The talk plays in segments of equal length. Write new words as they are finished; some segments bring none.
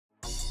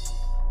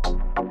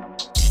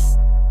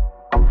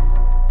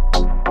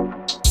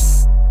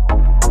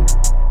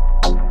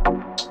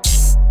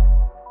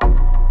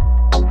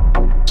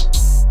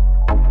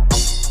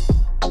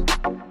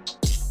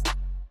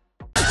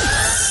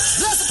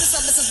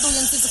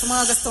young sister from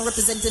August Town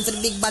representing to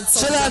the big bad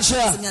sound.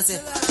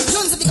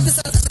 Jones, big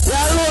episode. Yeah,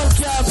 alone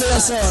can't play a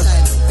song.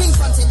 Pink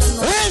Panther, don't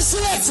know. Rain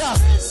selector.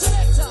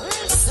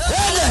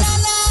 Ready?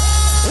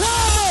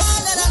 Warm up.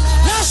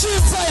 Now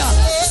shoot fire.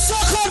 So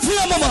cold for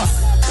your mama.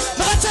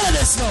 But I tell you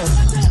this now.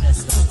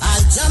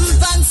 I'll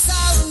jump and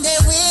sound, they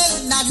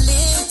will not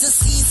live to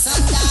see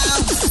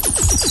sundown.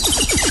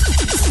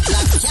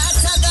 Black cat,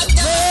 I got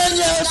down. Burn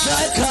your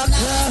black cat.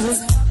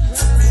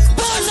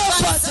 Burn the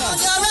butter.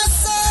 Your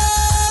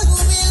soul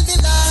will be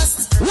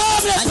lost.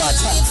 Warm the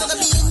butter. And you'll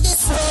be in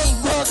this thing.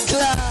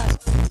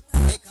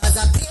 Because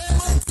I play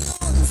more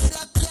tunes,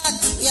 black cat,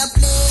 you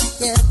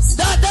play, yes.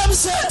 That them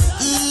say.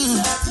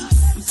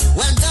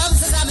 Well,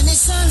 dogs is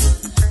ammunition.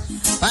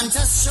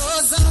 Panthers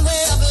shows and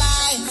way of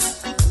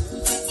life.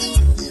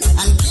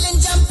 And killing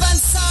jump and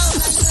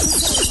sound and even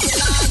take the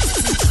life.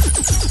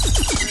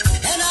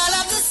 And all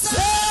of the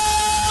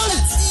sound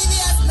that's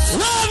serious, man.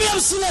 Warm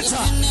selector.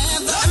 I'm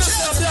not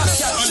so black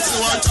cat. Until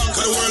one tank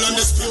of the world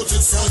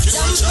undisputed sound.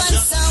 Jump and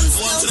sound,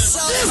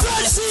 slow.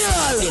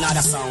 Differential.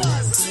 Another sound.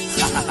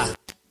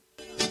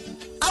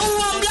 I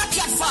want black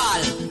cat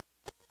fall.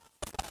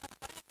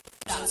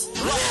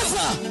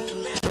 Never.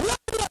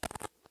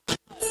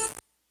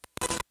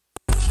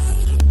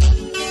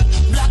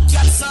 Black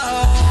cat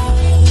sound.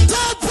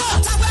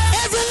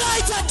 Every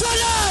light I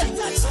turn on.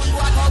 Sun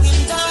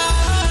going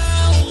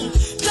down.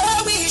 The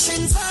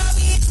vision for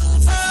me too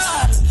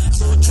far.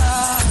 So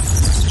far.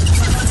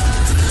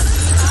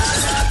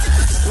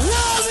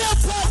 Warm your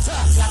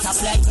butter. Got a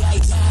black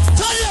light.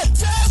 Turn it.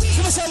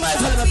 Give me some mic,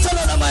 turn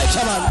on the mic,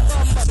 come on.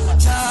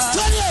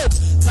 Turn it.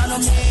 Gonna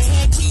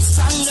make me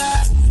stronger.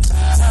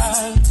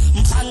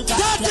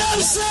 That them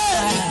say.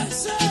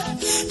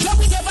 Can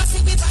we never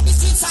see me by the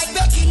street side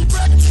baking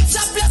bread?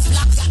 Just bless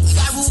black cat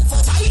with a roof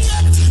for my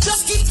head.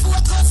 Just keep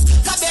focused,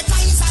 cause better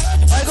is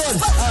ahead. Alright, good.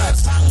 Alright.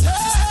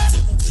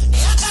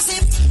 They are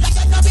gossip, like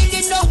they're not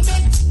building no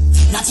men.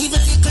 Not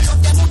even little of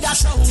them would have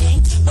shown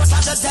me. But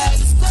as the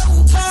days go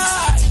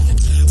by,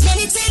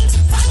 many things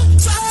can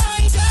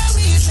try. The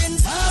reason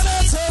for me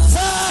so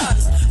far.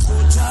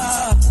 Good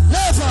job.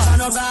 Never.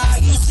 Turn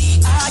around, you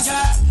see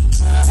higher.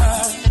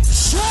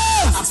 Sure.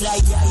 Apply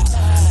the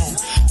item.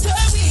 The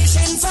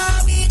vision for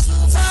me to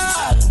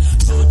fall.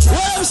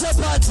 Where's the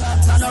butter?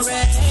 Turn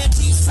around,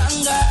 be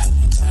stronger.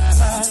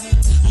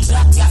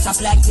 Black cat,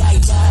 apply the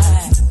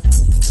item.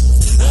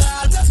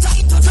 All we try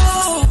to do,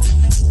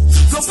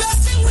 the best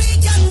thing we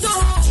can do.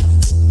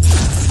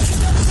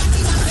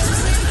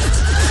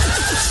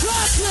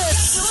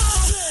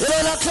 You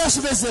know that clash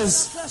business.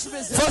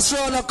 First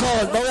round of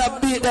call, but we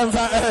have beat them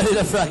from early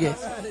the fraggy.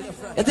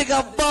 You think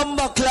a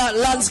bomber clock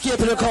landscape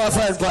in the call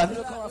first one?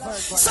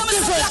 Some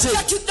different thing.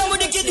 Kick them with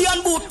the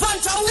Gideon boot,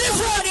 Panther.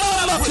 Different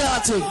bomber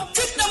clock thing.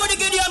 Kick them with the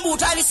Gideon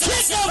boot. I listen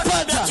Kick them,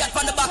 Panther. Jet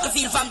from the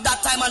battlefield from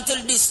that time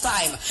until this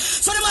time.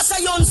 So they must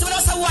say Jones, we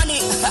must say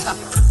Wani.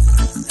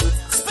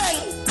 Speng.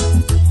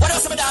 What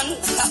else have we done?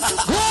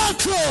 One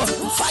crew.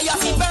 Fire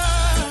fi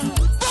burn.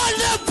 Burn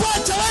the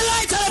Panther, we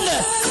light on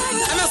there.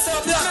 And I say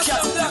black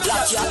cat.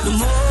 Black cat the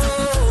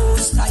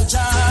most. I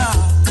just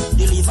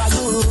deliver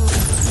you.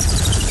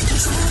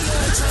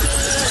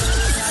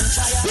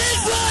 Big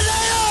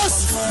brother house.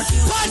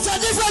 Panther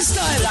different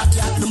style.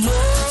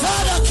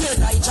 Father kid.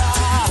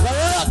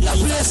 Rock the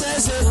place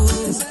is it.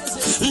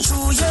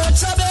 Through your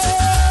trouble.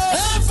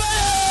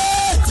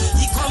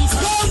 He come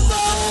from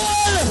you.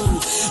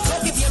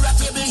 Don't prepare a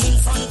table in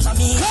front of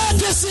me. Can't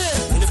you see?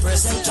 In the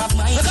presence of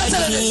my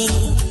enemy.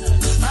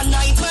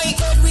 Anoint my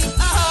head with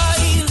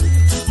oil.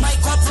 My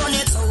cup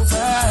runneth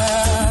over.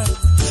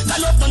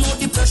 Can up know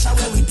the pressure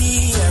where we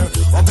bear.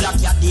 Or black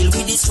cat deal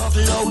with the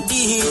struggle out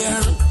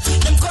there.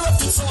 Them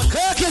corrupted son.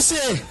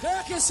 Kirkisy.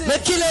 They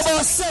kill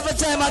about 7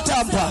 times at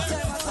Tampa.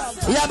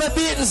 You have a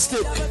beating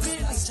stick.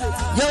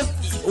 You,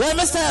 when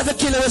I start to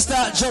kill you, we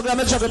start juggling,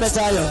 I'm juggling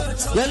better you.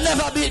 You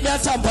never beat me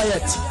at Tampa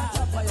yet.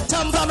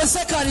 Tampa my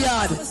second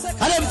yard.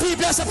 And them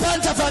people as a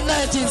Panther from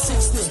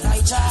 1960.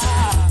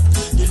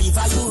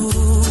 Deliver you.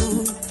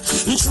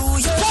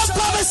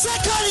 Tampa my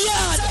second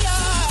yard.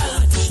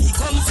 He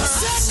come from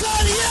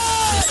second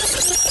yard.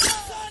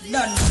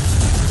 Done.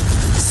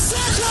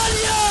 Second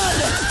yard.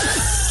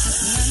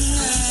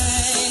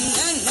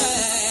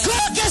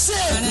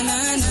 Kirkisy.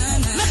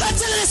 Make I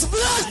tell you this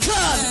blood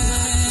clot.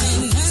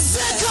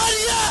 Second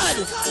yard.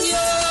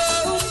 Yo,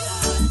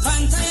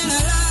 Panther in a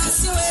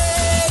last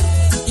way.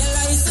 Your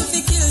life to be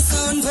kill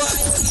sound boy.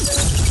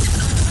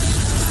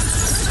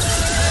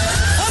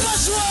 How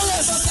much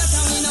rollers?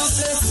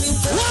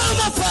 One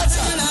more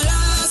Panther.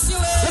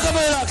 Look at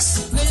me relax.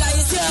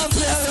 Can't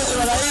play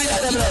around. I hear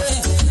them now.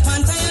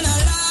 Panther in a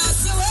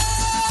last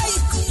way.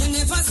 You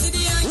never see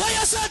the eye. Why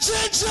you so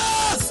ginger?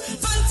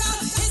 Panther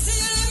is the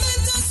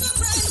element of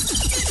surprise.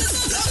 It is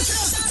a love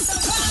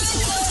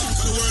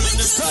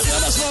How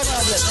much more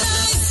problem?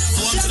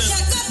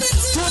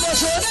 Too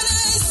much work?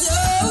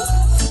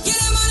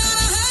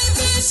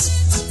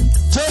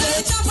 Turn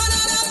it. I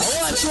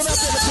want you to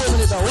take the 2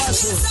 minutes now.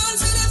 Watch it.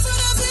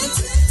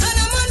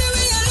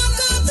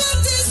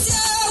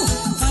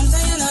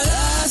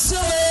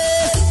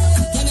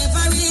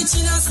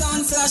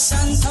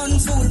 passion turn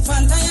fool,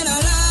 Fanta you no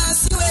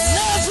last way.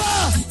 Never.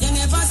 You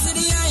never see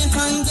the iron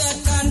can get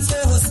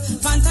confused.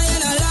 Fanta you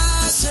no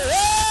last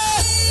way.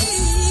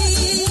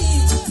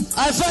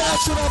 I find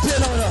out you don't play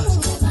now.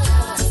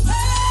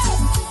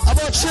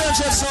 About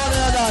children sound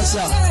and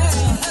dancer.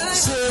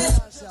 See,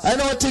 I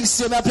know things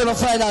see me I play my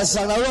final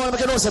song. I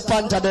don't know say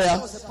Panther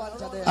there.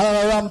 I don't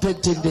know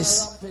rampant thing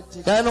this.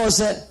 I know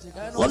say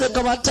when they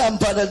come at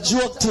Tampa the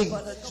joke thing.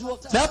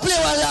 I play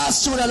one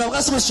last tune and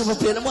I'm supposed to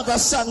play. No matter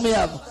song me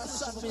have.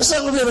 The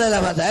song we play when I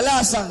have that.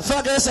 Last song.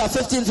 Forget yourself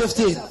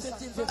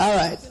 15-15.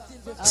 Alright.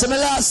 So my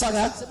last song,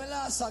 huh?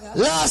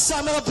 Last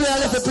song I play a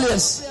little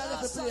place.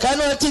 Can I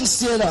know the things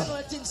still now?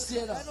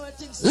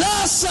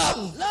 Last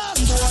song.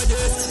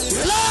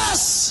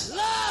 Last.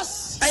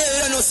 I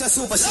don't know some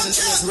super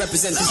singers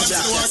representing the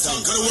black cat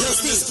song. Yo,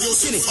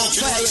 Steve,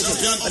 fire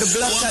agent. The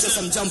black cat is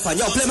some jump on.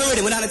 Yo, play me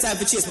ready. We don't have time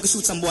for chase. We can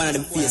shoot some boy on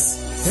them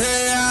face.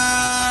 Hey,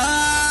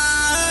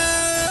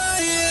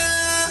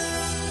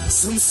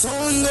 some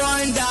song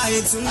going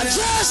die tonight.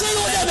 Jersey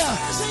you there.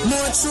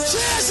 More true.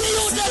 Jersey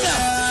you there.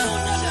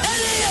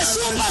 Any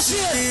super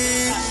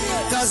shit.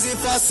 Cause if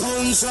a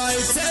son try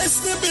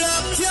test the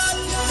black cat,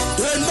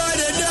 then by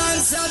the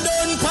dancer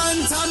done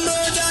Panther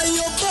murder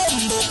you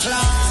bumbo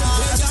clap.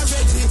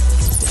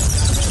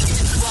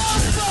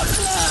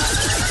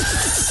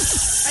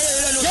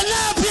 You're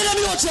not paying them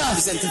your job.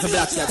 Presenting for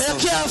black cat. You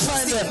can't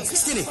find them.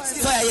 Skinny,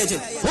 fire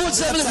agent. Who's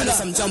them living up?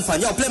 Some jump on.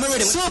 Yo, play me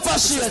ready. Super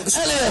shit.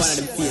 Elias.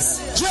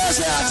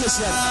 Jersey artist.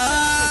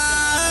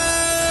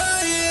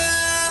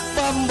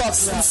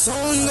 Some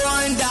song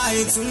going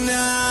die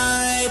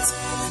tonight.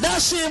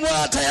 That's shame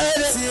water, you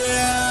heard it?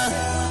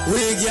 Yeah,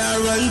 we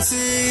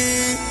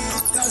guarantee.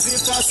 Cause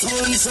if a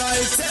son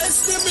try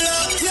test the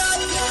black cat,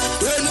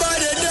 when by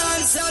the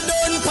dancer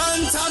done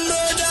Panther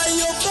murder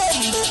you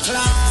bumbo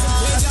clap.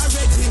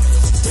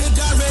 They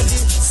got ready.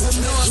 Some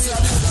noise.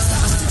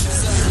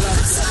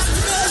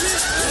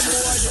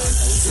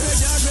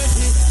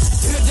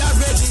 They got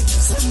ready.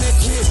 So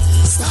make it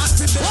start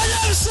to be. What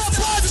else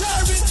support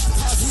her?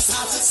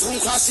 Some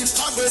clash in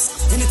progress.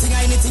 Anything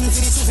to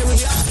the truth we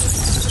hear.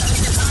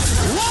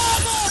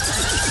 Warm up!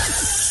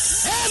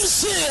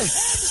 MC!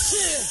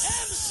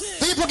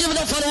 People give it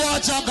up for the War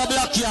Tanker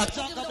Black Cat.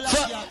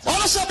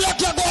 Also Black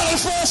Cat go on the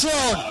first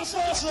round.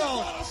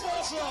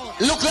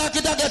 Look like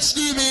it gets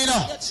steamy, you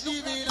know.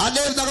 And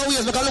they're not going to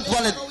wait, look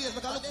on it.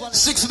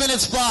 6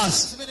 minutes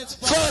past.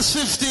 First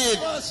 15.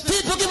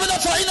 People give it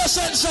up for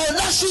Innocent Sound.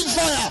 Lashing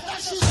fire.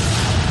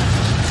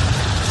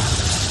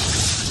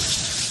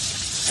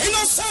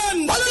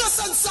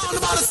 Innocent sound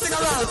about to stick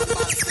around.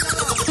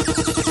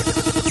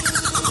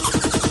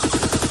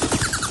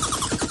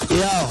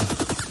 Yo.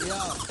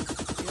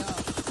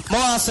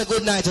 More say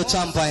good night to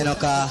Tampa, you know,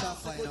 car.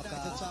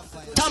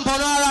 Tampa,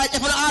 we're alright.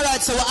 If we're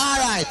alright, so we're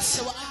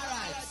alright.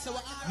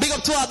 Big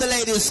up to all the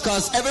ladies,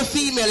 cause every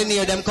female in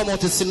here, them come out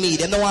to see me.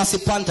 They don't want to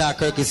see Panther or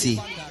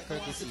Courtesy.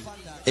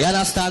 You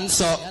understand?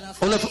 So,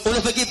 only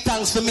give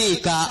thanks for me,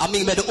 cause I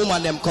mean, the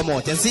woman them come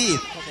out. You see?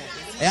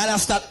 You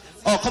understand?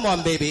 Oh, come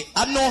on, baby.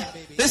 I know,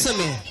 listen to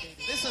me.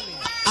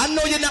 I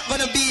know you're not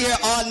going to be here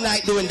all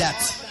night doing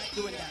that.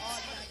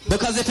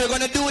 Because if you're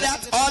going to do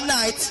that all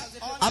night,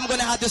 I'm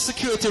going to have the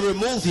security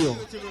remove you.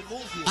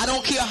 I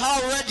don't care how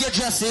red your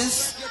dress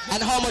is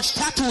and how much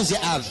tattoos you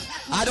have.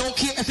 I don't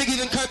care if you're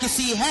giving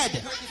Courtesy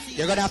head.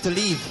 You're going to have to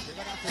leave.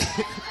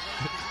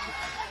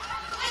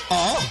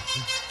 Oh.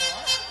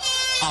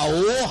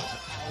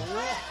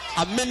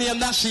 A million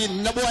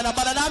machine. No boy no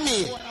better than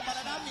me.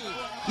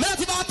 Me not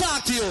even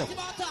talk to you.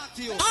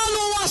 All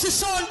who wants his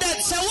son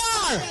dead, say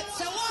war.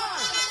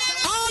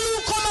 All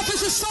who come up with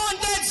his son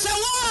dead, say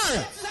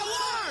war.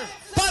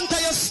 Panther,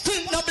 you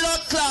stink no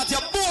blood clot,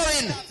 you're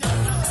boring.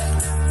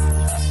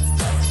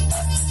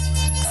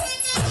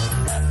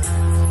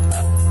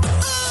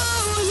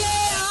 Oh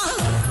yeah.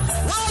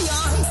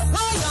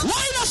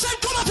 Why innocent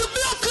come up with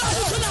blood clot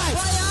tonight?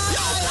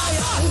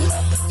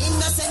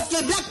 Innocent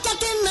kill black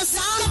cat in the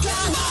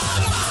SOUNDCLASH.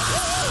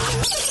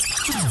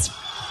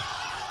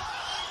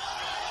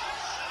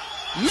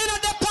 Me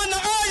not depend on the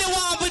early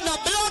one with no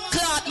blood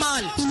clot,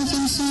 man.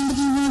 Innocent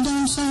somebody will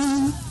dance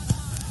on.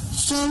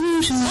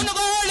 I'm not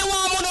early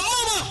one with no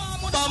mama.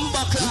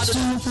 Bamba clot.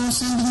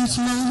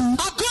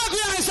 A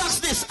Gregory Isaacs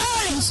this.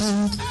 Hey!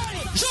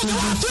 Juvie,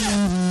 what to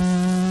them?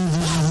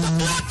 What's the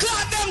blood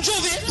clot them,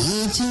 Juvie?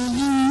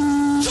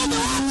 Juvie,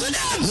 what to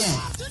them? Yeah.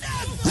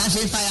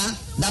 National fire,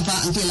 dapper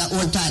until the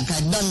old time, cause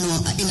I don't know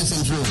an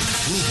innocent room.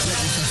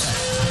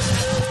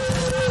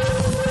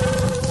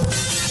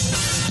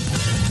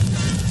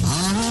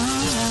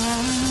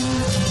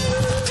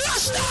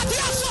 Clash start,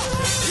 yes sir!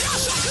 Yes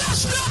sir,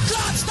 clash blood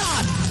clot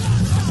start!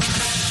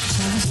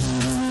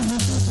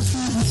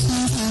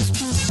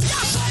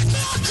 Yes sir,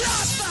 blood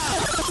clot start!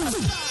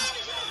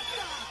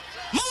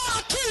 More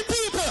kill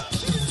people!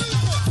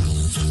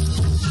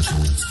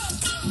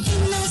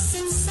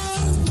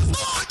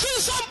 More kill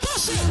some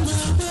pussy!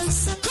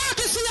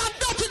 Courtesy and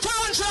dirty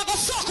tarantula go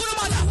suck with the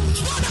mother!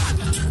 Go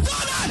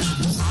on!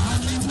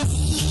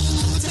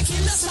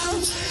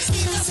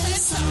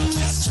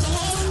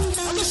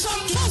 I'm just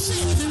some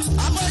pussy.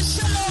 I'm gonna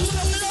shell out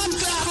the blood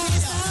clot.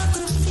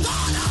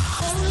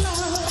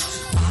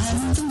 I'm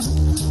the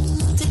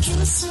one to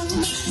kill some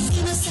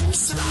innocent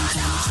soul.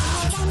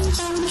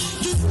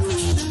 Give me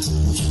the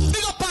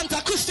Big up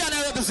Panther, Christian I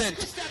represent.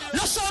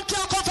 No son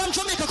can't come from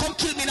Jamaica, come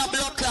kill me in a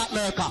blood clot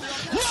America.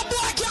 No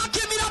boy can't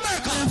kill me in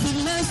America.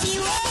 mercy.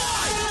 No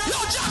boy, no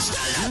just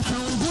tell them.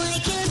 Boy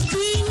can't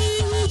scream,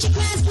 you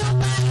class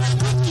nobody.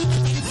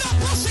 No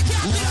pussy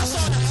can't kill us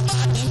son.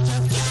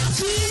 Can't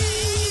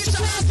scream, you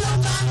class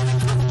nobody.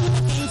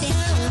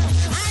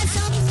 I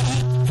saw me say,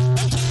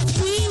 they can't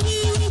scream,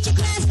 you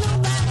class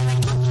nobody.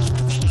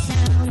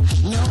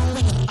 No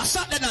way. I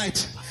Saturday night.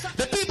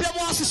 The people that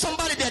want to see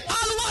somebody dead. All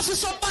who want to see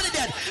somebody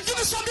dead. Give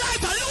me some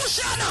light.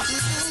 Luciana.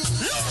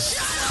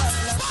 Luciana.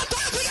 But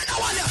don't you forget that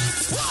one there.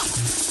 What?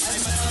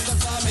 I'm on the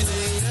family.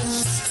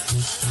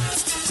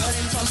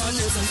 Turning from my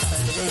news and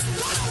family.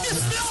 What of this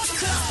blood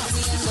clot?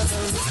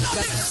 What of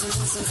this?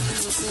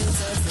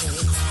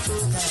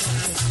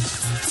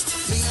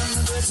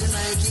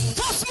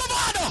 First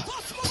Movado.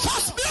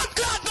 First blood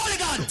clot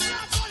Gulligan.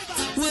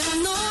 Well,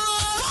 no.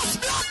 First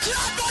blood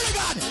clot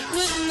Gulligan.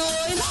 Well, no.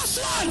 First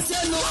one.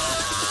 Say no.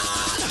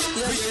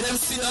 We hear them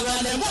still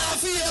around them. What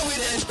if you hear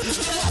with it?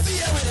 What if you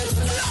hear with it?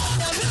 Blood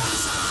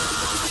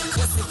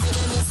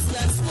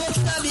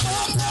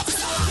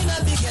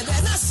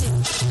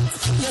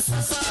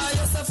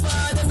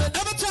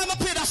every time I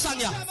play that song,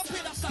 yeah, I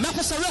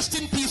have to rest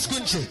in peace,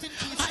 country.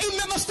 I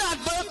never start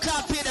blood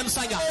clot play them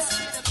song, yeah.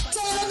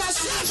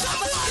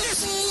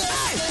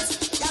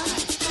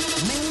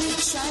 Many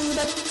tried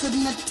but could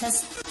not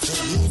test the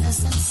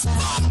innocent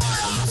side.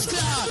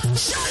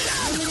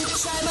 Many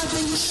tried but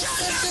they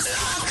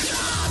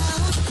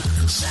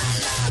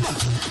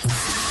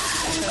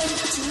went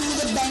to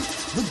the bank,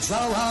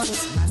 withdraw all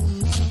this money.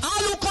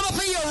 All who come up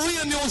for your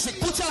real music,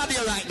 put your hand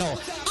here right now.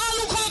 All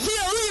who come up for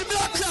your real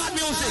blood clot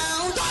music,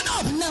 turn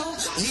up. No,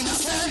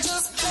 innocent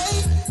just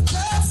play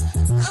just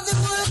of the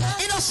word.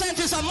 Innocent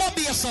is a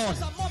mobile son.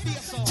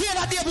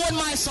 Taylor Dave won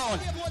my son.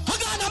 I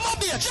got a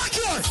mobile. Jack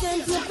your.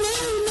 Jack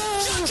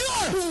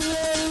your.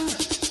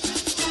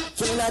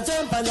 Till I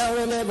jump and I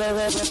will never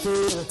ever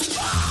feel.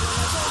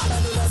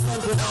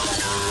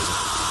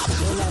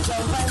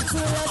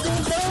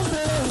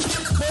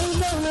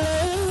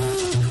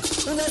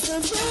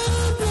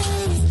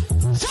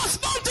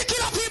 First bounty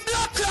killer team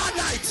blood clot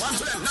night. One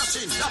to them,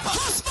 nothing, dapper.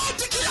 First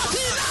bounty killer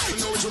team night.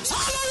 All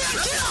the way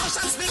killers.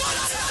 Go on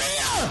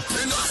here.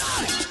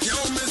 You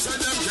miss them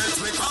get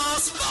me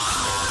cause.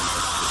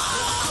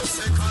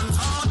 Second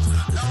thought,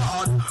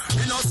 Lord.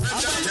 Innocent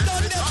them get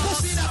me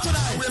cause.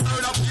 We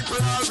murder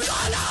people all the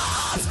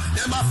time.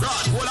 Them a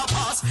fraud, all a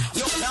pass.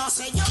 You can't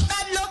say you're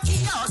bad lucky,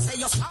 you say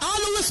you're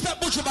all who respect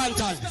Buju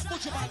Banton.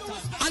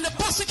 And the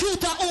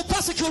prosecutor who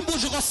prosecute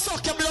Buju go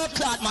suck your blood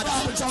clot, madam.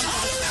 All who respect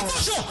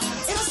Buju.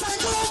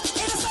 Innocent,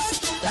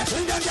 innocent. That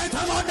when they get a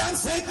more than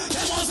sick,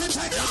 they mustn't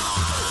take it.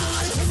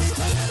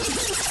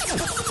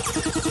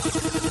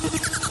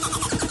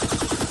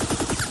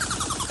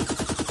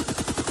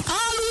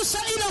 All who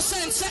say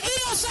innocent, say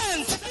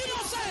innocent.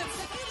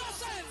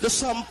 There's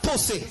some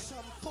pussy.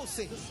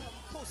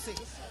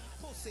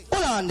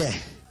 Hold on there.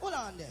 Hold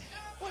on there.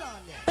 Hold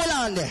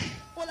on there.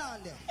 Hold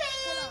on there.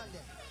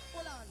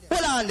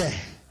 Hold on there.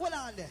 Hold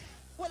on there.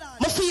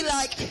 I feel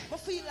like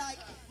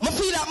I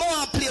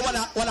want to play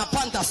when a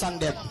Panther song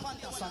them.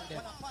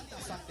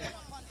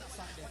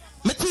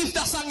 Me thief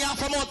that song here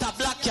from out a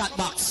black cat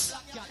box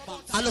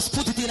and just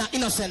put it in an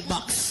innocent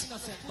box.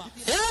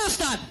 You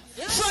understand?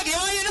 Froggy, you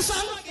want to hear the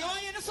song?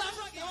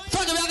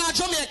 Froggy, we are going to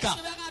Jamaica.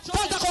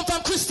 Panther come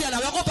from Christiana.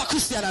 We are going to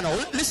Christiana now.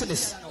 Listen to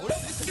this.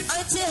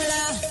 Until we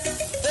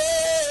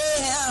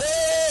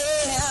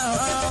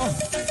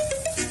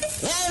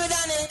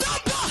done it.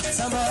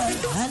 Somebody,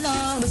 I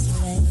know it's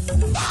late.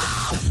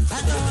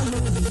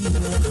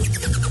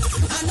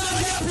 I know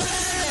you're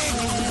playing,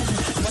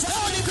 but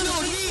don't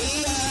include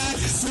me.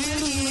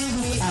 Believe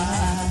me,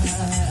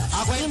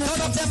 I'm going to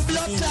turn up them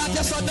blood clot,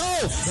 yes or no?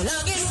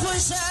 longing for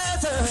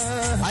shelter.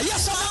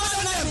 Yes or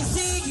no?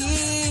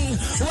 Singing,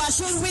 why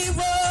should we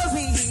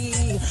worry?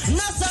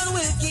 Nothing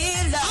will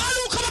kill us. All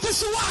who come up and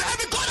see why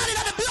every gun in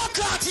the blood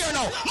clot here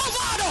now. Move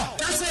on.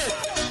 That's it.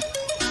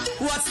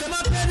 What's them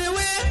up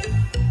anyway?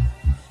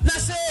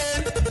 That's it.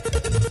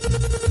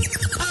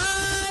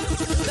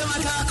 Them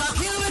attack, I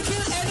kill, we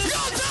kill any.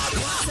 Yo, Tom!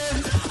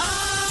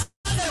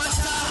 Them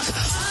attack.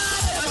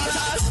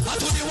 I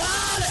do the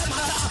wall, them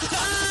attack.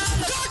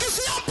 Dog, you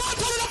see I'm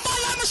Panther with a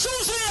ball on my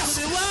shoes here.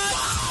 See what?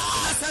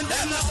 And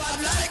them not bad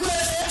like we.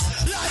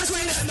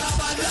 Them not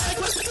bad like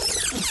we.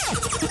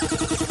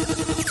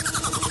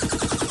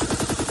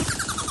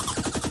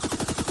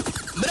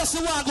 But that's the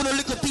one I'm going to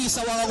look a piece I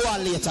want to go on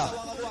later.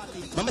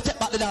 Let me take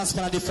back the dance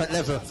on a different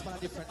level.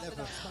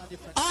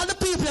 All the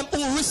people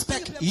who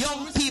respect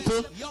young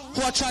people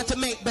who are trying to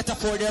make better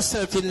for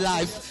themselves in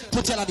life,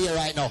 put your hand here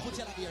right now.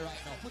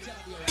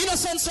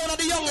 Innocent son of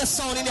the youngest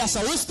son in there,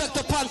 so respect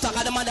the Panther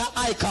and the mother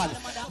icon.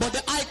 But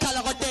the icon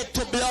are dead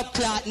to blood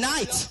clot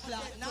night.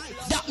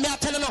 That me I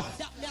tell you no.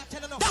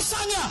 That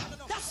song yeah.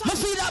 I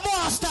feel like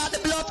more start the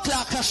blood clot.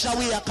 rush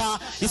away, car.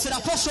 You see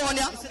that first round,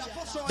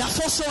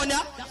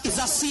 is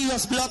a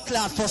serious blood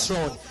clot first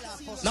round.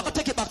 Now go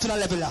take it back to the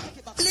level.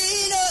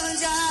 Lean on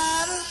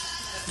job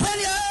when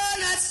you're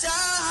not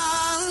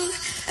strong,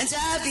 and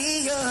I'll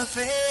be your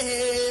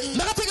friend.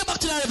 Now go take it back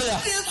to the level.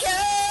 You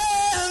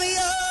carry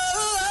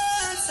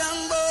on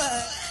some boy,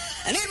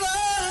 and it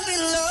won't be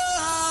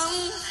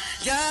long.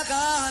 You're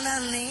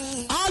gonna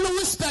need. All the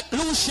respect,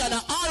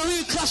 Luciana, all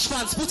real Clash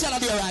fans, put your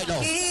there right now.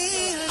 All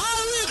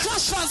real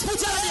Clash fans, put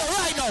your there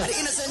right now. The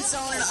innocent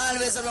sound and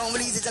always around,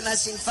 release it and I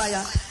sing fire.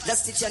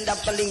 That's Stitch and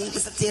Dapper Link,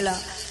 Mr. Taylor.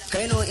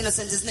 Cause you know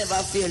innocent is never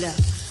a failure.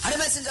 And the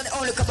messenger the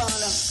only Kabbalah.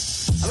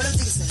 I will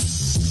think so.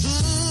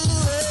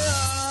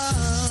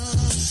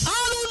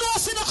 All who know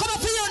see no come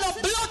up here no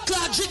blood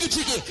clot jiggy.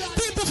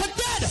 People for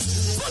dead.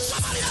 Put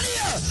somebody in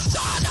here.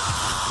 Turn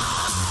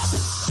up.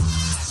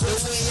 The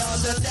way on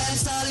the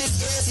dance hall is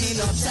getting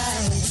up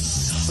time.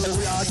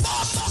 We are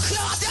bomb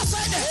clot, yes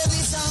I did.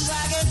 Every song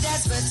I get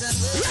desperate and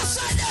yes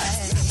I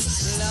did.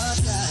 Lord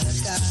God.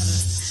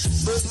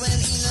 But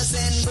when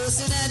innocent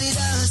boasting at the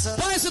dance.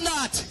 Why is it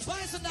not?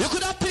 You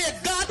could have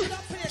played God,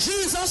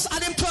 Jesus,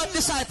 and them 12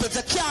 disciples.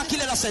 You can't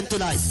kill innocent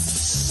tonight.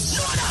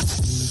 Know that.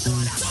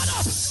 Turn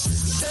up.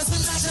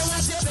 Doesn't matter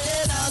what you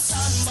been on,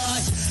 son boy.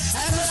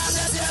 As long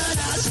as you're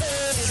not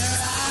paying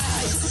right.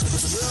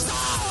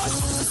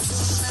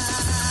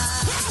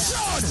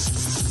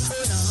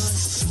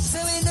 So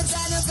in the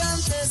time you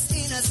come test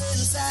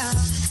innocence,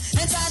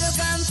 and try to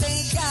come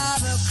think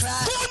of a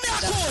crime. Cool me a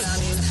cool.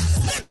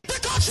 The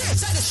country.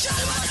 Say the shell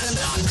and the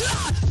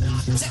blood.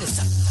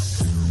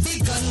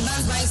 Big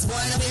gunman rise,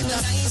 boy, no be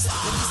nice.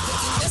 The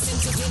mistake investing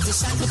to get the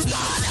shot between the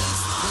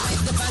eyes. The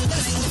life, the band, the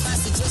line, the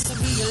passage just to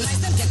realize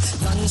them get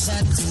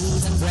gunshot to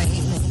the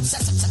brain.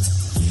 Shut.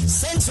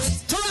 Century.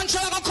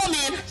 Tarantula gonna come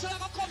in.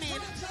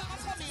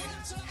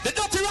 The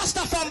dirty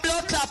Rasta from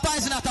blood clot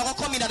poison after gonna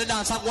come in at the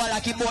dance and go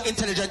like him more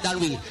intelligent than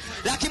we.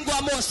 Like him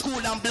go more school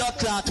than blood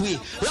clot we.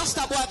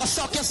 Rasta boy go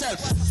suck yourself.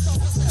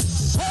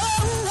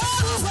 Whoa.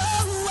 All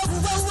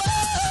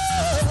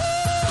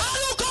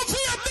who come for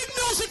your big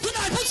music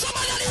tonight, put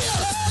somebody in here.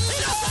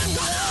 Innocent,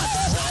 run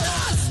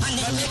on. And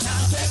then we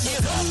can't get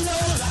the rum, no.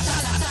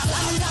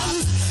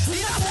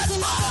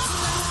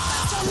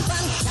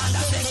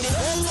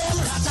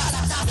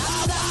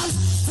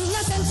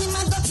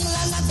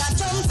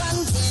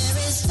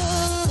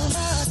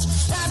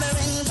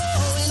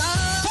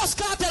 First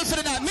cartel for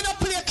the night. Me not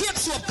play cake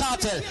soap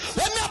cartel.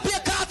 When me play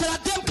cartel,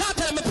 at them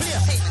cartel me play.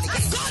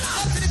 Go on.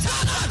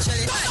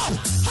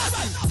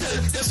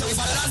 This we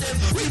better than them.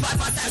 We bad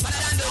man time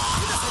better than them.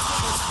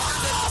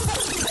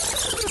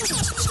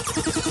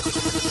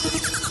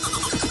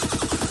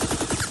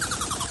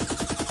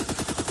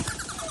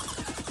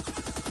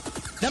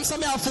 Them say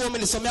me have 4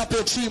 minutes, so me have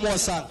play 3 more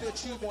songs.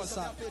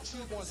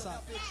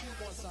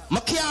 I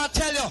can't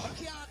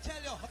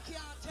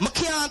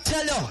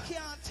tell you.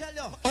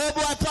 Oh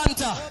boy,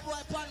 Panther.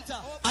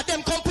 And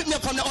them come pick me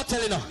up from the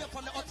hotel, you know.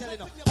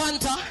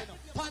 Panther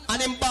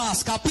and them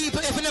boss. Cause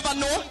people, if you never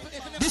know,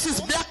 this is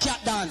Black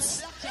Cat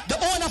dance. The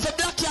owner of the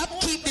Black Cat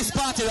keep this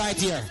party right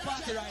here.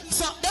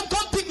 So them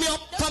come pick me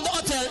up from the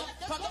hotel.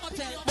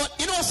 But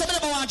you know, some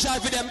never want to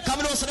drive with them. Come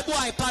know, so the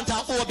boy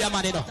Panther Obia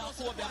man, you know.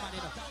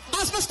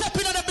 As me step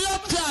in on the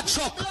blood clot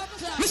truck,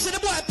 me see the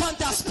boy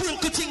Panther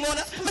sprinkle thing on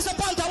it. Mr.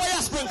 Panther, why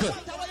you sprinkle?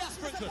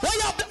 Why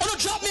you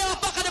drop me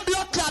off back at the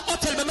blood clot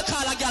hotel when me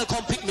call a girl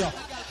come pick me up?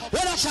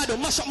 What I should do?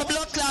 Mash up my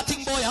blood clot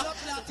thing, boy.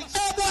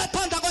 Hey boy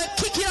Panther, I'm going to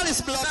kick in on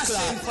this blood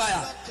clot.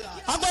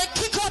 I'm going to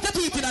kick out the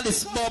people in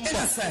this bomb. No one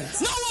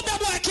that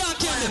boy can't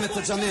kill me.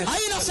 I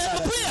innocent,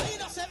 my prayer.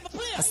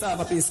 I start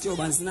up his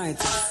Cubans night.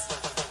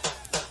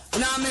 You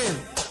know what I mean?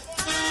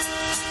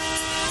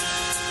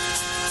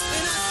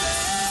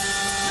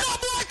 No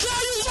boy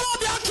can't use all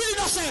their kill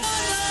innocent.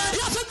 You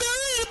have to be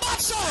real bad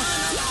son.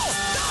 No,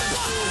 that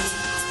boy.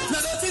 No,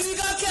 don't think you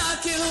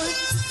can't kill.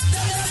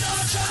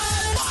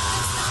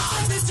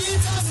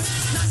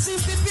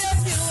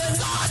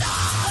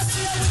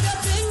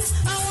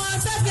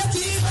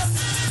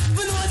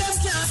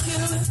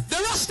 The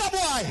Rasta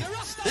boy.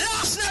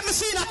 Last night me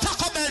seen a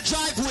Taco Bell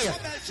driveway.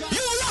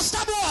 You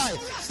Rasta boy.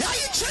 Yeah,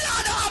 you chill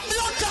out of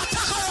blood clot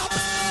Taco up.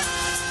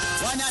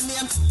 One and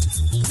name.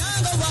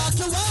 Now go walk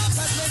you walk,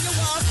 cause when you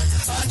walk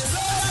on the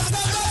road of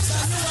the road,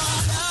 and you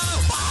walk down.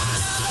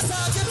 Now go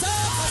talk you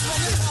talk, cause when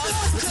you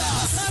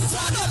talk, some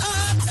trouble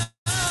up down.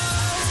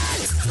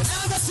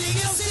 Now go sing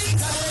you sing,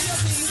 cause when you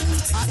sing,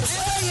 and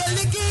where you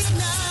licking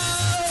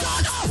now.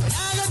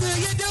 Now go do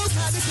you do,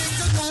 cause the things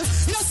you do.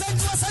 Innocent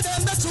was of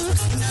them the truth.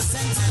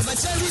 Innocent, but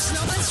cherish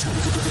no much.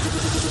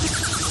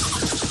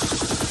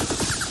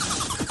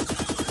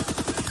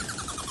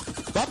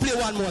 I'll play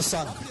one more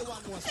song.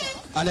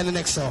 And then the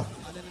next song.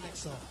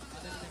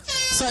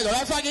 So you go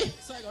right, Faggy?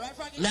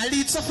 Me I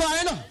lead so far,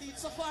 you know?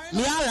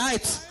 Me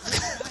alright.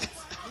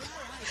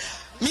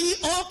 Me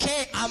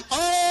okay, I'm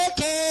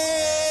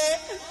okay.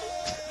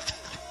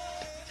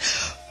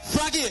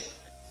 Fraggy,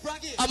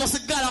 I must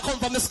have God I come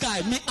from the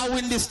sky. Me I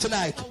win this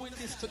tonight.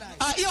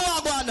 Here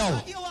we go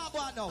now.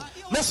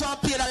 Let's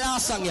want to play the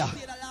last song, yeah.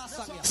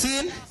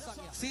 See?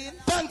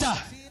 Panther.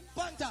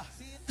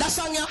 That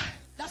song, yeah?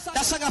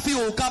 That song for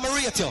you, because I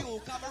rate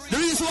you. The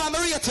reason why I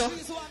rate you,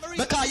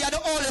 because you're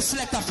the only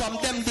selector from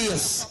them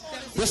days.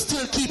 We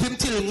still keep him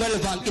till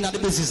relevant in the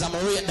business, and I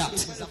rate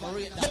that.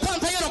 But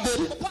Panther, you're not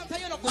good.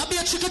 I'll be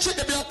a trick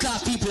the blood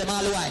class people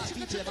all the while.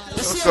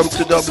 Welcome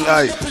to Double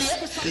Life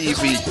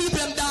TV. People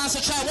them dance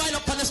and try wind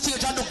up on the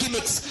stage and do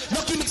gimmicks.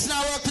 No gimmicks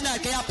now work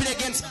tonight. Can you play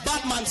against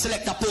Batman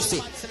selector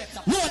pussy?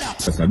 Know that.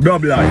 That's a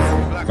Double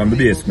Life from the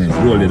basement.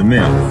 Roll the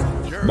mail.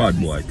 Bad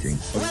boy thing.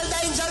 Well,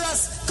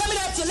 dangerous. Come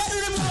at you. Let me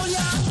roll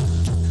ya.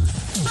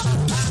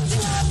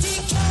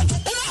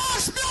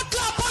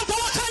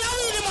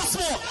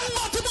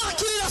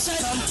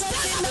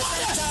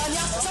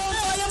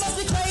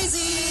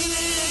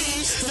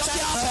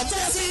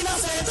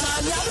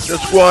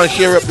 Just go and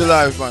share up the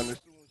live, man.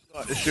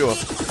 Start the show. We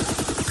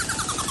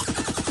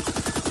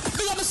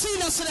have a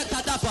senior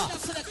selector, Dapper.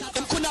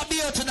 Him could not be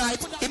here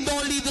tonight. Him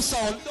don't leave the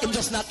sound. Him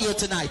just not here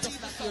tonight.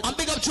 And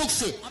big up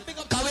Juxi.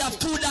 Because we have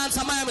 2 dance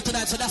in Miami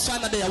tonight, so that's why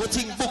I'm there. We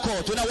think book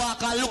out. We don't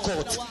walk and look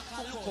out.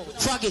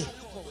 Froggy.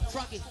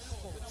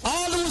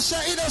 All who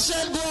say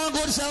innocent, go on,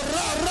 go and say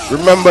rah, rah.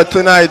 Remember,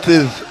 tonight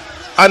is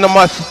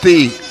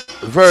Animosity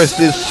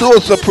versus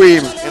Soul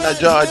Supreme in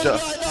Georgia.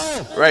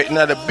 Right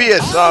now, the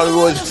bass, all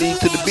roads lead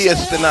to the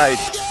bass tonight.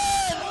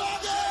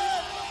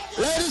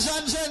 Ladies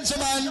and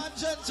gentlemen,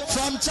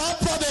 from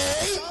Tampa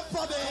Bay,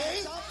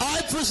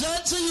 I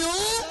present to you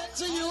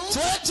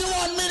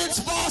 21 minutes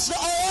past the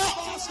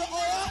hour.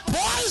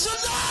 Poison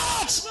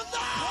Dogs!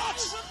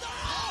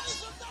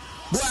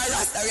 Boy,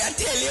 Rasta, I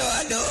tell you,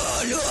 no,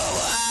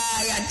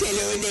 I tell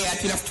you, they are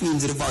twin of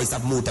twins with the voice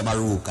of Muta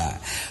Baruka.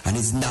 And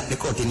it's not the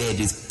cutting edge,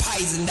 it's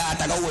poison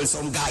that I go hold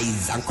some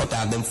guys and cut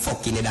off them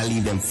fucking head and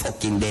leave them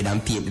fucking dead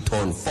and paint the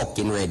tone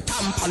fucking red.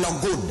 Tampa no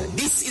good.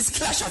 This is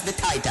Clash of the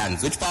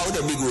Titans, which power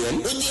the big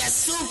one? With their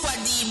super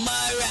D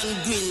bar and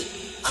grill.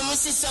 I'm gonna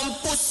see some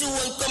pussy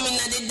will come in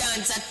at the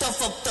dance, a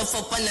tough up,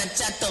 and a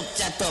chat up.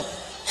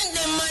 And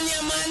then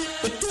man,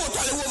 we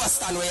totally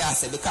overstand what you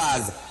say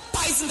because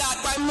poison that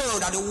by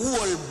murder the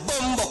whole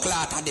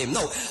bumbleclot of them.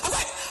 No,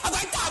 I'm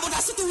going to talk about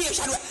a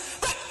situation where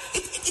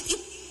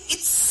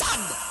it's sad.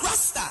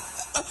 Rasta,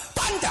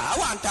 Panther, I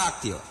want to talk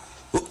to you.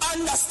 You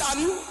understand?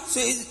 So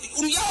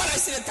you want to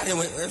say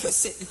that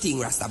set the thing,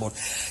 Rasta, but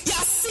you're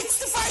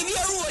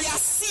 65-year-old,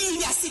 you're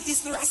senior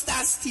citizen,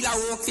 Rasta, still a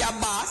work for your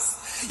boss.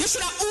 You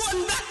should have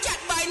owned Black Cat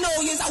by now.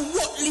 You're a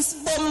worthless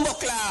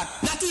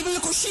bumbleclad. Not even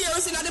little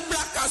shares in the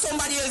black car.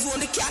 Somebody else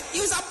own the cat.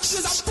 You're a pussy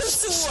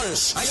hole.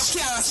 And you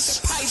can't see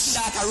the pipe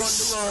that around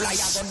the world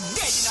like you're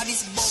dead in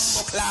this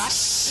bumbleclad.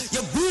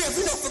 You're brave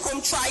enough to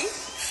come try.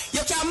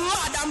 You can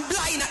mad and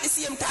blind at the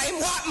same time.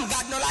 What?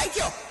 God no like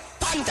you.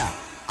 Panther,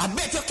 I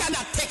bet you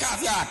cannot take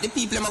off your heart. The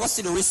people are going to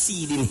see the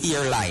receding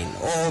hairline.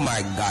 Oh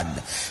my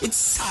God. It's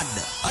sad.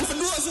 And for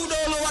those who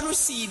don't know what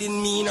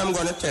receding mean, I'm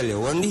going to tell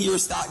you. When the hair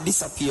start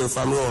disappear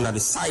from round at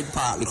the side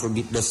part, little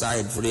bit the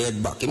side for the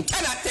head back, him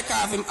cannot take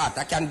off him hat,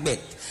 I can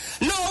bet.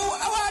 No,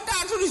 I want to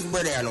talk to this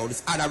brother, you know,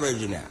 this other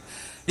virgin here.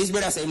 This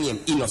brother say name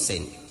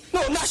Innocent.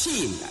 No, not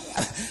him.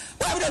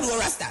 Why would I do a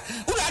Rasta?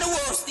 Who are the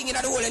worst thing in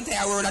the whole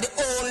entire world? Are the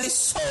only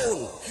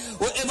soul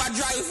who ever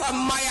drive from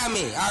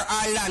Miami or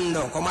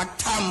Orlando come a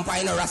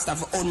Tampa in a Rasta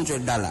for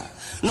 $100.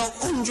 No,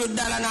 $100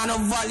 now no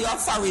value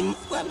of foreign.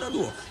 What would I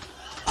do?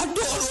 I don't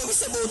know what we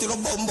say about the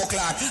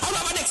bumbleclad. I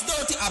have a next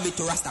dirty habit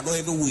to Rasta go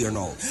everywhere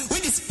now.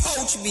 With this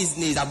pouch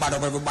business, I bad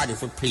up everybody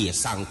for play a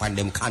song on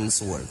them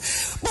console.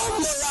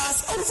 Bumble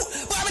ass.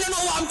 But I don't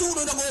know what I'm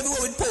doing to go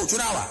everywhere with pouch. You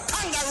know what?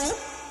 Kangaroo.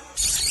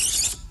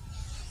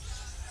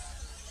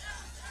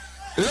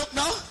 Look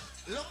now.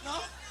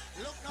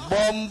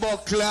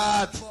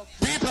 Bumbleclad.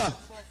 People.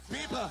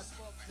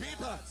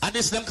 And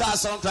this them call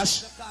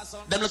SOUNDCLASH.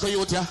 Them look at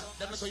youth, yeah.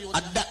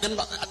 And that them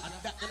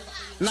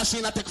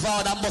Nashina take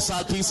forward and bust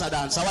all piece of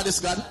dance. So what is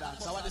God?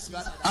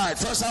 Alright,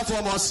 first and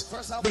foremost,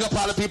 big up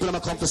all the people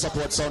that come to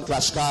support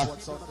SOUNDCLASH.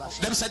 Cause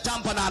them say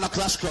Tampa now a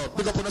clash crowd.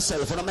 Big up on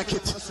yourself, you don't make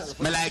it.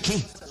 Me like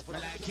it.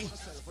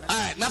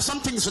 Alright, now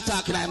some things we're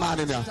talking about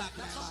in here.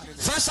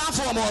 First and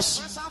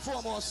foremost,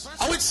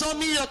 I would saw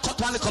me cut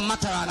one little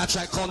matter and I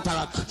try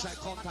counteract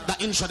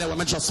that intro there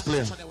when I just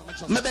play.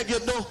 Me beg you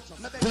do,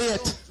 play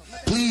it,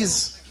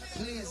 please.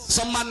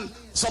 Some man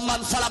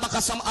follow back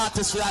at some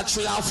artists we had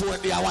 3 and 4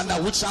 day. I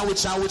wonder which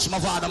my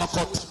father ma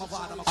cut.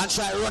 And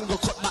try run go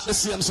cut back the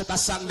same set of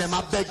song them.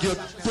 I beg you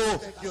do,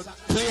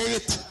 play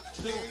it.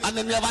 And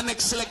then we have a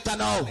next selector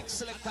now.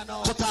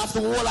 Cut off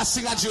the whole of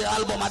Singer J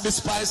album. I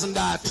despise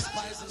that.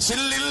 She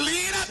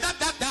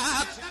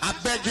that. I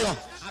beg you.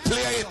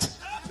 Play it.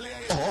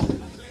 Oh.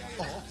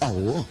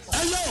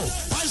 Hey yo,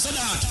 Poison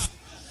Dog.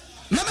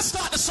 Let me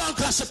start the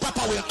SOUNDCLASH the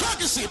proper way.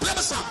 Courtesy, play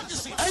the song.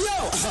 Hey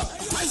yo,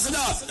 Poison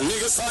Dog.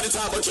 Niggas started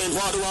talk but can't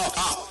walk the walk.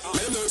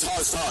 Let them know it's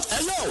hard start.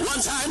 Hey yo,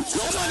 one time.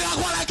 No money I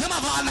go like him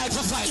up all night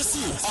for fight. You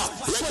see,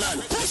 red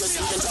man. Niggas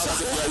see them talk as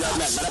if you're a red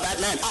man, not a bad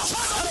man. Poison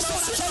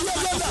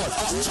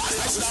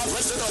Dog,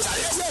 what's the note?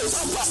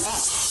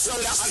 So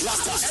that's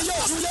Rasta. Hey yo,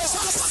 you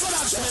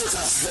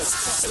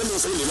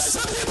know,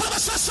 some people have a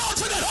shout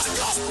to them.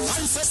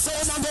 I'm so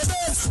number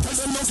 10. Tell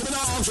them no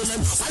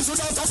argument. I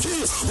should out of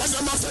key when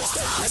them a first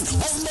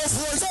statement. Humble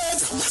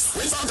voltage.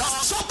 With a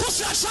dog. So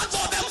pussy and shot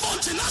for them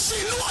bunching. I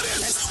see no one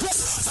else.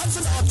 I'm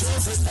for not to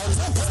respond.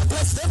 I'm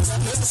perplexed. Them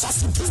from them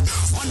sassy.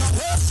 On a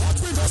head shot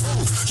with a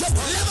phone. You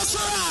never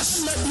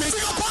trash. Let me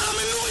bring up on them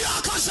in New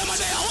York and some of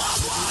them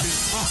walk one.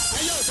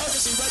 Hey yo,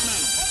 focusing red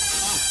man.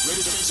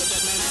 Ready to fix a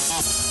dead man.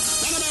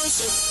 None of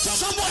mercy.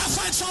 Some boy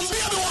fight some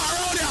baby war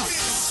around here.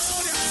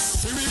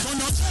 We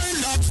gonna turn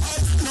that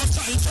up. No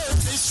time to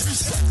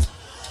disrespect.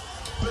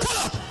 Pull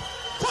up.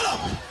 Pull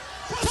up.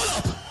 Pull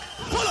up.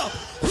 Pull up.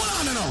 What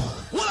on you know?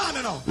 What on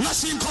you know?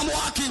 Nassim come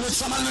walking with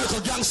some little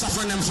gangster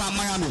friend them from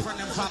Miami.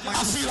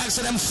 I feel like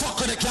say them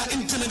fucker they can't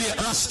intimidate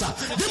Rasta.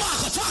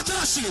 Demarco, talk to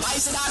Nassim. I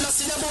said I don't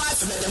see the boy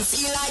to make them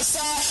feel like say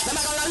them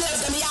are gonna live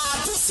them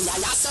yard pussy. I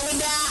got so in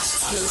there.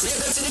 I'm in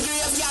favor to the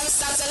grave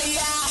gangster tell you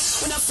yeah.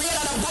 We're not afraid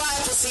of the boy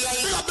pussy.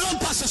 Big up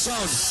blood pass the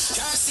sound.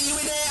 Can't see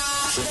we there.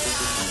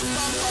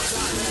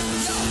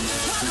 Yo,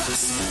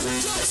 progress.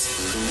 Juice.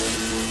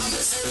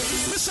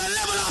 Mr.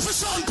 Level off the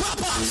sound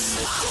proper.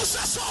 I was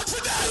that sound for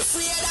them.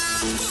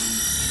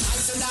 I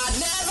said that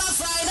never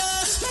Friday.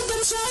 Let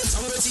them try.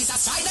 Some good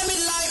Jesus fight them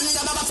in life. Me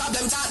never have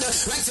them talk the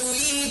right to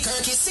eat.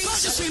 Kirky see. Not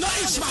just see no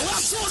Ishmael.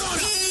 What's going on?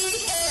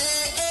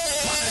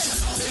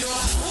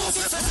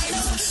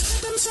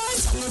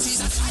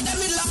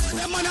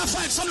 Them man a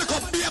fight some little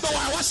baby boy.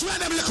 What's where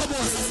them little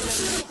boy?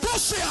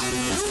 Push here.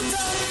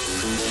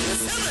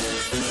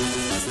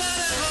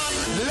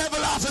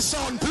 Level off the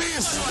sound,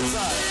 please.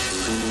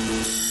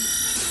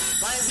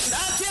 Why is it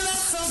that killer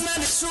so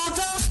many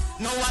shooters?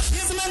 No what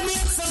is man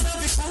makes us a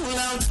big fool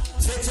now.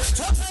 Take your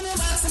truck and your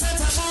back to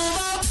better move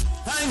out.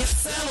 Find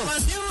yourself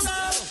and you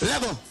now.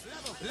 Level.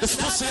 This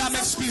pussy I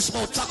make speech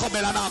about Taco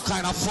Bell and all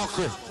kind of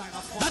fuckery.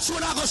 That's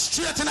when I go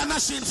straight in a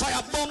machine for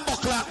your bumbo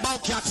clock,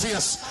 bowcat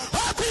face.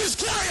 Oh, please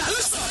carry on,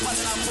 listen. What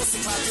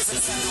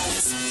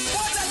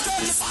a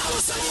dog is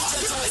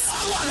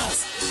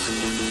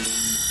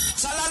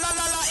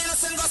Sha-la-la-la-la,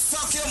 innocent go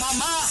suck your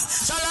mama.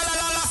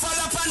 Sha-la-la-la-la, fall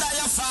up under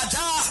your father.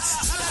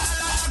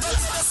 Sha-la-la-la-la, go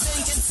to the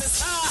sinking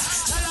sister.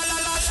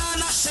 Sha-la-la-la-la,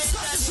 not shake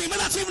that. See, me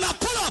not even a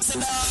pull up.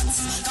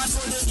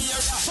 Control the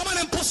area. Some of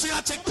them pussy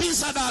I take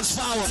piece of dance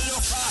forward.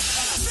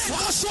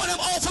 Wanna show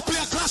them all for play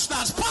a clash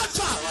dance.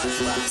 Panther!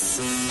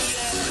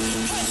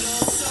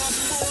 Hello, some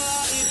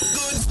boy,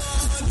 good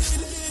morning.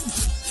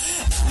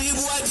 The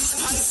boy this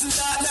ice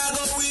that now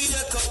go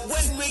wake up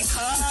when we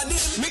call him.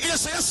 Me hear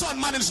say your son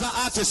manage the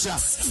artist, yeah.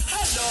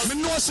 Hello. Me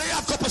know say you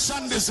have couple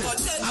Sundays.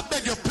 I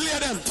beg you, play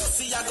them.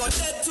 See, I got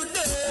dead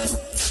today.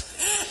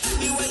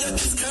 Anyway, you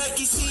this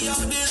Kirky see how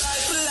the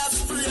rifle has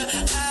spray.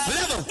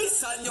 Level.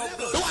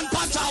 The one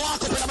Panther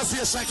walk up in my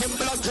face like him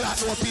blood clot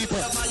to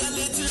people.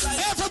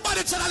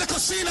 Everybody tell a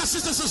little senior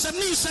sisters who said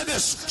me say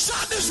this.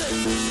 Shot this in.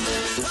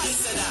 Why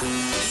say that?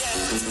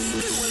 Yeah.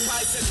 The whole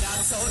why say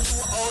that. So do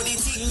all the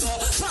thing go.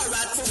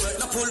 Parrot for work,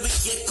 no pull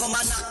with yet. Come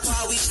and knock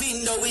power with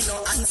window. We no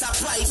answer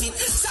private.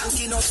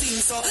 Sanky no thing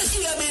so.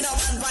 Hear me no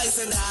man why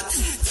say that.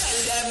 Tell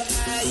them,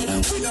 hey,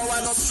 we don't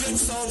want no straight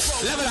sound.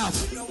 Level up.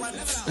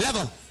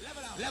 Level.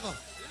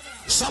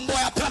 Some boy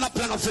I plan up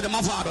for the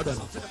Mavado then.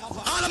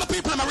 All of my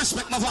people I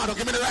respect Mavado.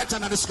 Give me the right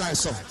hand of this guy,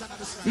 so.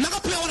 Never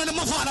play one of the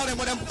Mavado them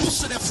with them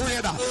pussy they afraid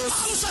of.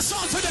 How's that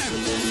sound for them?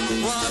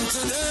 One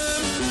to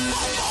them.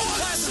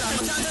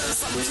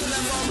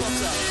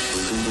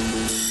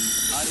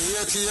 And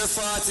here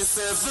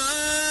K47.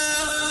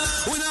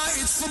 When I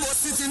eat for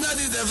bust it in the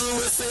devil,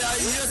 we say I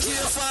hear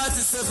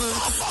K47.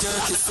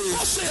 Kirky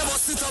say, you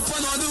must sit up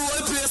on the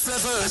whole place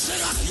level.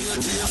 Here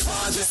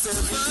K47.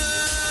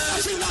 I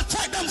should not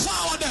take them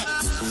forward then.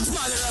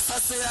 Mother Rasta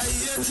say I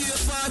hear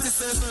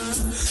K47.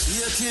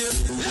 Here K.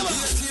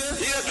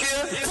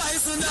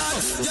 Poison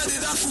that. You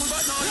did a fool,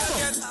 but now you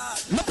get.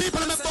 My people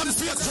in the bun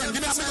fake friend.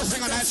 Give me a middle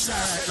finger nice try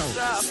right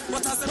now.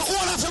 The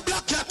whole of the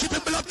black cat keep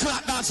it blood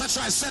clot dance and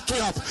try set me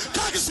up.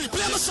 Can't you see?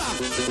 Play my song.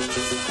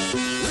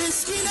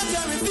 Whiskey that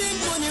carry big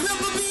money,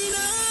 rubber bean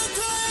and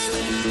crime.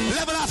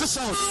 Level off the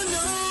sound. Oh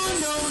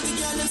no, the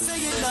girl them say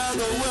it not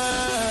go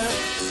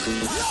work.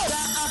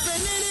 That happen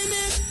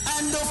enemy,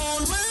 and the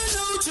whole world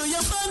know to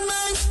your bad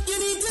mind. You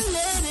need to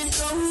let it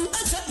go. I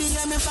tell the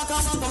girl me back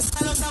on one go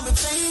stand up on my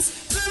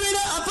face. Bury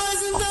the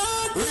uppers and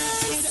dark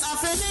night.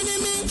 Happen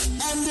enemy,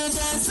 and the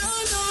dance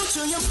all know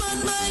to your bad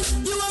mind.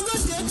 You are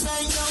good dead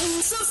right now.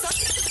 So stop.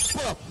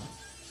 Pull up.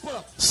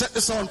 Set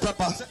the sound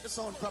proper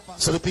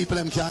so the people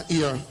them can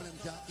hear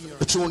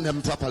the tune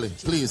them properly,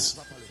 please.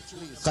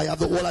 Because you have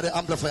the whole of the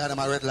amplifier and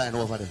my red line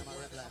over there.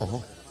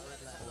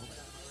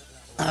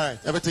 Alright,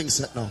 everything's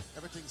set now.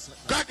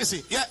 Correct, you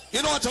see? Yeah,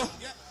 you know what?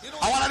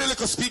 I want a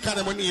little speaker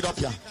that we need up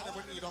here.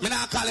 Me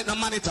not call it no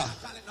monitor.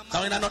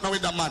 Because we not know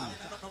with the man.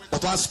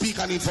 But one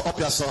speaker need for up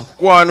here, so.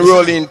 One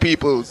rolling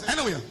people.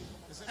 Anyway.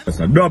 It's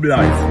a dub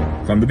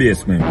life from the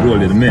basement, roll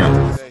to the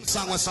mail.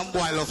 Song with some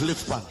boy love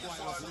lift pan.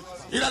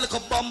 You know, like a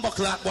bumbo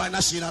clock boy,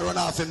 machine run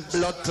off in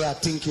blood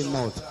clot thinking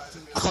mouth.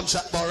 I come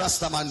chat about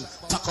Rasta man,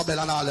 Taco Bell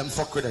and all them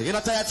fuck with it. You know,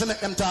 tired to make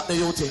them talk the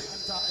youth.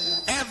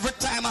 every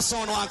time I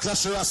saw one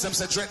clash with us, them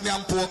say dread me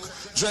and pork,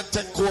 dread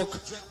take coke,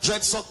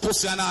 dread suck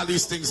pussy and all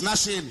these things.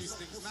 Nashim,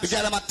 the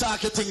girl them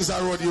attack your things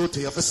are road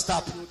duty. You have to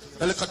stop.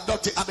 The little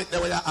dirty habit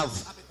there where you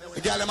have. The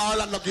girl them all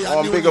unlucky.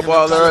 Big up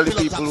all the early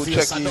people who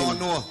check in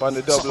on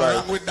the double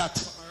line. With that.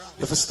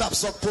 If you stop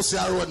suck pussy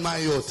and road, my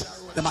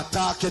youth, them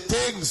attack your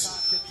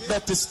things.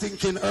 Dirty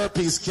stinking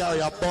herpes carry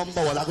a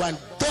bumble. I go and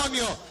done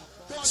you.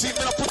 See me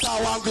not put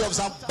on one gloves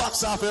and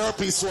box off your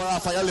herpes sore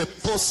off of your lip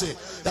pussy.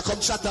 You come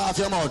chat off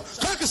your mouth.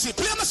 Courtesy,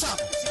 play my song.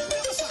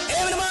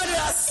 Hey, the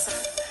murderers.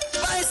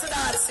 Vice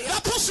that.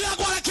 That pussy I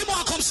go and keep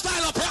on come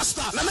style up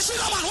Rasta. Let me see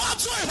that man.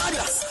 What's it?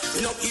 Murderers.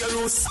 You know,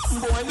 you some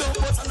boy. No,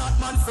 but not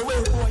man for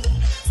way, boy.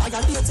 I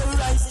got here to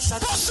rise.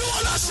 Shut up. Pussy,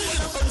 what I see?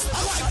 I'm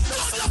like,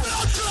 don't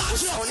blood clot.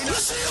 You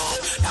see you?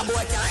 That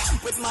boy can't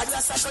amp with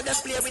murderers. I should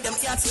just play with them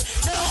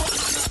cats. No,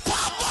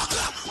 pop,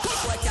 buckler. Pull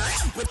up. Boy can't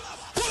amp with.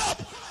 Pull up.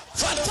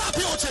 From top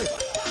beauty.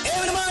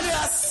 Hey, the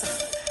murderers.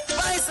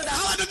 Vice that.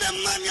 How are them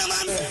man, you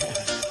man?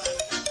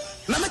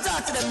 Let me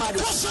talk to them,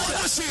 murderers. What's what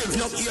I see? You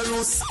know,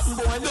 you some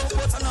boy. No,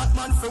 but not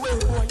man for way,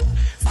 boy.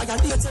 I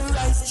got here to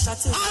rise. Shut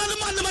up. All the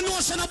man them know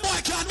say no boy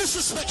can't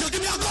disrespect you. Give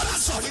me a gun and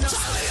son.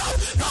 Charlie out.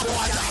 No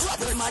boy can't.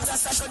 With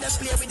murderers, I should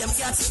just play with them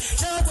cats.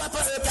 No boy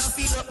for her can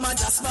feed up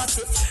murderers,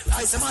 body.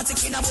 I say, man,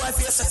 in a boy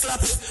face a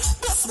clap it.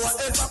 Boss boy,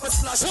 head back with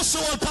splash. What's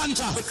the old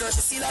panther? We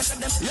courtesy like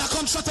them. You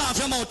come shut off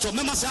your mouth.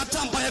 Remember say a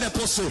tamper here the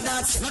pussy.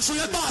 Not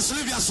through your boss,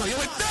 leave your son. You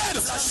were dead.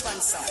 Flash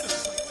panther.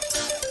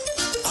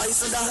 I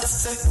said that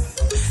say,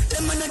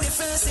 them man the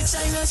first it's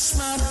Irish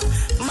man.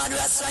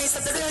 Murderers rise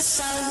at the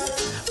Russian.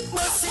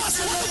 But it's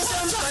a love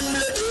jump and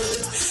blood.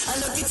 I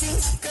look at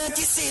it,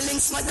 curty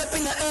ceilings, mad up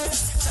in the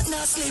earth. Shut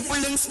now sleep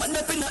with links, mad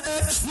up in the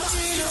earth. My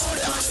know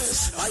them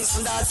others. I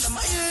said that some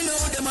know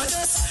them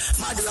others.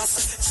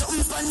 Murderers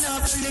jump and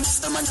up the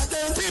links, them and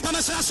again. People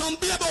may say some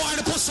baby boy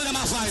the pussy them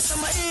a fight.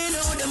 Some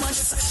know them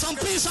others. Some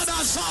piece of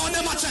that sound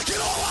them a check.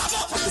 You know what?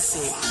 What you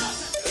say?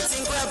 You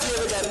think we're play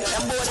with them?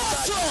 I'm bored of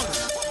that.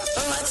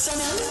 What's your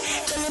name?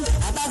 Tell them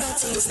about the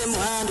things them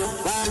want to.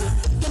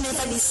 You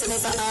never listen,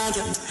 never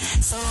argue.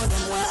 So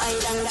them want I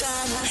don't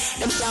gone.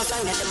 Them can't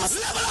find that them must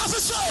level off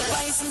the show.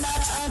 Why is not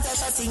all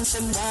the things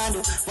them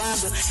want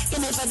to. You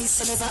never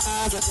listen, never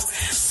argue.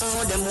 So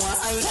them want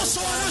I don't gone. What's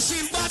the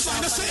machine bad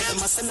man? That's it.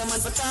 Must send them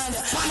on for time.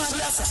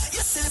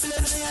 You still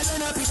believe me, I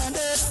don't up in a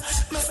day.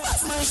 My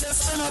fast mind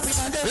just turn up in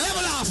a day.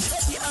 Level off.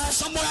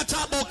 Some boy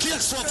talk about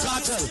cake swap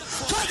cartel.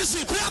 Try to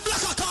see, play a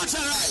black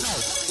cartel right now.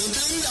 In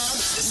bring down,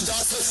 it's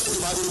just it's so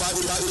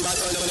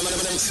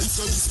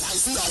this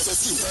spice and that's a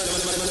skin.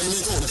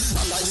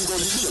 I'm like you go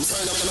Lilium.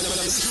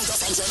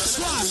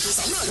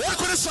 Work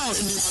with the sound.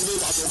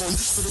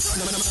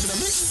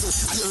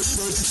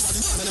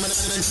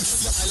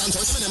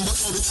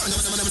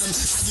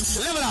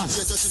 Level up.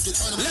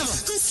 Level.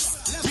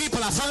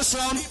 People are first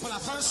round.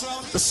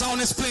 The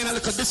sound is playing a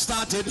little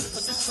distorted,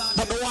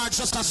 but the war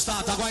just a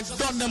start. I'm going to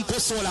done them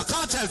pussy.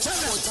 Cartel, tell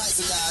them.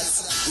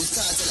 With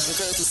cartel and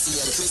courtesy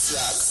and Chris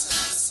Rocks.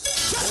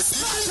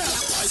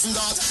 Poison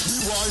that,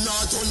 the war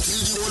not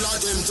until the whole of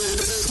them dead.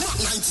 Mark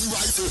 90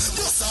 rifle,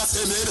 bust off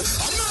them head.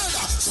 A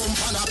murder, some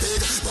pan a peg.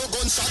 No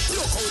gunshot,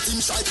 block out him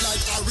shite like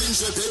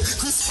orange peg.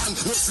 Chris Pan,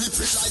 no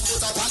slippery like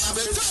butter pan a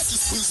bed. Dirty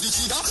squeeze the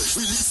trigger,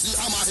 release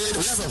the hammerhead.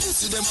 You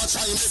see them a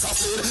try and make a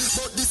flare.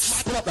 But this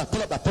man... Pull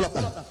up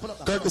that.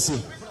 Courtesy.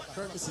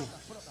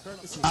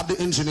 Have the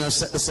engineer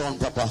set the sound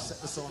proper.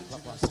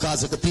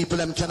 Because if the people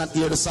them cannot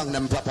hear the song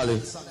them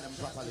properly,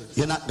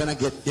 you're not gonna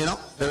get, the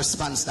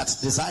response that's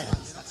desired.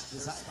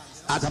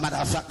 As a matter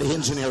of fact, the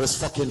engineer is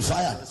fucking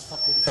fired.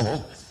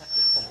 Oh.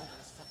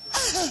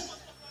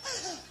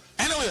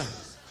 Anyway,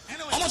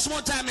 how much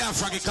more time you have,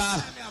 Frankie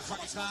Carl?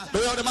 The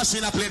way the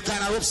machine I played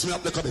kind of rips me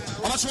up the bit.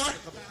 How much more?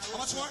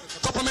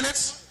 Couple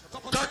minutes?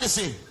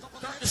 Courtesy.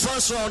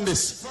 First round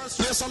this.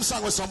 Play some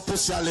song with some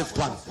pussy I live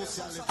pan.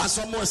 And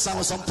some more song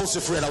with some pussy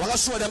Freda. We're gonna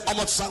show them how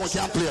much song we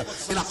can play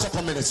in a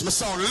couple minutes. My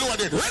sound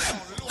loaded. Ready?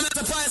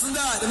 The price and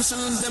that. Them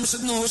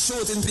should know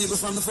shooting people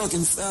from the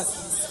fucking start.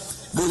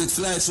 Bullet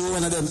fly through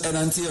one of them head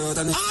and tear out.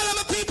 And all of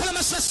the people in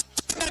the system,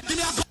 give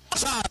me a gun.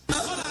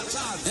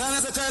 Yeah, and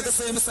as I try to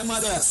say, Mr.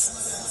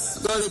 Madras.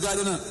 Girl,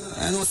 God,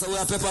 I know so we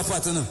are pepper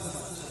pot,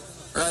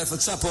 Rifle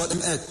chop out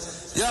them head.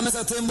 Yeah,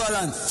 Mr.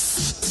 Timbaland.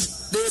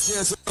 This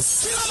year,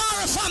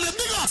 Kilamara family,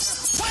 big up.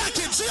 Fire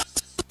kids,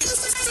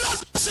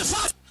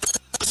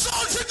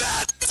 sound to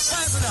that.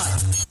 Poison that.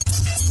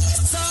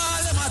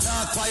 Salem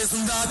attack,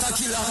 poison that, a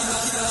killer.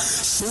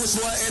 Shoot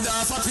boy head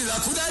off a pillar.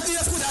 Coulda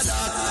this, coulda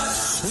that.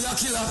 We a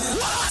killer.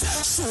 What?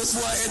 Shoot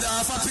boy head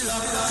off a pillar.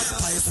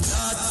 Poison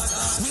that.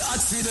 We had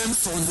feed them.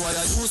 Son boy,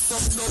 I use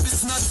stuff, no,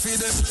 it's not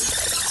feed them.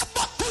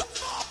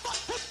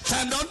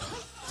 Time done.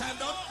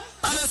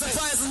 And as a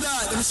poison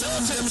that, them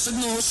should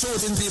know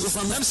shooting people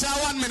from them. Say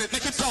 1 minute,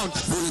 make it count.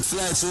 Bullet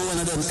fly through one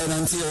of them head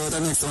and tear out the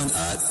next one.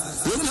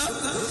 Look now.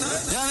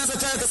 Yeah, and as I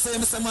try to say,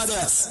 Mr.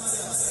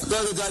 Madras.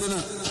 God,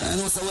 I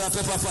know so we are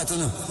pepper pot,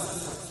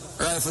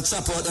 Rifle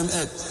chop out them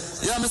head.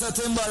 Yeah, Mr.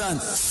 Timbaland.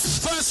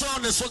 First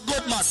round is for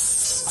good man.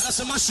 And that's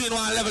a machine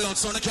one level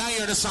out so they can't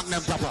hear the song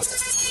them proper.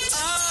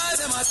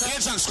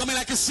 Agents coming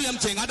like the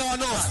same thing. I don't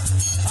know.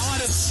 I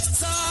want it.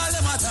 All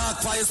them attack,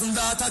 poison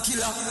data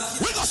killer.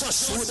 We got to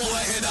shoot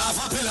boy head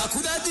off a pillar.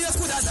 Could I do,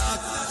 could I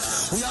dark?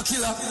 We are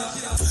killer.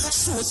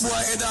 Shoot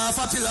boy head off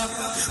a pillar.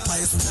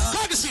 Poison data.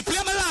 Courtesy, play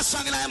my last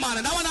song in my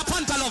man. And I want a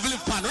panta love live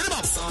pan. Ready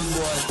up? Sound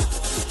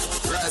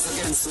boy. Rise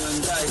against you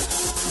and die.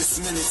 This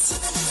minute.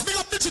 Big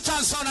up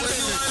digital sound and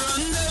baby.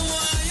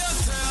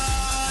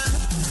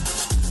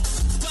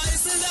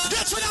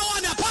 Get to that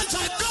one,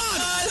 panta gone.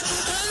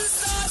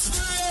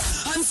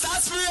 And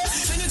start spray.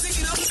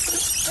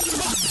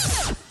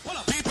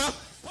 People.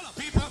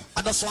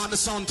 I just want the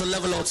sound to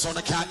level out so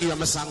they can't hear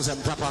my songs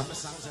and proper.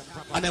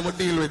 And then we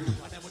deal with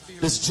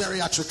this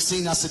geriatric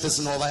senior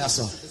citizen over here,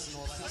 sir.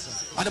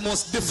 And the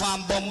most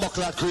deformed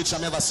bumbuckler creature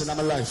I've ever seen in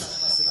my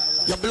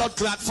life. Your blood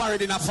clot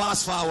forward in a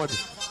fast forward.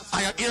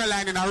 And your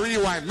earline in a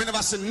rewind. Me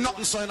never seen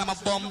nothing so in my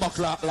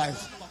bumbuckler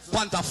life.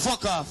 Panther,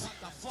 fuck off.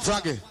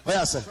 Froggy, what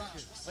you say?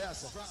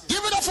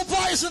 Give it up for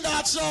Poison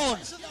that sound.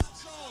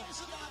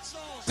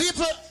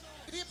 People,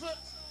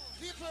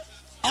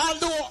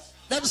 although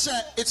them say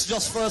it's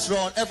just first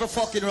round, every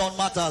fucking round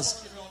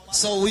matters.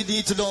 So we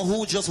need to know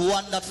who just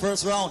won that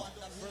first round.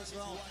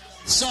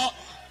 So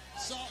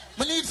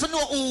we need to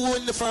know who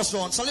won the first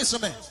round. So listen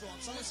to me.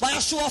 By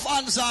a show of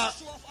hands, I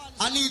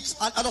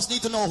just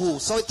need to know who,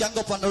 so it can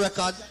go up on the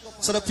record.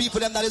 So the people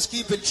them that is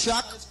keeping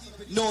track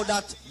know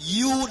that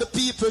you, the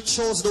people,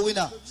 chose the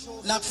winner,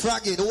 not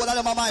Fraggy. The one of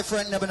them are my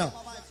friend, never know.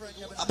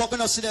 But we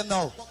don't see them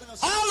now.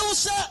 All who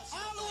say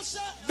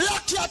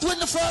Black Cat win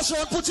the first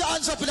round, put your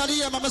hands up in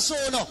the air, Mama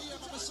Sono.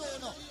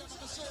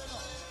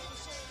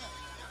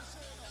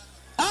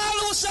 All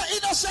who say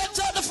Innocent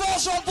at the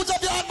first round, put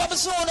up your hand, Mama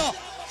Sono.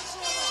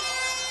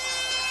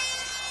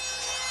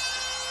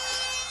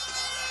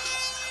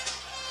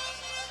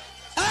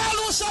 All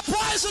who say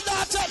Poison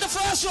that at the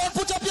first round,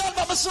 put up your hand,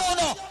 Mama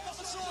Sono.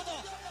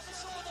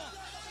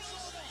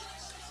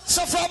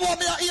 So from what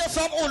me I hear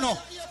from Uno,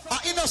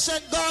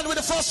 Innocent gone with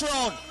the first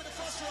round.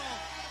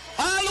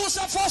 All who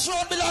say first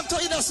round belong to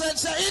Innocent,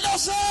 say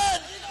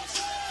Innocent.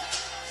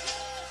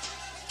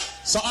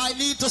 So I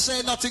need to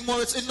say nothing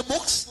more. It's in the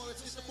books.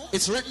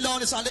 It's written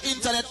down. It's on the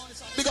internet.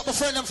 Big up my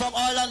friend them from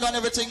Ireland and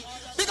everything.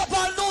 Big up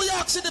all New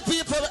York City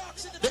people.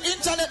 The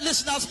internet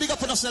listeners, big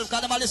up on yourself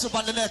because them are listening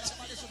on the net.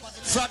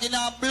 Fragging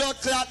our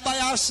blood clot by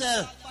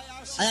ourselves.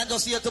 I am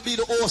just here to be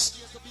the host.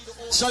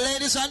 So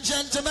ladies and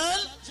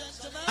gentlemen,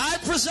 I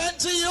present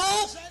to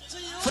you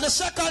for the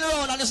second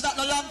round, and it's not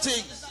a long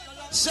thing.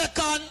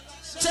 Second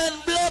 10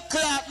 blood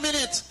clot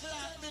minute.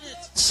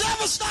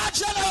 7-star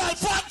General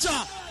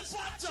Panther.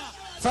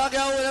 Fraggy,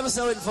 how will ever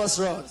say win first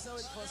round?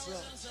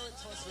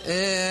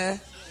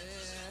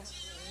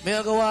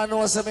 Me go on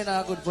know some in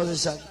a good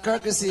position.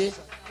 Courtesy,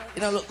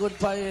 you know, look good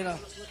for you, you know.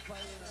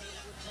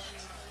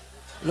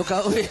 Look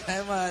how we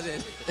I'm at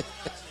it.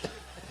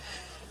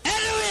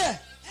 Anyway,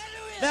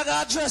 me go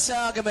address your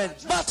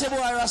argument. Batty boy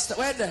Rasta,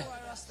 where they?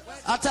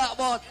 I talk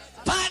about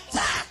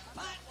Panther.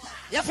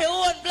 If you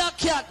own Black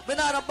Cat, we're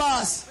not a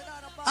boss.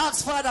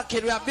 Ask for the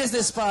kid, we are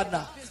business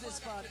partner.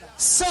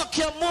 Suck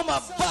your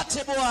mama,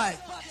 Batty boy.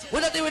 We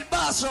don't deal with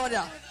boss around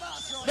here.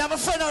 We have a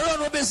friend around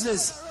with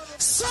business.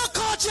 Suck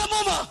out your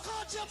mama.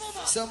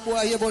 Some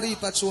boy here body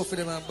patrol for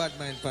them and bad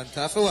mind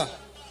Panther. For what?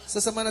 So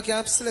some man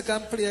can still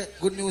can play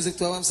good music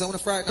to them. So I'm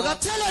frightened. I'm gonna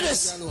tell you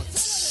this.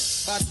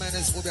 Bad mind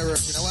is who be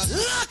working.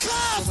 Lock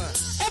up!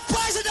 A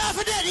poison off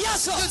of dead,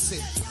 yes sir.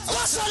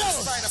 What's all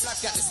over? Find a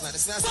Black Cat this man.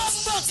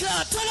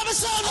 Bumbuckler, tell them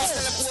it's all over.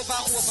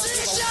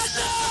 See ya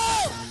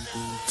now!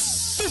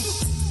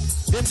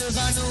 Them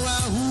never know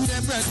who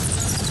them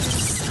represent.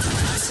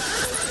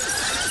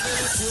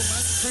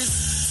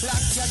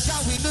 Black Cat,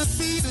 how we no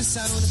be the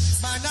sound.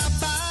 Man a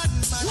bad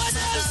man. What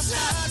else?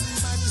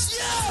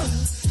 Yo!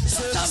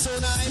 So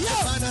now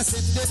man a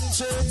send them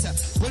straight.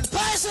 When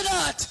Poison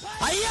out,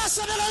 I hear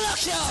something to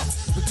lock you up.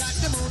 We got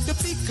them on the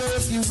big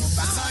curfew.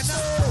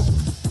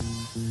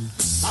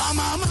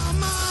 Mama.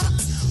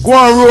 Go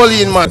and roll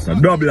in, man. A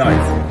double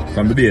life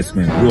from the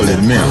basement, roll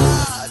in the mail.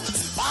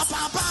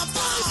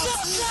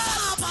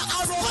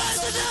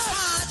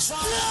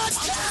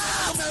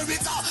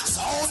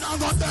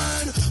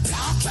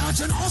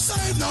 You know,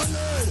 save no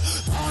need.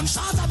 Don't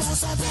shot about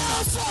some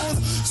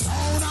phone.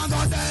 Sound and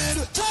go dead.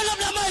 Turn up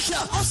the mic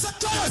up. I'm so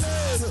tired.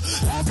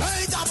 Don't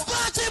play that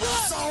party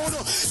boy. Sound.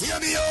 Hear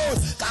me out.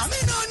 Cause me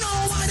don't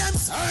know why them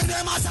turn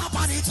them at up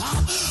on the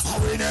top. How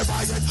we never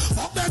yet.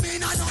 Fuck them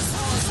in and out.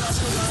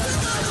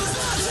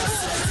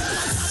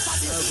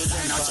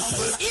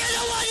 You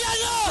know what you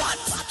know?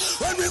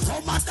 When we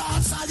come and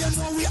dance, you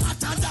know we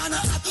hotter than a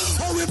hot.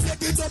 How we play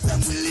it up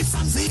and we live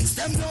and fix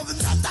them love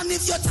that. And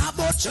if you talk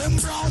about Jim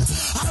Brown,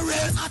 a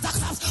real attack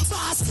class,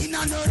 basking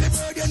and early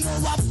bird, you know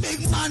a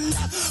big man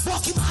that.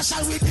 Bucky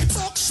Marshall with the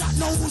buckshot,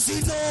 no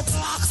Uzi, no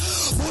clock.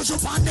 Put you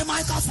on the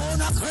microphone,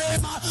 a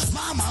kramer.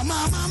 Mama.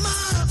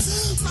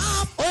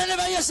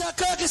 Whenever you say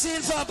Courtesy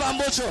in for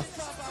Bambucho,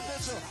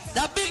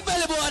 that big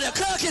belly boy, the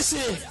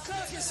courtesy.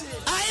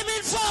 I'm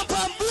in farm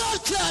from blood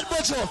clot,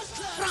 Bojo.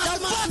 The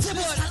party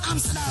boy.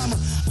 Amsterdam,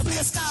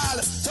 place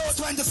called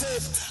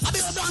 25th. I be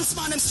a dance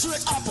man, them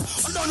straight up.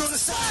 I don't know the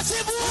party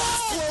boy.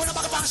 We're in the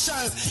back of our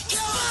shelf.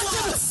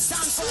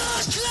 Stand for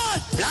blood clot.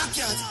 Black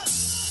cat.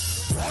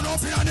 Run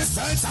up in on the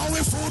fence and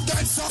we food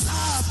get sucked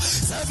up.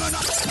 7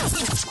 o'clock.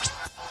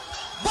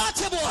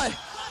 Party boy.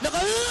 They're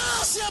going to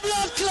lose your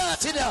blood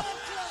clot in there.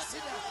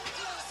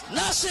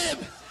 Nashim,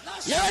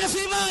 you ready for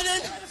your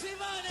morning?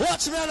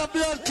 Watch me on a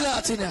blood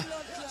clot in there.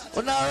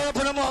 We're now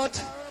open them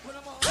out.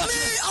 Come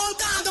here, on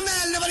the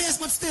man, never yes,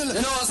 but still.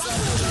 You know,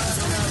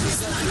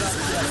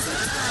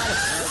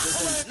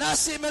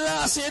 Nashim,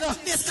 last, you know.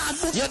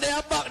 You're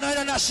there back now, you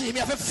know, Nashim. You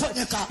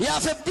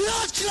have a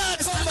blood clot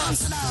from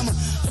Amsterdam.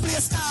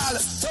 Place called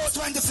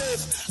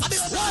 25th. I be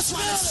a dance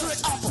man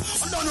straight up.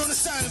 I don't know the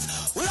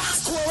self. We're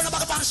not cool, we're in the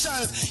back of our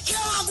shelf. You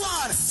know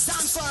what?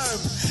 Stand firm.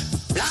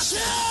 Black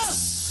shield.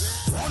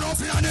 Run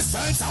up in on the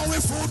fence and we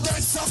food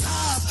get sucked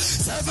up.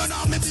 7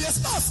 on me base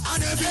stuff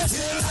and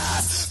everything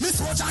last. Me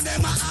switch and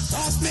them a act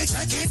off, me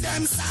checking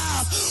them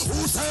stuff.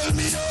 Who sell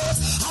me out?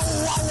 How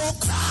I walk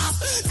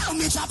craft? Now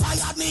me chop I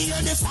had me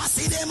in the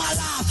fussy, them a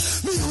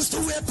laugh. Me used to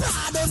wear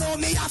Prada, now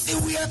me have to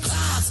wear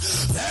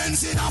class.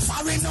 Benz in a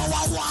foreign, now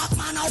I walk,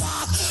 man I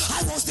walk.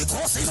 I was the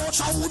cousin out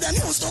who them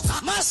used to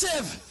come.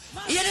 Massive,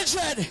 hear the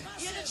dread.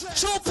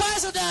 True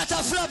poison that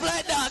a flop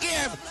like that,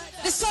 here.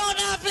 The sound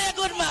now play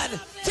good, man.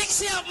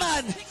 Fix it up,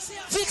 man.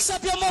 Fix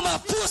up your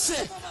mama,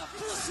 pussy.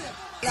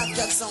 Black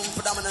cat sound,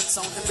 predominant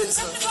sound,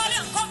 invincible.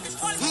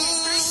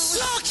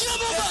 Lock your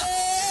mama.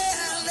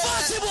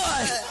 Party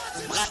boy.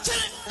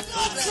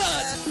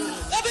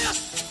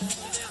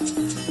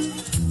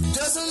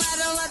 Doesn't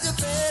matter what you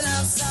pay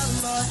now,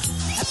 sound boy.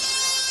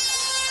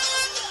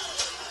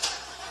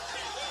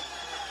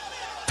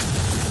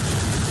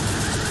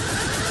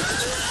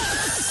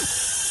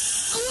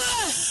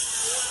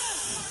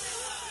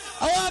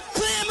 I want to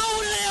play my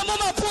own name,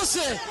 mama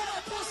pussy.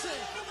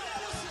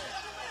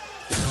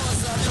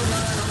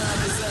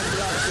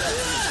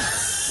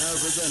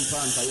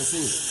 You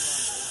see?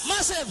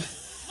 Massive,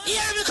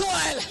 hear me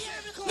coil.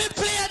 Me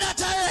play that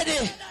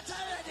already.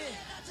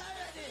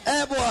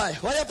 Hey boy,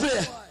 what you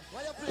play?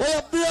 What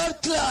your blood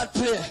clot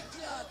play?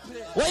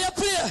 What you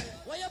play?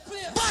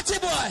 Batty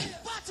boy.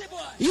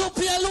 You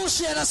play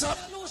Lucian or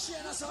something?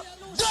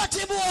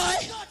 Dirty boy.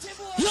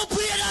 You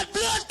play that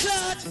blood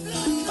clot.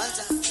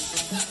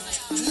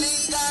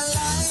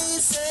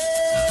 Legalize it.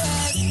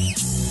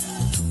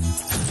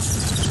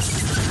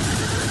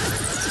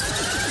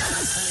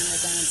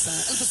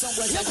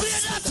 You play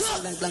that too.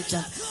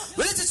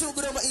 Well, it's too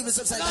good over even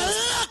subside.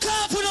 Lock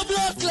up with the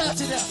blood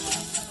clot in there.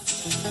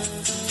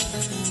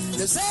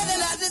 They say they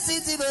like the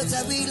city, but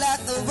we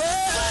like the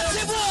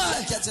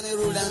world. Catching a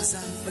road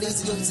dancer, but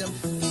it's doing some.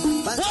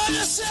 What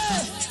you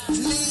say?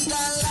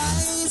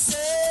 Legalize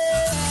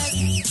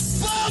it.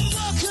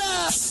 Bomba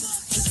class.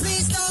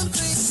 Please don't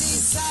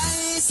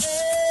criticize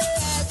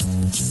it.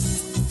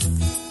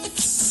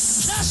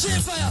 That's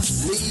it, fire.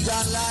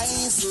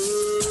 Legalize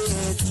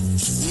it.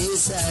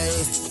 Yes, I.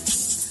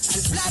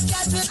 And black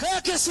cat with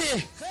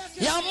courtesy.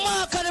 Your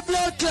mark on the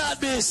blood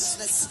clot, miss.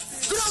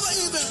 Good over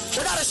even.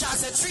 Without a shot,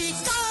 said 3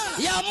 stars.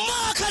 Your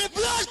mark on the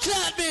blood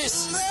clot,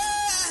 miss.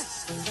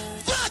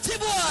 Party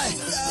boy.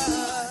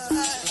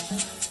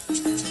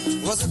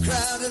 Was a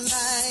crowded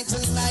night, a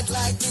night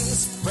like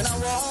this, when I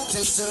walked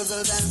into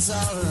the dance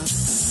hall,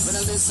 when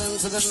I listened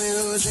to the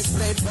music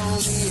played for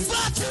me.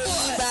 Party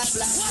boy. Back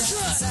black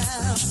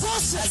sound.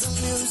 As the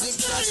music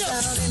just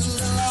down in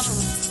the lawn,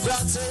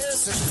 brought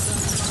tears to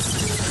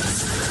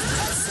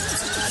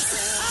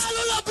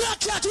all of black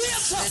cat, we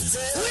have some.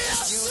 We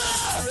have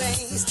some.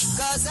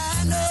 Cause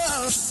I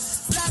know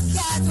black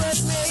cat was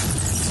made.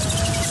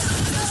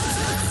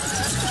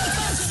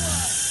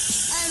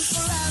 And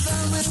forever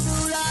we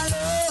rule all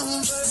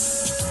over.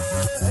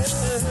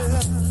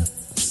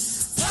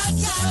 Black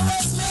cat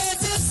was made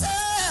to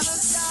serve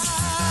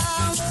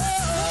time.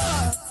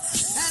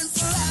 And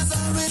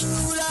forever we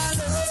rule all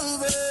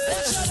over.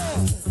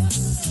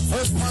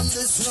 Upon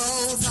this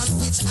road on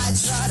which I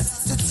trod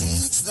to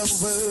teach the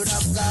word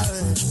of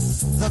God,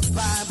 the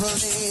Bible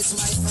is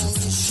my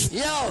only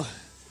shield.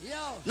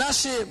 Yo,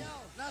 Nashim,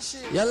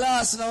 you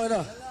lost now, you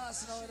know.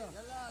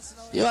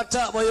 You are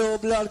talking about your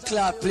blood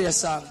clot play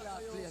song.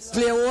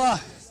 Play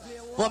what?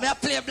 But me I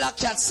play black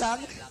cat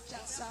song.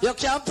 You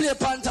can't play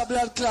Panther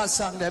blood clot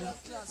song them.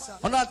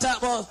 I'm not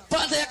talking about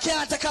Panther, you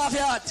can't take off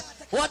your hat.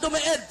 What do me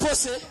head,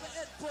 pussy?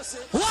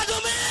 What do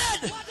me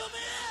head?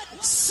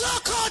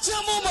 Suck out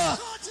your mama.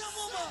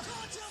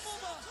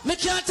 Me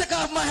can't take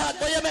off my hat,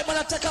 but you make me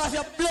take off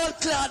your blood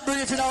clot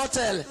brief in a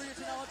hotel.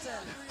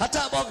 I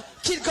talk about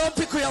kid come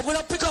pick you up. We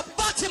don't pick up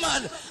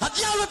Batman. A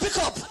girl will pick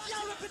up.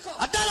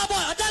 A dollar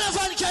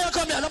van carry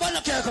come here. Nobody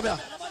carry come here.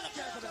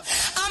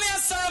 I'm here,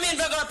 sir. I'm going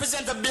to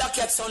represent the Black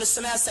Cat sound.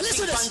 Listen to me,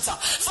 Pink Panther.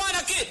 Find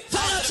a kid.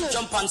 Find a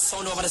jump and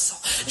sound over the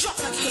sound. Drop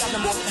like a kid on the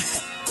move.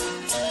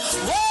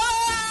 Whoa.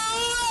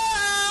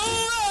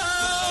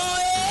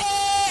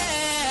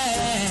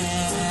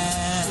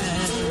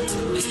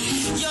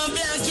 You're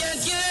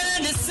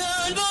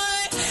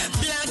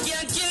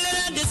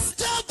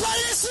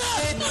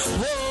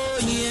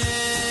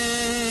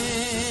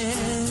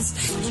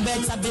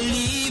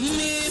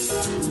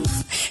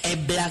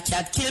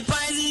Black Cat kill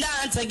Poison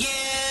Dance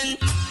again.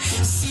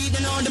 See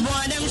them on the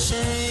boy them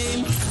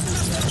shame.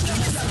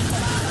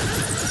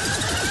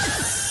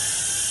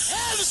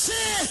 MC.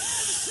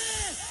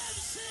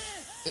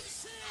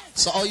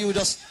 So how you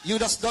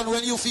just done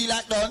when you feel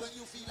like done?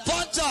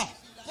 Panther.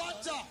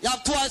 You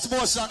have twice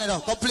more song, you know.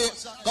 Go play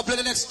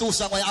the next 2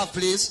 songs you have,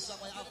 please.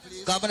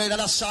 Come in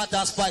another short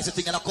and spicy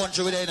thing in the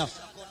country with you, you know.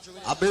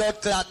 A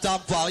blood clot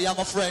tamper, you are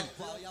my friend.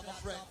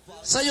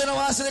 So you know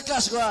what I see the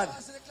clash go on?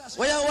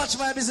 When you watch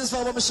my business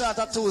for my shot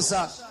at 2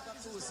 songs.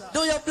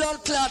 Do your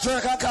blood clot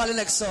work and call the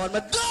next song.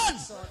 But done!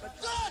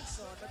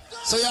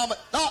 So you have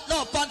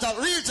no, Panther,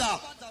 real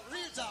talk.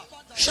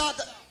 Shot,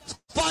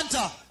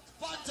 Panther.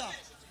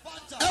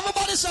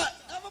 Everybody say,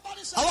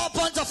 I want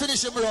Panther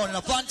finish him round.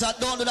 Panther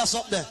don't do that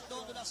something there.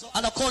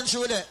 And the country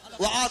with it.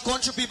 We're all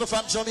country people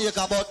from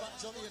Jamaica, but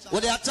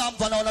when they are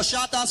tamper now, the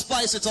shot and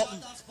spice it up.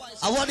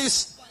 I want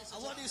this.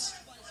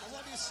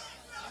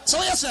 So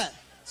what you say?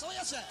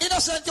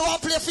 Innocent, you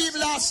want to play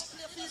female last?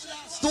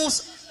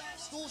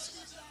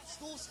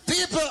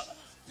 People.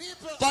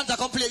 Panther,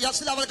 come play. You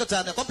still have a little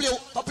time. Come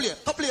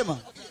play, man.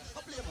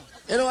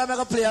 You know what I'm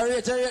going to play? I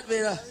rate me.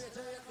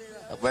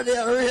 I'm going to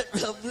rate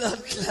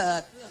blood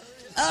clot.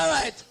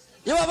 Alright.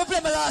 You want to play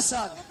my last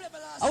song?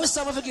 I wish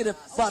someone forget the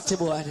party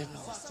boy, I didn't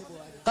know.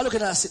 Come look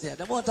at that sit there.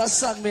 The amount of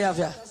song me have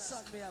here.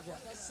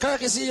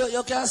 Kirk, you see,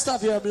 you can't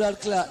stop your blood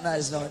clot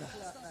nice now.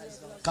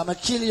 Come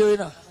and kill you, you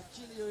know.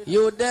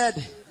 You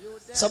dead.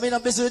 So me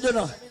not busy with you,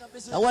 know.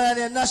 And when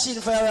you're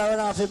gnashing fire run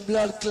off in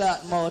blood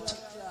clot mouth,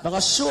 I'm going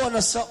to show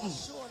you something.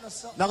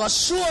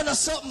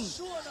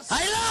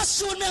 I last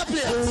show me a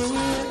play.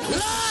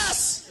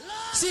 Last!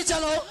 See it now.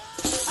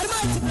 I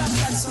might be black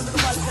cats on the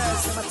ball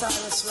girls, the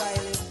Matthias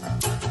Riley.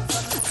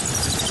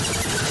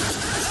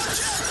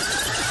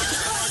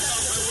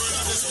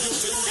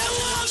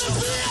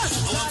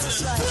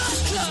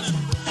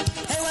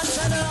 Hey, what's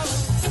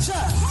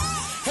up?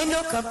 Ain't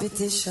no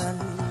competition.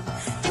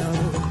 No.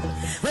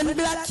 When the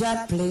Black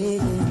Cat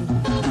playing,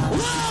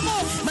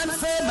 man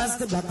famous,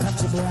 the Black Cat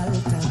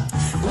Gibraltar.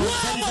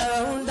 Walk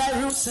around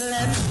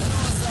Jerusalem.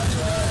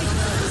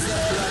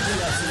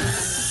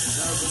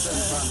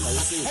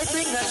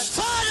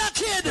 Father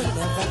kid,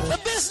 the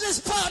business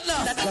partner,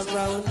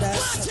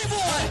 party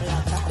boy.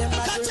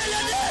 Can tell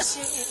you this?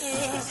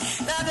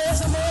 Now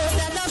there's more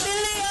than a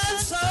million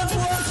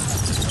someone.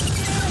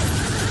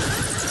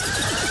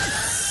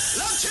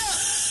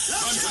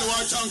 Run for the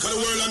world tank of the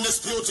world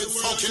undisputed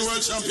fucking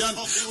world champion. I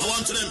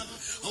want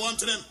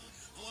to them.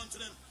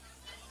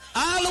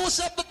 All who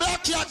said the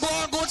Black Cat go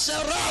on good say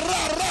rah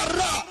rah rah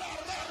rah.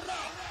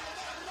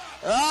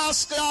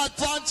 Rascal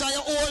Panther,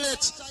 you own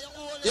it.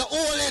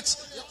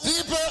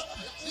 People,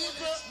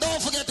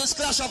 don't forget this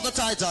clash of the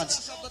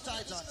Titans.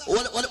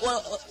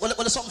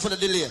 What is something for the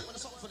delay?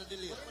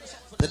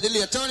 The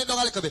delay, turn it down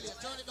a little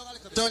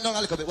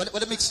bit.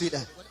 What the mix feed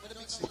there?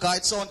 Because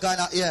it sound kind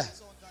of,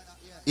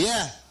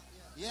 yeah.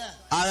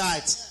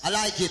 Alright, I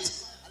like it.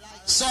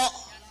 So,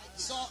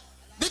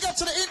 big up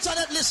to the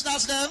internet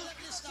listeners them.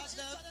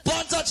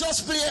 Panther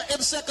just play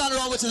him second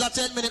round, which is a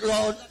 10-minute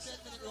round.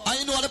 And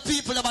you know the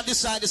people on this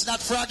side is not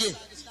froggy.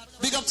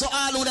 Big up to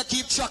all who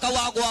keep track of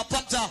what go on.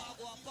 Panther,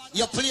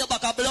 you play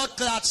back a blood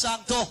clot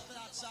song too.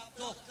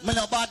 I'm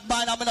no bad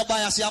man, I'm no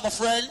bias, I'm a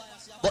friend.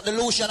 But the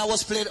Lucian I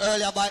was played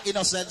earlier by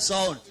Innocent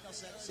Sound.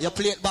 You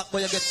play it back,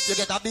 but you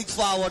get a big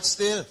forward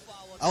still.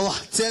 I want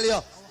to tell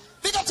you.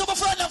 Big up to my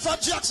friend from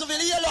Jacksonville,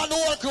 Yellow and the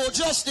whole crew,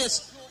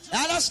 Justice. You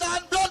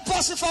understand? Blood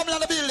posse family in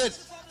the building.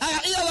 I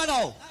hear you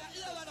now.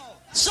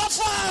 So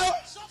far,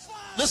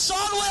 the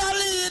song where I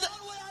lead,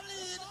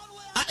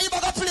 and I'm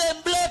going to play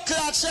blood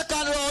clot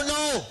second round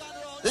now.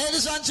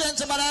 Ladies and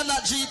gentlemen, I'm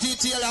not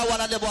GTT, I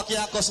one of them who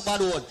can't cuss bad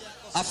word.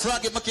 I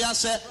frag it, I can't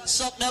say,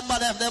 suck them man,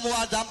 them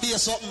want and be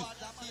something.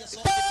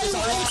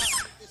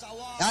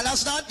 You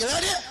understand? You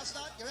ready?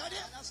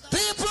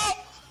 People,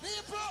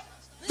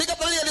 big up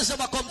the ladies who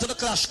come to the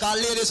clash,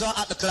 because ladies are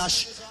at the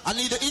clash. I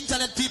need the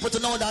internet people to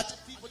know that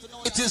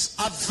it is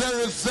a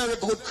very, very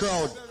good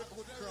crowd.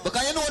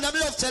 Because you know them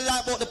love tell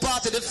like about the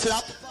party that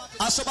flap.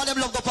 And some of them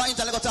love go on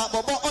internet go talk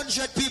about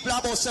 100 people,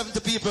 about 70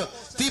 people.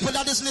 People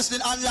that is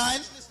listening online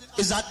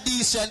is a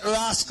decent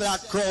rascal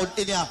crowd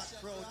in here.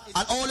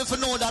 And only for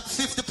know that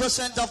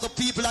 50% of the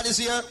people that is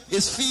here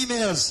is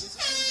females.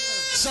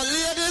 So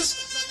ladies,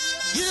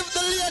 give the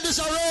ladies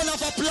a round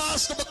of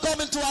applause to be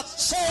coming to a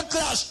sound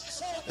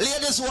clash.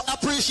 Ladies will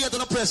appreciate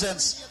the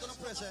presence.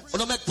 You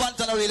don't make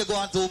Panther not really go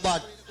on too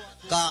bad.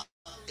 Because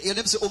you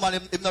don't see woman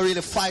him not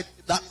really fight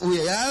that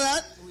way. You know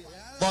that?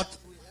 But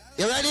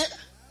you ready?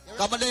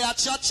 Come on there,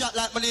 chat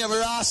like my name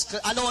Rascal.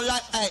 I don't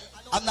like, hey,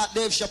 I'm not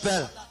Dave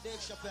Chappelle.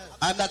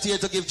 I'm not here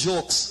to give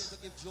jokes.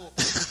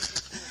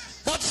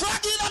 But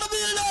Froggy in the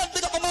building,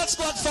 big up my Mad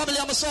Squad family,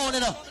 I'm a son, you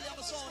know.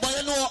 But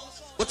you know,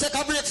 we'll take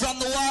a break from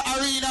the war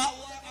arena.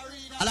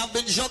 And I've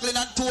been juggling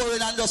and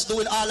touring and just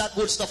doing all that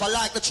good stuff. I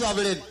like the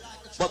traveling.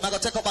 But I'm going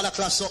to take up all the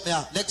clash up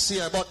there next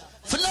year. But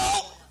for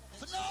now,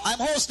 I'm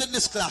hosting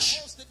this clash.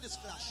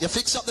 You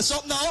fix up this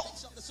up now?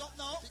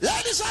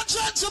 Ladies and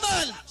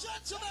gentlemen,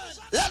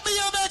 let me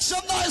hear make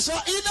some noise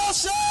for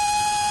Innocent.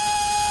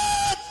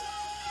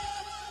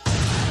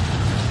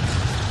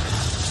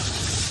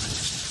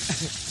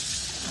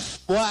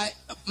 Why?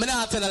 Me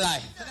not tell a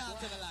lie.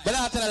 Me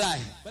not tell a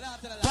lie.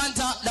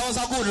 Panther, that was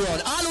a good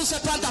run. All who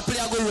said Panther play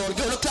a good run,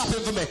 give a clap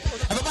him for me.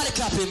 Everybody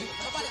clap him.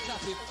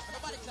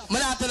 Me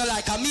not tell a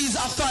lie, cause me's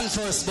a fan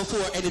first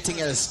before anything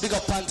else. Big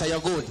up Panther,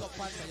 you're good.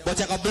 But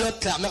you got blood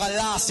clot, me gonna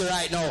last you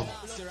right now.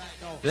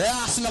 Me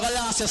gonna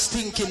last you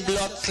stinking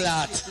blood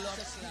clot.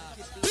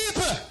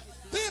 People,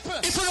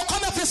 if you don't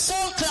come up with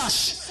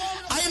SOUNDCLASH,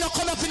 and you don't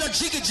come up in a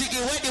jiggy,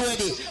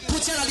 ready,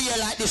 put your hand here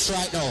like this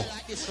right now.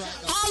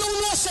 All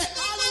who know say,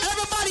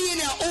 everybody in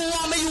here who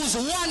want me use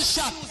one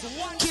shot,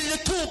 kill the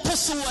two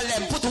pussy of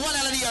them, put one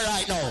hand here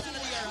right now.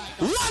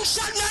 One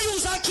shot me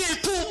use and kill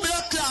two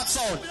blood clots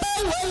out.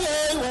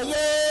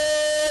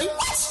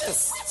 Watch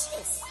this.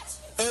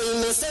 Hey,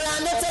 Mr.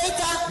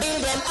 Undertaker,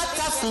 build them a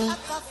coffin.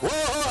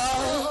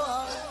 Whoa.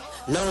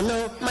 No,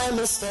 my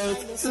mistake,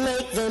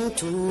 make them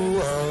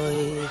two.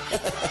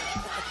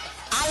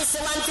 I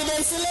say one for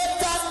them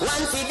selector,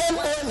 one for them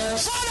owner.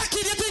 Father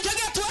kid, you think you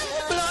get one?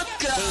 Blood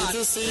clot. Think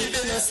you see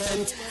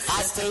Innocent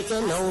has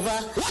taken over.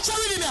 Watch out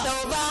with him now.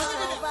 Over.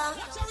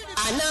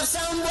 And now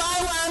some boy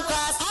one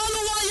cross. All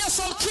the while you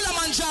some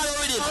Kilimanjaro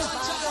with him.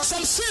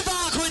 Some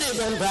Silverhawk with him.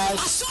 A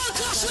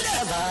SOUNDCLASH with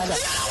him. The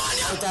other one,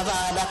 yeah. Out of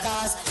other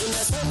cars,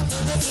 Innocent to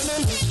the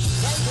killing.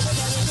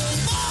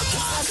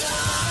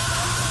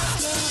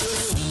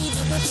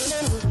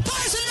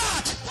 Poison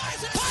that,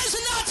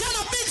 you're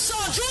a big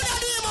son, Junior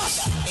Demus.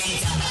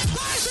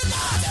 Poison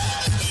that.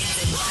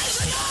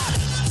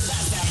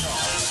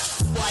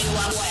 Why you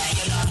are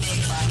you not big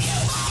man?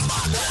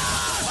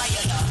 Why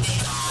you not big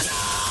man?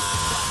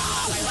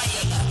 Why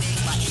you not big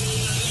man?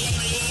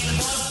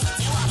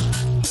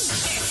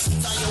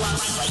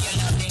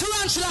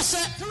 Tarantula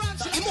said,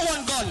 him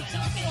one gun,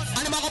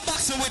 and him a go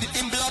box him with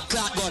him blood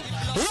clot gun.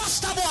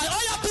 Rasta boy,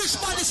 all you push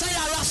body say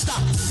you're Rasta.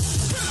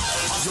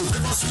 Have you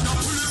ever seen a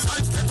police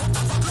fight?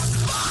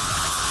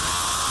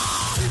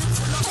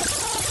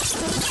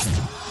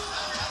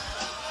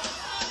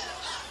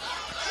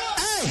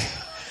 Hey,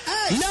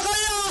 never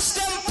lost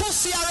them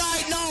pussy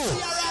right now.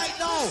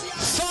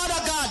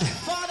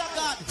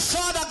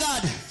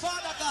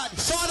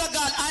 Father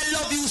God, I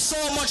love you so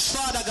much,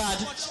 Father God.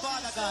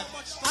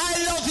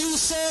 I love you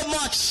so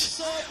much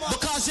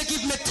because you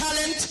give me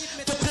talent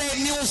to play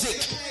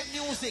music.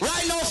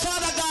 Right now,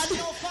 Father God,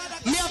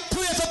 me a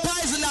pray for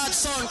Poison that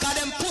son, cause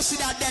them pussy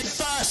that dead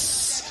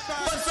first.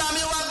 But from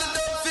you have the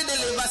dope for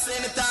deliver,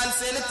 send it on.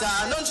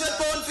 100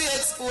 pound for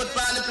export,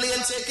 pan the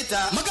plane, check it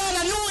out.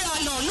 Magana New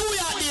York now, New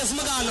York days,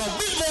 Magana,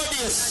 big more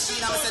days.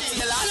 I was a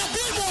tea lot.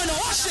 Big more now,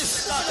 watch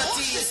this. Lot of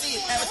tea, you see,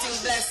 everything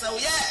blessed, so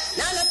yeah.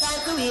 Now no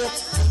time to wait.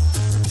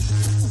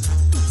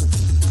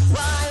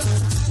 Why?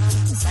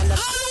 All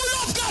who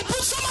love God,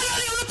 put somebody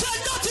on you to play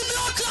dirty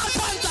blood clot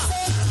Panther.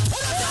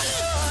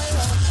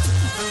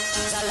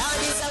 The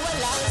Lord is our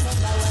life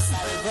and our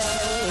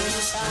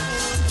salvation.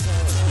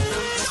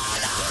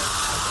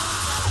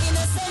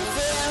 Innocent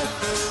fear,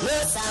 no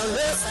sound.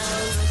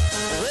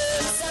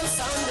 When some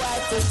sound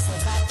white takes a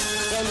back,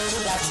 then we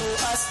got to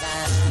us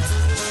stand.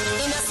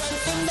 Innocent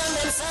kingdom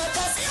and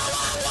circus.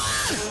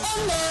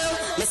 And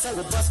now, listen,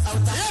 we bust out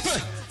Level.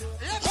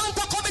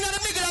 Panther coming on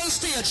the middle of the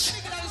stage.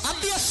 And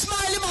be a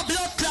smile in my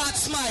blood clot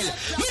smile.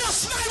 Me not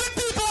smile with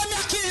people when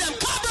I kill them.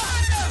 Cobra.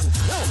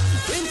 Yo,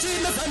 into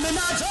me from me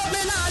not joke,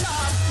 me not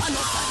laugh. I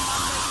know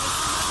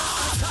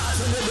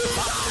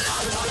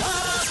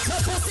no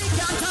pussy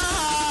can't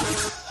talk.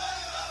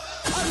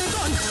 I'm the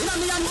gun, I'm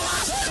the young man.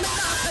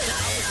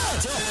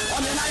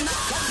 I'm the nine, I'm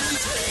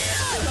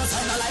the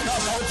sign like no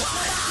coat.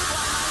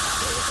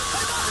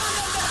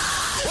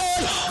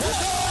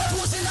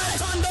 Pussy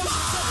like on the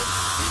mark.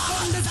 It's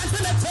on the time to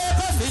make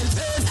paper feel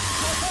pain.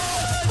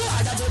 Why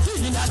that you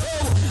feel in that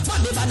hole?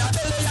 Money man a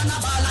belly and a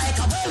ball like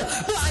a bell.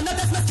 Why not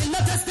test me still,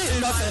 not test still,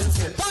 not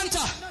test.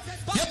 Panther,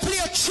 you play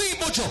a three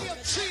bujo.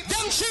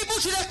 Them three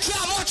bujo they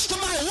care much to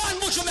my one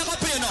bujo make a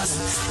pain us.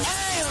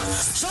 Hey,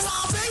 so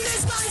I'll bring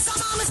this man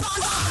some on this man.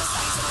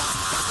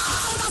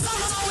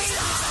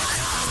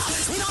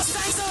 We don't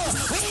stank so.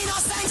 Bring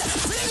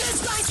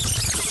this man.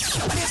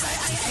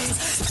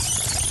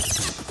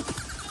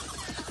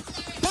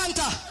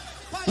 Panther,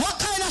 what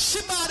kind of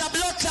shibada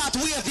blood clot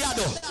wave you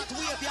do?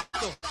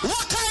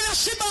 What kind of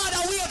shibada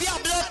wave you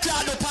blood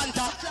clot do,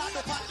 Panther?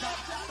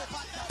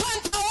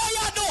 Panther, what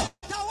you do?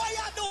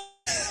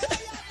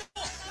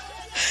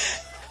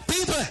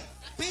 People,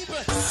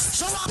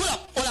 so pull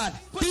up, hold on.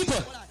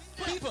 People,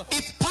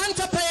 if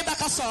Panther play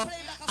back a song,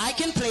 I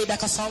can play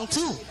back a song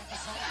too.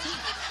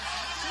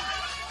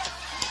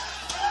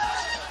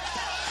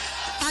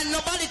 And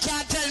nobody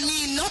can tell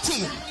me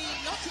nothing.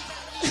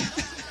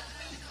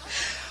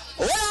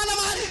 Hold on,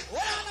 man.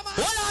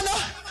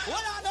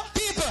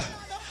 People,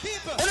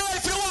 you know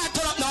if you want to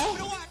turn up now?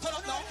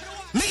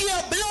 Me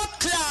hear blood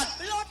clot,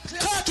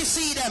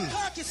 courtesy them.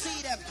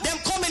 them. Them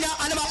come in here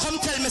and them come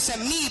tell me say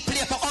me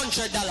play for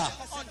 $100.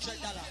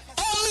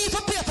 Oh, me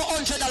for pay for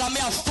 $100, me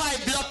have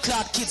 5 blood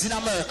clot kids in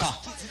America.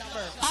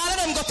 All of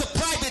them go to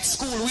private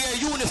school, wear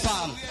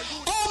uniform.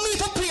 Oh, me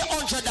for pay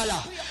 $100.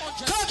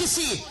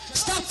 Courtesy,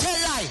 stop tell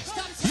lie.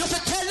 You have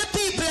to tell the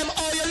people them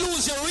how you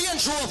lose your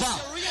Range Rover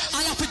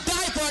and you have to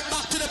divert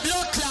back to the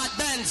blood clot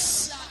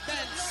Benz.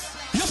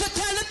 You have to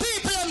tell the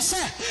people them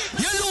say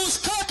you lose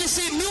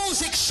Courtesy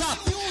music shop.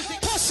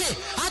 Pussy,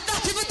 and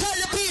that if you tell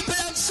the people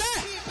them say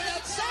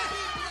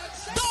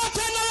don't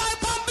tell the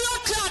life on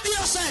blood clot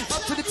innocent.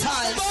 Up to the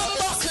time.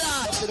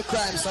 Up to the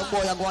crime, some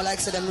boy are going like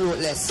say them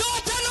ruthless.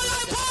 Don't tell the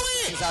life on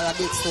we. These are a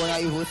big stone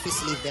and you will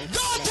fist leave them.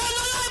 Don't tell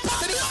the life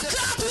on blood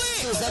clot we.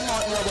 Choose them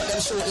out more but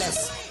them shootless.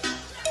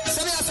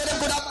 So me I say them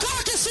good up.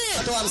 Courtesy.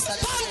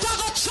 Panta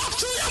got chopped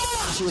through your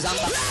mouth. Shoes and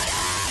back.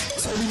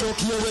 So we don't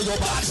care where your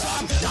back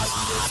from. That's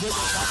the way you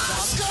back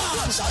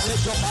from. One shot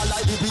make your ball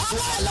like the beat you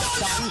all up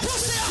down.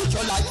 Put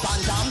your like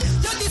Bandam.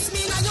 You this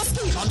mean and you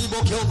scheme. And the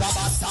book you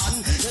rubber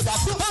stand.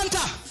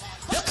 Panta,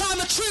 you call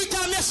me 3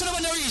 times yesterday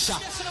when you reach her.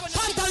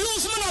 Panta,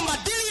 lose my number.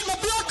 Delete my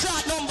blood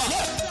clot number.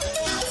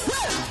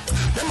 Well,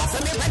 they must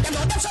have me when they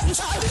know them something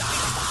shy.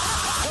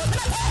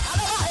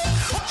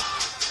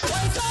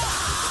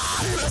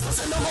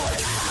 Listen no more.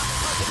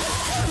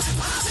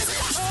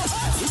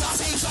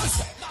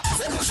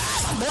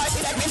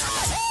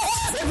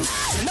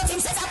 Nothing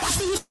says I pass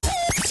you.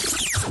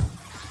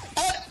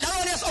 Oh, that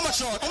one is how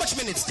much road? How much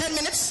minutes? 10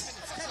 minutes?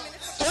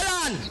 Hold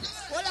on.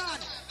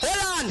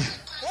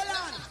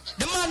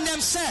 The man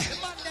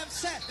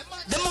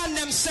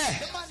them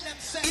say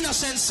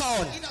Innocent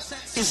Sound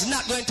is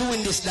not going to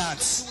win this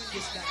dance.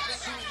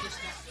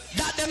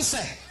 That them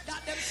say.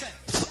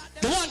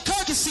 The one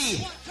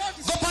Courtesy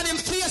go on him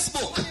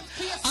Facebook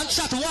and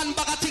chat one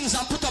bag of things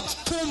and put up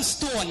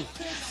tombstone.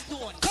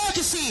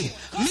 Courtesy,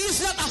 me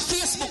is not a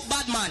Facebook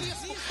bad man.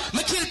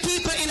 Me kill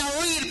people in a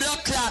real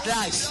blood clot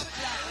life.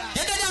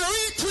 You get a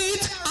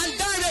retweet and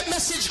direct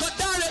message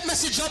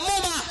your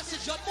mama.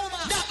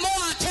 That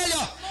mama I tell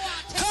you.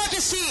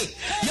 Courtesy,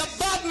 your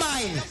bad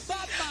mind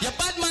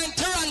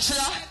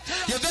tarantula.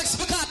 You vex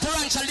because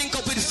tarantula link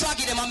up with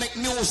Froggy them and make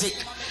music.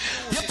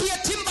 You pay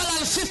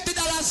Timbaland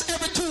 $50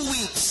 every 2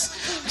 weeks.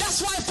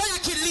 That's why Fire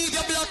Kid leave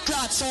your blood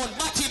clot son,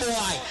 batty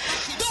boy.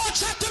 Don't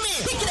chat to me.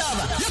 Pick it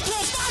over. You're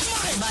too bad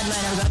mind. Bad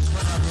mind, I'm going to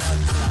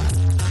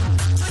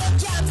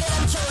can't play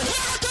them Chune.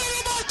 Never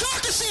talking about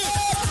Courtesy.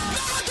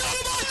 Never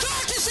talking about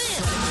Courtesy.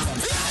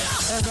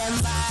 Yeah. Them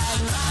bad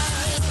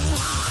mind.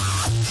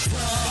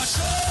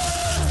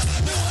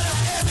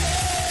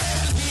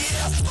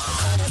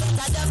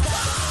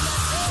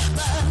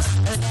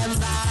 Them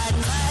bad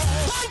mind.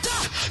 Panta,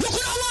 you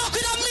could have walked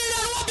with a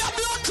million of your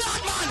blood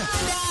clot, man.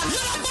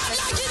 You're not bad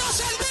like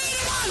innocent baby,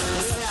 man.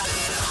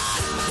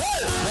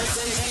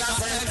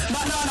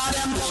 But none of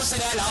them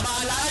posted in a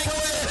man like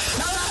we.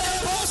 None of them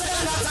posted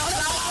in a town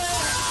like we.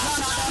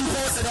 None of them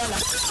posted in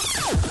a...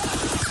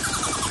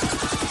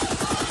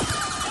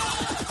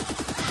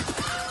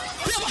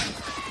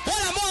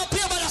 Hold on, more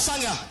play by the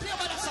song here.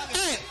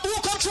 Hey, who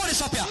come throw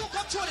this up here?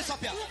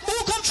 Who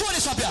come throw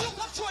this up here? Me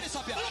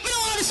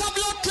don't want this a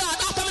blood clot.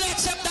 After me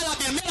accept dollar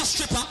bill, me a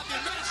stripper.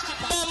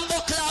 Bumbo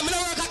clot, me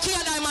don't work at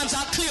Kia Diamonds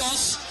and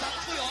Cleos.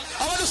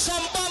 I want to do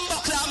some bumbo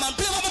clot, man.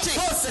 Play what I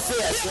think. Post the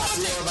face, what's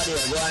the over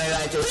there? Go on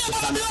right to play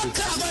what the blood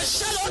clot. I'm going to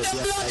shell out them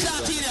blood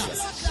clot in here.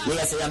 You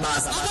can see your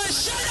master. I'm going to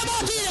shell them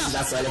out in here.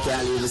 That's why they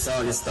can't leave the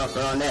sound, it's stuck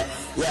around there.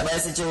 Yeah, but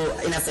you see, you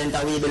innocent,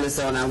 we build the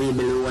sound and we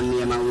build one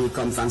name and we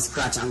come from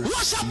scratch and...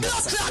 Wash up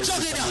blood clot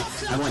jug in here.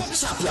 I want to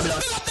chop your blood.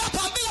 Big up that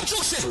pan, big up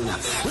Juicy.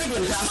 We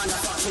didn't come on the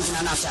fuck vision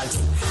and national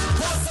team.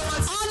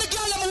 All the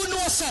girl them who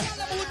know say,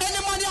 any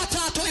man you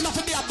talk to him have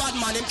to be a bad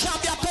man. Him can't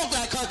be a punk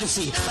like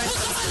Courtesy. Put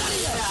the man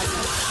in here.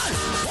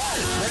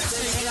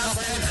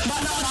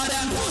 But none of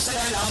them posted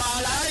in a man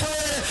like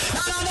we.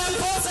 None of them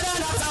posted in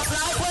a tough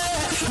like we.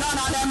 None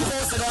of them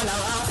posted on a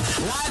rock.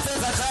 Life is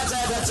a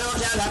treasure, the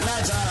truth and the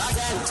pleasure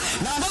again.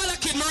 Now, Father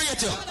Kid, me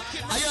rate you.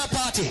 Are you a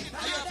party?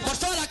 But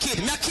Father Kid,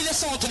 me a kill your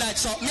sound tonight,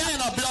 so me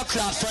ain't a blood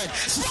clot friend.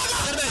 Swagger!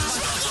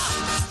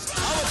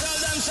 I will tell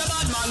them some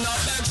bad man, not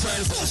beg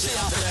friend. Pussy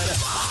up there.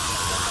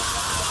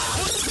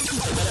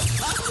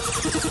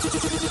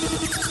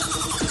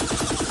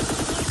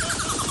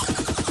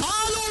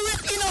 All who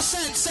read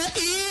innocent, say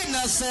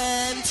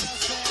innocent.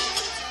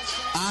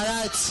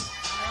 Alright.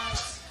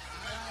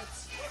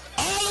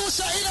 All who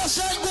say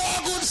innocent, go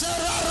good, say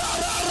ra ra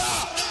ra ra.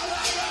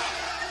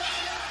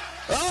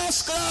 Oh,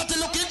 Scott,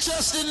 look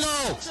interesting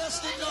now.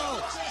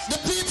 The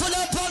people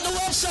that on the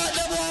website,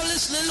 they were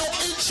listening, look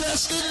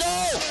interesting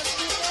now.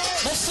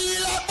 They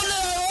feel like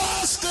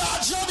oh,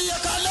 Scott,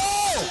 Jamaica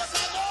now.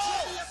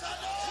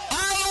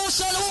 I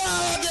also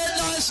want to get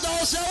nice now,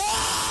 say,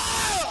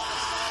 wow.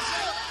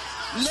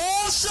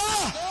 No, sir.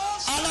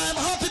 And I'm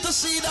happy to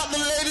see that the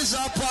ladies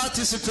are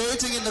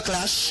participating in the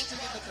clash.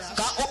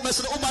 Can't up mess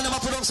with the woman,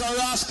 put on some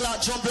rascal,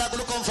 jump like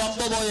they come from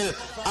Bobo Hill.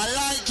 I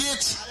like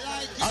it.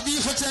 I'll be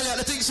for tell you,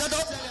 the thing set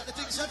up.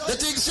 The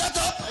thing set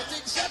up.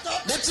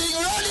 The thing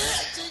ready.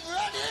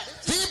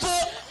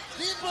 People.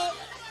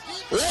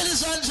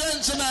 Ladies and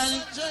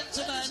gentlemen,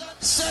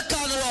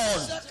 second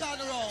round,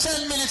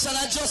 10 minutes, and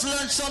I just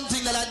learned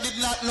something that I did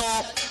not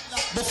know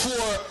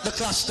before the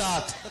clash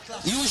start.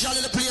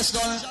 Usually the place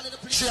done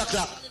 3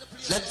 o'clock.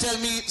 Let tell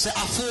me, say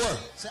a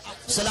 4.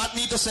 So that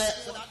means to say,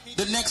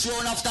 the next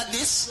round after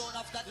this,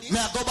 may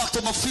I go back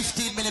to my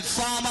 15-minute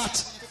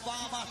format.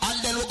 And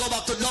then we'll go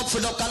back to dub for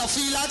dub. Can I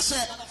feel like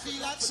say,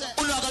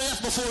 we're not going to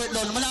left before it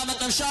done. I'm not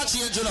making short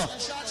change, you know.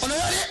 Are you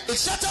ready?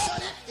 It's set up.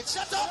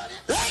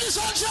 Ladies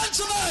and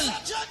gentlemen,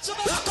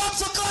 here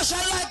comes the clash. I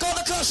like how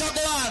the clash are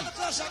going.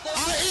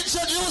 I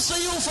introduce to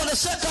you for the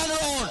second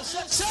round.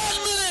 10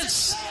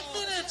 minutes.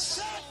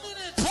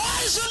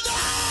 Poison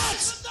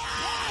that!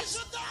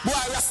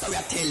 Boy, Rasta, we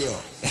tell you.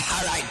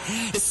 Alright.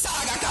 The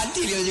saga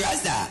continues,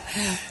 Rasta.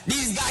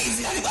 These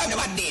guys, they're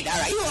never dead.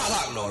 Alright, you don't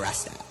have no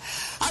Rasta.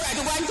 Alright,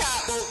 we're going to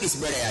talk about this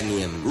brother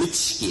named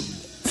Rich Kid.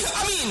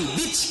 I mean,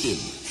 Bitch Kid.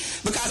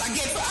 Because I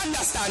get to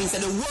understand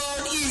that the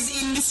world is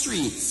in the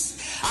streets.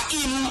 And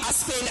him, I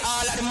spend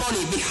all of the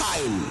money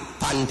behind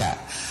Panther.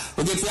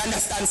 We get to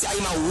understand that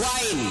I'm a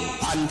wine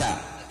Panther.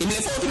 He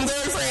left out his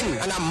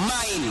girlfriend and a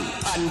mine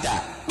Panther.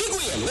 Big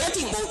way, what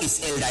do you think about this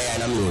elder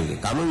and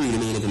music? I'm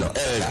really mean it, you know,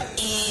 elder.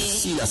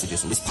 See that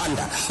situation, this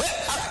Panther. Well,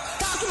 alright,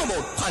 talking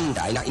about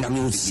Panther in the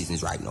music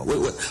business right now.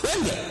 When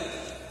there?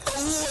 A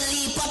whole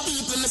heap of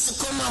people must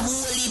come a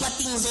whole heap of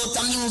things out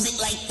of music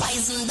like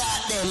Poison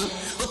Dart them.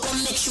 We come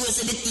make sure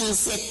so the thing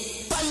set.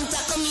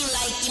 Panther come in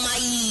like him a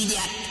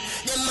idiot.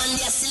 Them man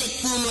they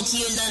select too much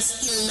years and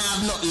still not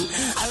have nothing.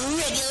 A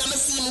regular me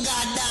see him go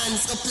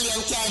dance, go play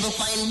and can't even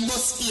find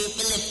bus fare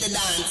for left the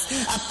dance.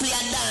 I play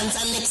a dance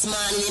and next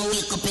morning him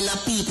wake up in a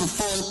people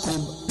phone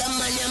club. That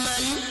man your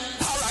man.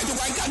 Alright, you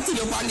can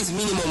continue upon this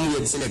minimum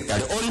wage selector,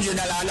 the $100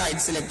 a night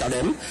selector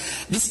them.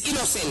 This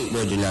innocent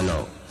virgin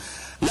now.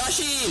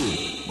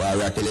 Nashin! Boy,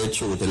 we are telling the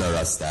truth in a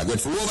Rasta.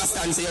 But for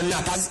overstand, say you're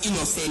not as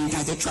innocent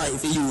as you're trying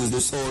to use the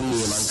soul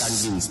name and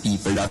convince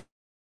people that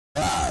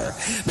you are.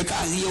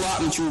 Because you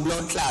happen to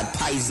blood clot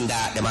Poison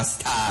that them a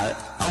star.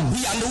 And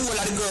we and the whole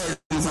of the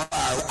girls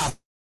are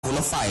on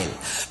a file.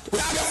 We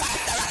have your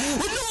factor.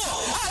 We know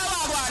all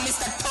about one,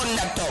 Mr.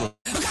 Thunder Tongue.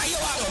 Because you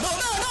are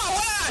no,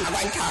 hold on. I'm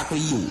going to talk to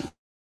you.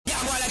 Yeah,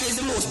 boy, like he's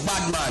the most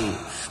bad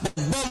man. But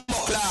bumbo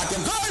clot,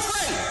 your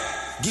girlfriend.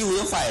 Give me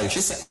your file.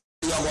 She said,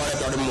 you are going to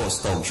do the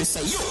most dog. She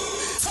said, you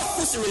fuck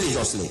pussy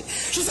religiously.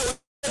 She said,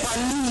 if I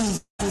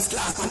lose this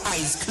class and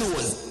eyes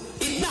closed,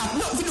 it not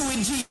nothing to do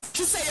with G.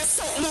 She said, you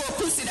suck more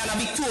pussy than a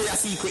Victoria's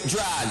Secret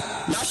drag.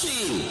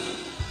 Nashin,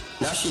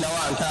 I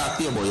want to talk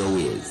to you about your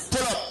ways.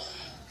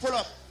 Pull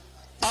up.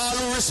 All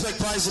who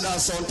respect Poison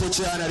Dart sound, put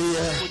your hand in the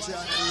air.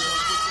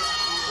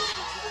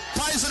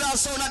 Poison Dart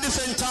sound a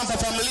different Tampa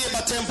from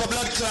Labor Temple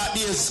blood clot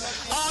days.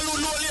 All who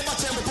know Labor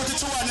Temple, put it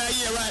to one in a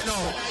year right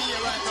now.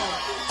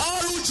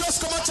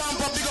 Just come a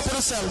Tampa, big up for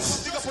yourself.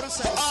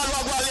 All who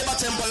have gone Labor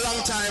Temple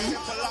long time,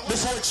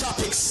 before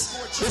Tropics,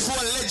 before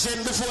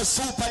Legend, before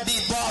Super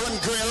Deep Bar and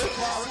Grill.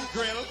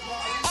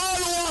 All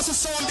who wants to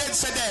sound dead,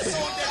 say dead.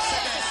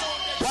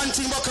 One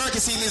thing about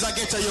courtesy is I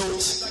get a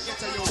youth.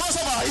 First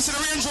of all, you see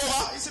the Range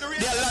Rover?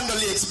 They are Land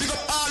Lakes. Big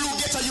up all who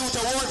get a youth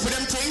to work for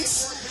them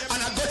things.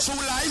 And I go through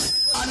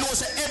life, I know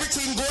say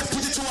everything good,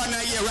 put it to one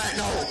a year right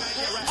now.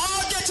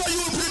 All get a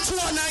youth, put it to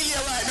one a year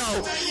right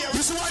now.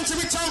 You see one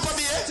thing with Tampa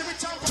Bay?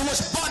 Too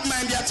much bad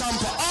mind there,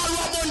 Tampa. All who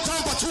have on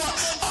Tampa,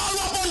 all who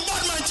have on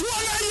bad mind, to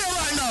one a year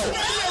right now.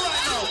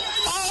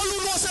 All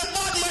who know say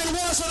bad mind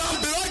wants on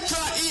blood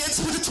clot AIDS,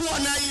 put it to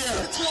one a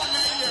year.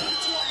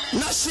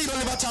 Not she don't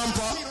live at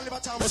Tampa,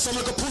 but some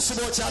little pussy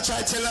boy try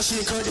to tell her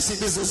she in courtesy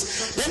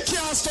business. Them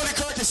can't study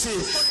courtesy.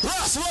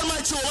 Ross, roll my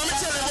toe. Let me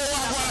tell you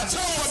about what I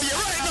tell you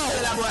right now.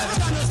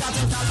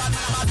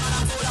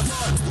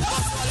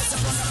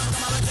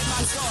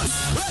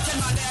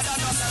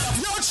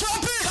 Yo,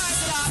 Trumpet!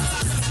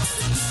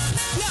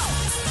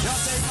 You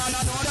take man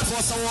and know the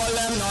pussy all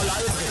them no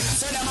life.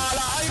 Say them all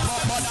a hype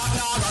up, but that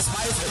now go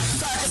spicy.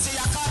 Courtesy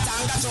a cut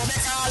and got to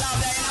make all of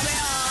them in my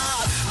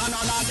heart. And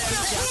all of them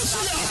can't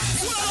stop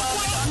me.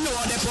 Know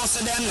the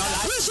pussy them no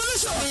life. Listen.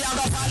 Me a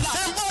go pan that.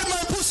 Them bad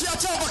man pussy a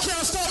top, but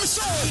can't stop me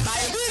soul.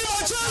 I be the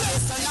man tell you.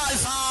 It's a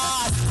life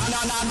hard. And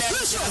all of them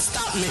can't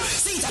stop me.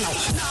 See it now.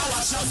 Now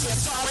watch out here.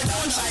 Sorry,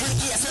 don't try to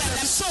guess. Let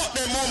them suck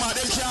them mama.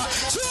 Them can't.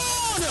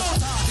 Chune!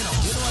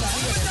 You know what I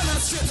hear?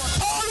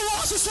 All who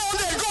wants to sound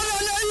there, go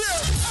down there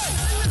here.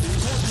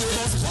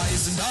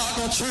 Poison Dart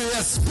no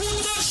trace. Put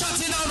no shot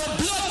in on the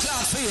blood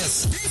clot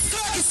face. This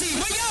courtesy,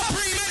 when you're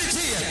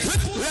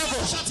premeditated.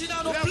 Level. Shot in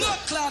on the blood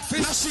clot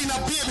face. Machine a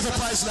baby for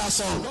Poison Dart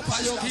sound.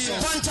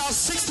 Panther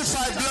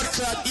 65 blood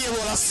clot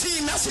hero. I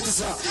seen that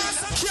citizen.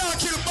 Can't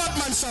kill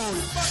Batman sound.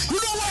 You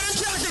know why them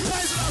can't kill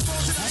Poison Dart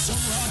sound tonight?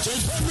 Some rats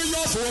put me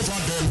off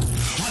over them.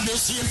 And the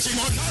same thing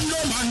on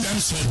them and them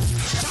said.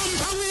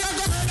 Tampa we are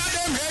going to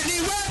them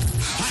anyway.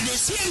 And the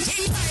same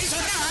thing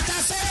Poison Dart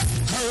has said.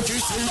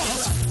 Courtesy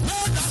us.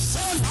 Murder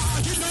son.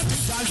 Did not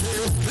think I'll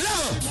do.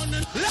 Level.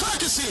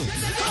 Courtesy.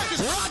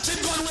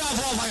 Rotted gun we have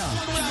over here.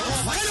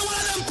 Any one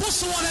of them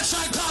pussy want to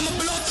try to call me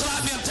blood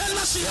clot name. Tell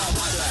me she how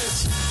bad it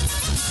is.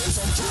 There's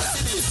some truth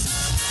in this.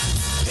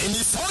 In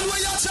the sound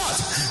where you chat,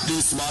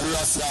 this man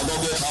Rasta go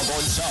get a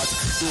gunshot.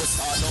 Don't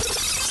start no.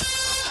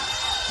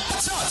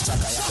 Chat, chat,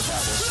 I have a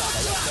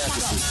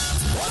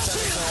watch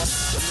out now.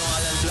 You know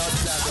all them blood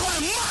clot.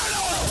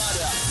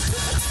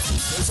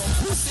 There's some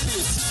pussy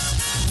this.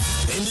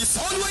 In the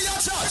sound where you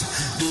chat,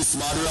 this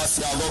man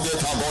Rasta go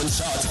get a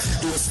gunshot.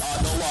 Don't start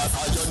no war,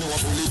 cause you know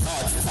fully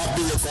hot. A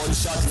big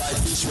gunshot like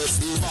fish with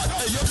steam hot.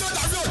 Hey, you blood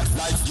a blood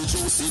like the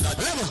juice in a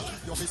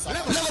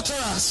Never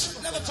Taras.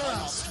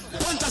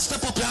 Panther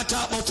step up here and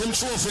talk about him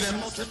trophy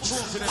them.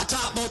 I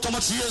talk about how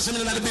much years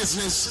him in the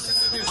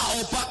business. I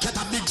hope I get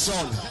a big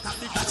son.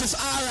 That is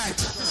alright.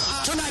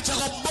 Tonight you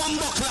got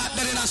bumbo clot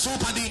there in a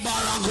super deep bar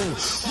and go.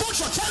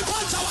 Butcher, tell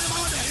Panther why I'm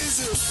on there.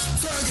 Easy.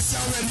 Fergus,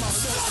 your red man.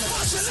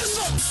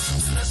 Listen.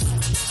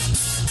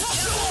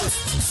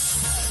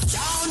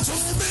 Down to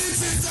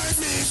meeting, take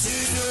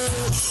meeting you.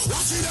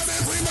 Watching them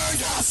every man,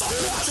 you're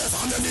sorry.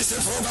 On the mission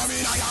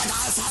programming, I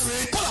got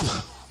sorry. Pull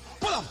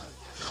up.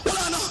 What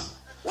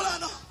I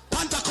know?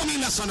 Panther come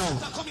in as now.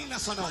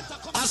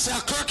 I say a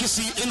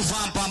courtesy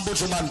inform from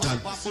Buju Banton.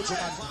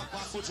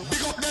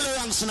 Big up Belly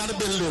Ranks in the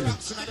building.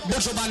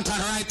 Buju Banton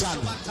right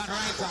hand.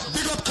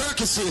 Big up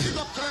courtesy.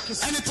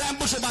 Anytime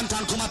Buju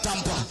Banton come at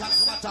Tampa,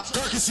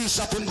 courtesy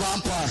shopping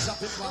grandpa.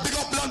 Big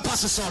up blood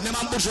passes son. Them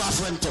and Buju a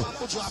friend too.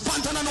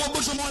 Banton I know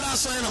Buju more than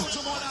so you know.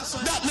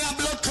 That me a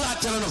blood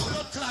clot you know.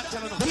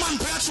 The man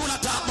play a tune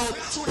I talk about.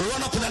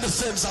 Run up in the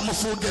fence and my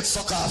food gets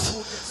sucked off.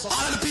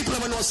 All of the people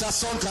that know say a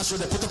sound clash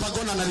they put up a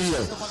gun on the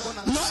ear.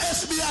 No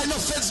FBI, no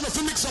feds,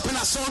 nothing mix up in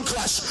a sound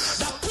clash.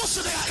 That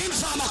pussy they are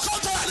informer. Come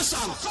to write the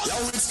song. Yo,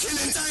 it's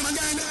killing time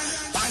again.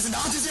 Guys and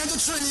artists here to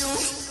train you.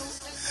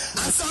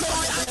 And some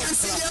boy I can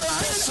see your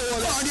eyes.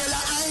 On your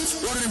life.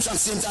 One of them shall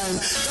same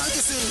time. Don't you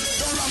see?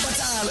 Don't run but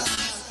all.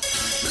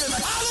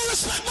 All the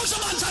respect,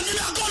 Buju Banton. Give me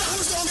a gun.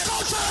 Who's going to go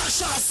to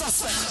action?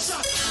 Suspect.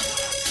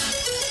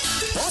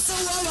 Also,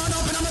 I run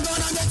up and I'm going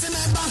to get him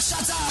and back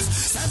shut off.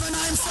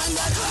 7-9 friend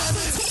that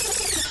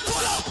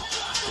pull up.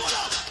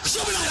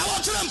 Show me that, I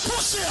want to them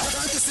push here.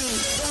 Don't you see?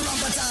 Don't run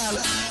but all.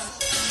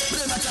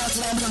 Bring my car to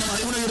the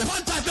man.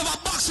 One type of a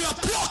box here,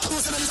 block.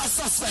 Who's the name is a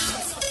suspect?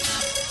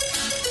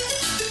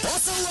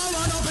 Also, I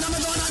run up and I'm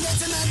going to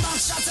get him and back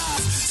shut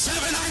off.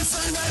 7-9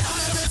 friend that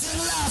everything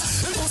laugh.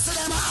 And most of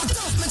them are act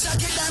up. Me check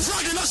it them.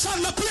 Dragging us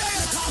on the play.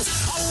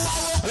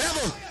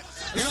 Level.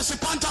 You know, see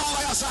Panther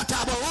over here, so I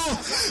talk about,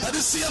 I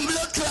just see a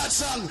blood clot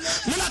song.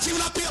 Me not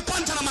even pay a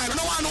Panther of mine. You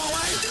know why?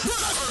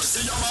 Never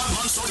see your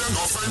man, so them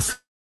go friend.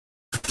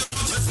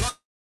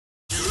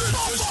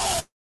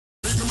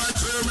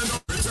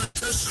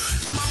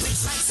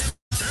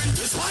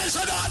 Why is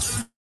that?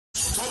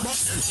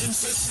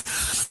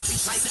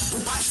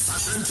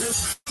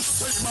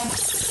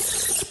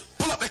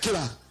 Pull up the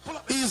killer.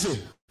 Easy.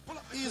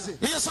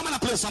 Me and someone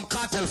play some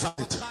cartel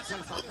fight.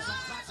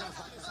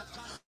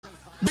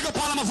 Big up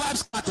all of my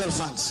vibes cartel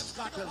fans.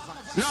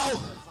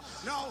 No.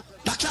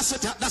 That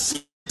cassette, that's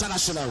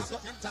international.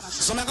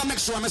 So I'm gonna make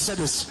sure I say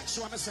this.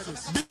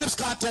 Big ups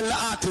cartel the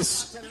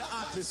artist.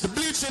 The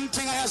bleaching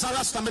thing I as a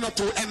rasta me not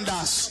to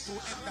endorse.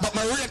 But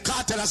my real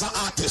cartel as an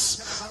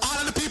artist. All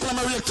of the people in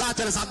my real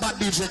cartel is a bad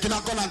DJ. You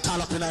know go and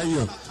tell up in a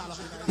ear.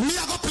 Me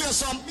I go play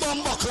some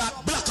bumbo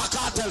clock black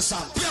cartel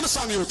song. Play me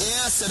song you.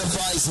 Yeah, I said the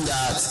Poison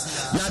that.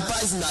 Not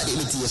Poison that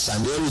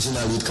imitation, the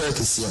original with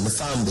courtesy and the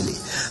family.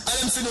 And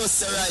them to know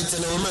say right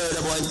and no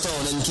murder boy in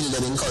town and kill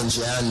them in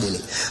country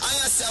handily. And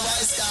I say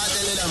Vice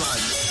Cartel in the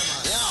man.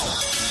 Yo.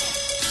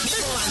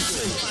 Big one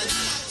thing.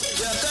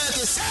 Yeah,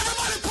 courtesy.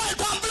 Everybody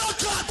pipe on blood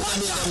clot.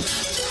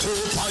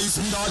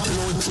 Poison that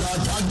blood clot.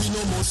 God me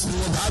no must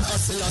know God.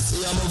 I say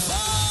I'm a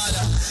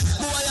father.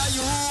 Boy are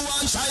you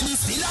one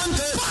Chinese still and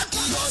good.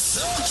 He go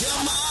suck your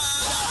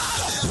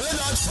mother. We're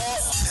not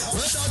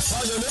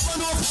for you never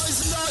know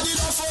poison that did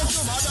not fuck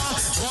your mother.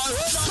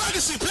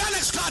 Courtesy, play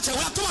next cartel.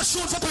 We have too much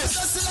shoot for place.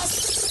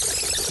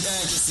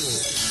 Courtesy.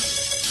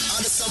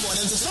 And someone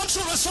and some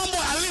shoot with some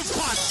boy I live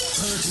part.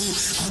 Turkey,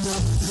 I know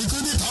he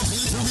could be happy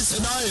to be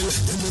senile.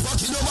 Then the back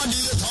in over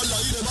the tall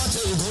you never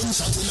tell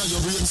gunshot in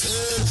your brain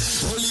cell.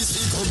 Police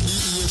pick up the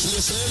AK.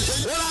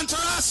 Hold on to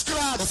us,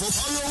 crowd.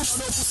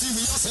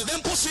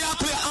 Them pussy I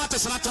play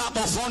artists and I talk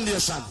about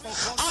foundation.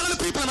 All of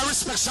the people in my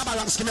respect Shabba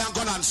Ranks give me a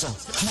gun answer.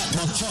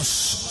 But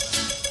Josh,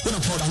 we're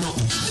not proud of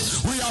nothing.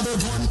 We have a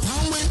gun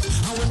pound with,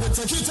 and when we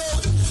take it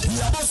out,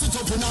 we have bust it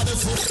up in other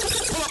foot.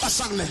 Pull up a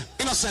song there.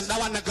 Innocent, that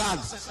one the gun.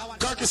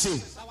 Courtesy.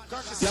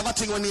 You have a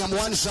thing when you have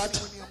 1 shot,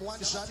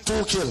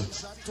 2 kill.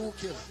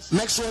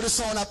 Make sure the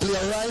sound I play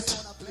right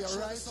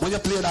when you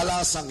play the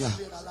last song. Yeah.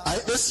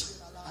 Alright,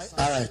 this?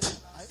 Alright.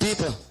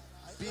 People,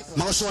 I'm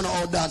going to show you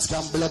how dance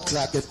can blood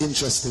clot get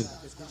interesting.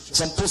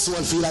 Some pussy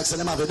will feel like say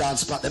them have a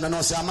dance part. Then I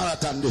know say a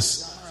marathon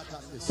this.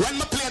 When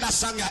we play that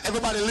song,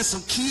 everybody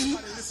listen keen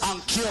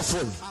and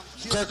careful.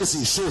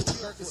 Courtesy, shoot.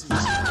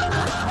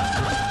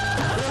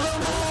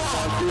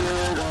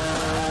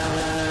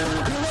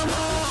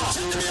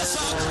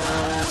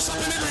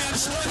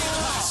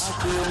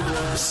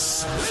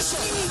 Listen.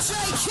 DJ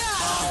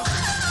Cal.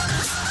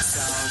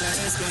 Sound that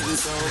is getting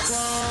so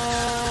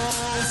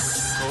close.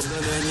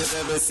 Older than you've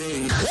ever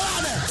seen.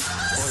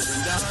 Poison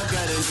dog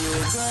got a new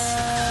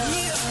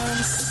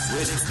guns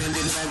with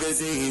extended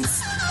magazines.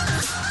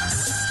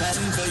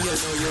 Panther, you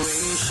know you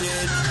ain't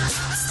shit.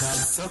 Stop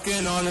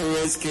sucking on the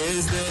wrist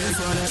kids there in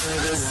front of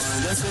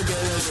everyone. Let's forget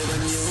a little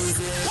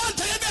music. One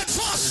to your bed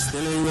first.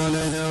 Still ain't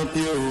gonna help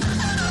you.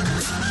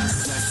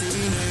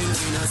 Machine ain't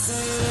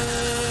innocent.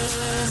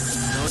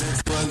 Know that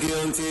you are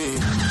guilty.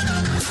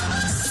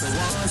 So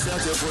wash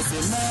out your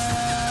pussy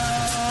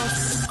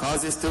mouth,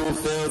 cause it's too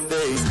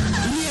filthy.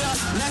 Yeah,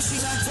 now she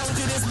done told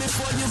you this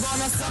before. You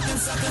gonna suck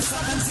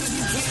until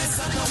you can't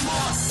suck no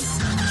more.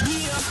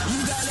 Yeah,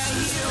 you got that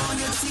hair on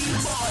your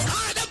T-boy.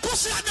 Alright, that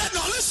pussy I got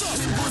now, listen.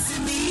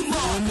 Pussy me, boy.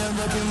 You'll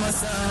never be my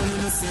sound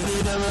in the city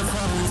that we're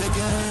from. Take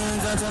your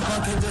hands out your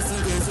pocket just in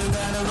case you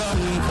gotta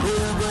run.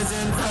 Real boys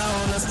and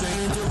crown, a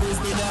stranger whiz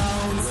me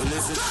down. So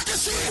listen, talk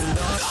and shit,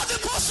 love the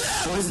pussy.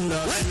 Poison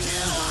dog.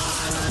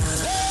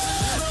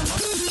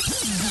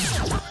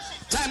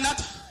 Time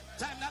that.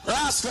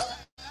 Rascal.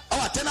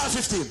 Oh, 10 or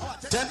 15?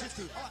 10?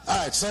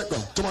 Alright, so go.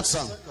 Too much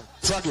song.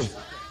 Froggy.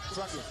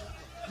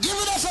 Give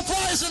it up for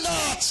Poison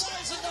Dart.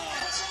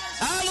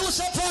 All who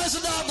say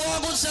Poison Dart, go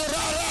and say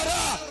rah, rah,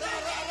 rah.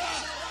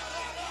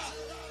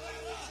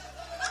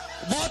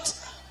 But,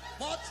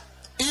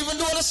 even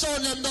though the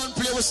sound them don't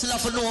play, we still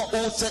have to know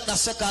who take the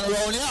second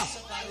round, yeah?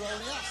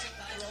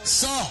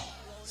 So,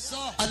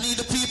 I need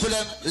the people,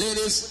 them,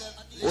 ladies,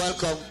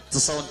 welcome to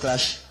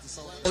SOUNDCLASH.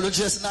 Uno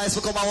just nice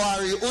to come and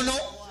worry. Uno,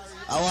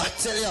 I want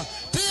to tell you,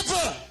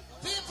 people,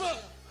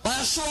 by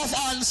a show of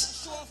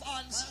hands,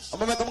 I'm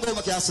going to go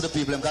and see the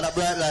people. I'm going to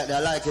bright light, I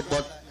like it,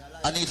 but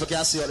I need to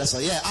can see what they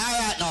say. Yeah, all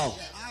right now.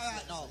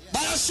 By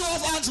a show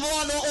of hands, I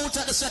want to know who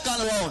take the second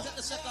round.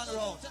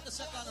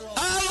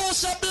 All who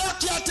say black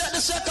cat take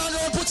the second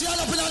round, put your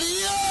hand up in the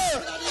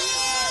air.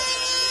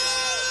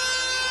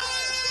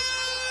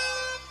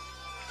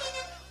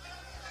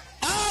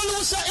 All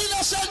who say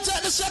innocent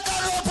take the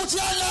second round, put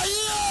your hand in the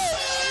air.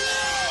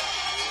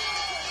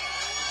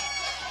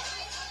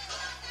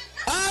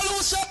 All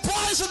who say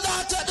Poison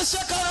Dart take the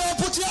second round,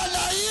 put your hand in the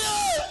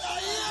air.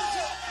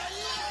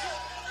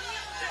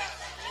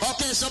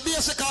 Okay, so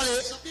basically,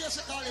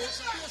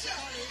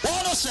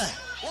 what do you say?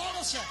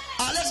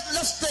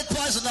 Let's take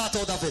Poison Dart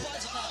out of it.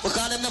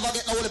 Because they never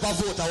get no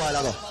vote a while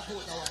ago.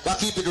 But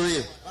keep it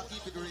real.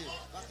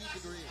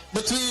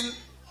 Between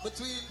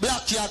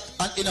Black Cat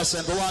and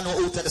Innocent, the one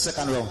who take the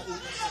second round.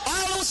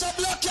 All who say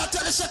Black Cat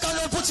take the second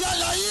round, put your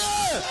hand in the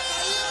air.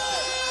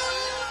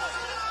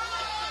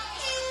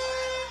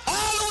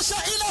 All who say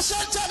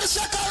Innocent take the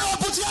second round,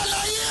 put your hand in the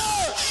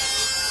air.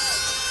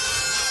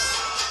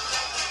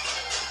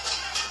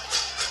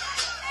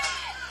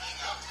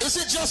 Is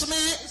it just me?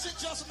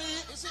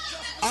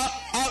 How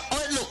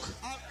it look?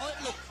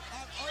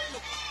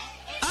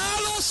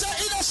 All who say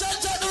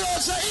Innocent take the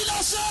round, say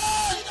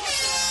Innocent.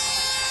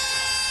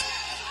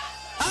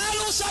 All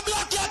who say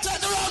Black Cat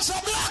take the round, say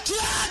Black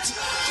Cat.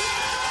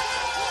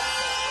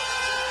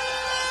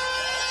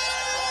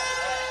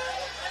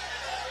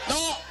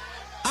 No,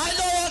 I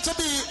don't want to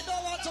be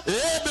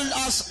labeled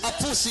as a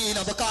pussy, you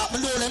know, because I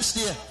know them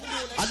stay.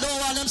 I don't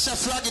want them say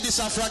froggy this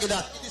and froggy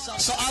that.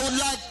 So I would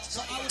like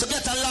to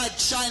get a light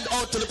shined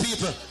out to the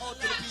people.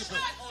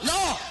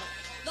 No,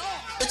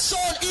 it's so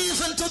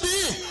uneven to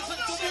be.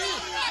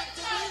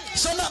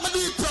 So let me do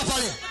it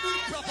properly.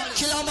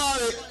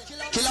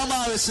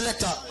 Killamari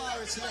selector.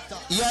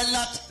 You're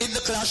not in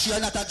the clash, you're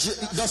not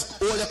just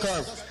hold your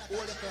curve.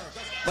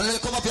 When you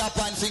come up your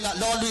point finger,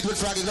 don't do it with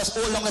froggy, just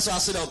hold long as I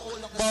sit down.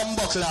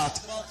 Bumbo clot.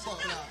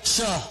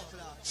 Sure.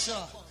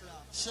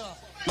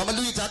 But I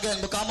do it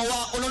again because I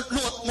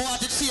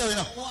want it fair, you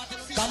know.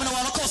 Because I don't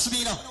want to cuss me,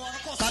 you know.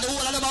 Because the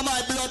whole of them are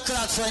my blood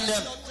clot friend,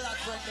 them.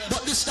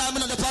 But this time, I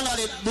don't depend on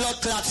the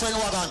blood clot friend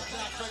wagon.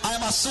 I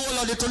am a soul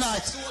of it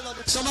tonight.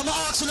 So I'm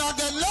asking you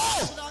again,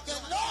 no!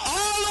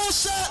 All who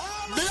say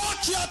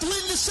Black Cat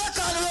win the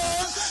second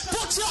round,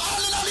 put your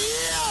hand in the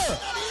air!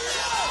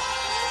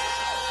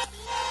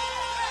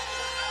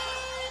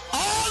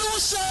 All who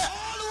say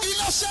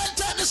Innocent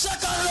take the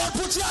second round,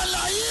 put your hand in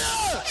the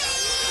air!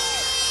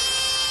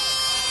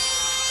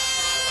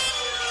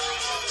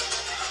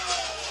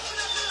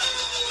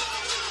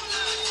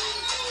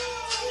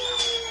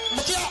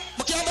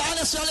 But can I be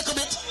honest a little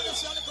bit?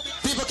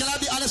 People, can I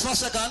be honest for a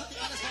second?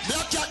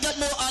 Black Cat get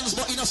more hands,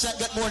 but Innocent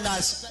get more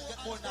nice.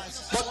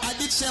 But I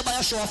did say by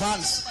a show of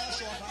hands.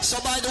 So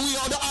by the way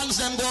how the hands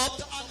them go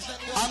up,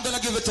 I'm gonna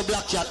give it to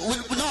Black Cat.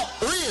 No,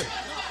 real.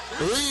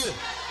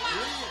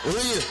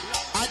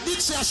 I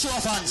did say a show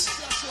of hands.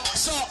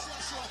 So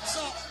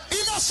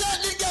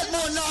Innocent did get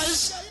more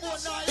nice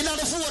in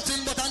the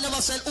voting, but I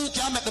never said who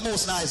can make the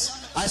most nice.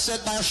 I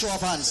said by a show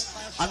of hands.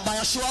 And by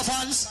a show of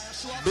hands,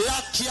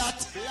 Black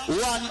Cat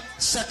won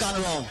second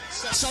round.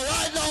 So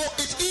right now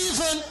it's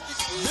even.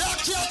 Black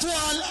Cat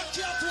won,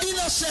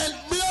 Innocent,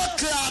 Blood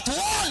Clot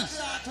won.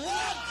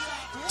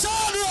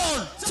 Third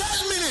round,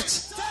 10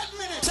 minutes.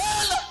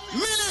 10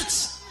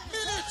 minutes.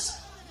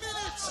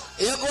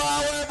 You go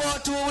away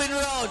about 2 win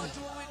round.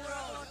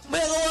 Me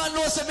go and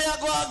know say me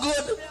go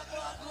good.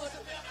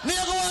 Me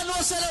don't want no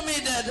sell me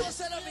dead.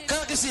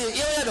 Can't you see?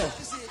 You know.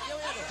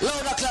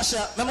 Louder clash.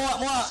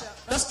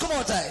 Just come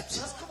out tight.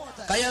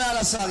 Cause you know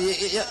the song.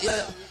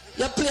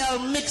 You play a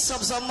mix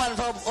up some man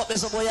from up there,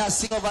 some boy you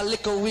sing over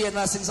liquor way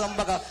and sing some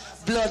bag of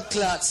blood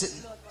clots.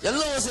 You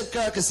lose it,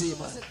 courtesy,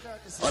 man.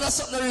 Oh, that's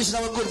something to reach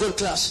now a good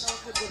clash.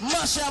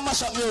 Mash up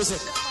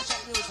music.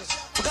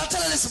 We can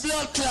tell you this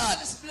blood clot.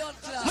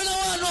 Me don't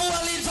want no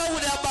one lead for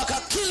with their back.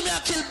 Kill me, I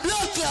kill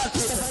blood clot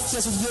people.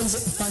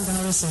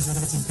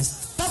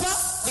 Papa,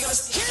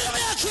 kill me,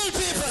 I kill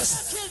people.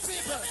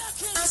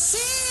 I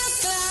see a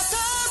cloud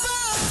over.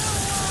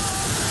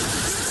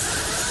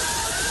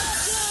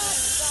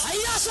 I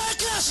just want to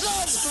clash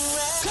down.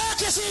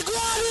 Courtesy, go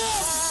on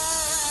home.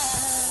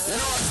 You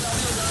know what's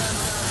the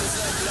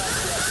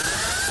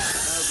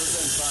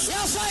you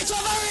fight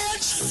over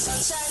range.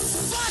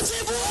 Party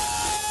boy.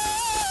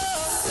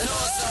 You know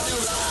what's the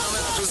news? I'm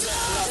going to present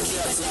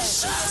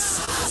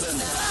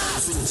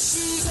Black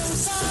She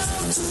goes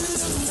out to the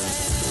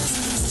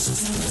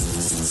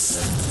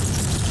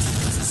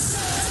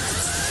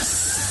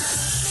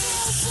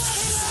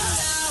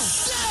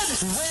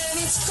when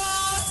it's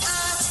gone,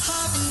 I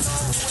have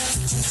nowhere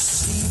to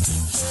sleep.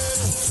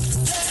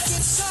 Let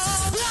it go.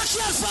 Black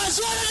Cat fans,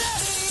 what are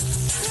they?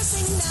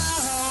 Listen now.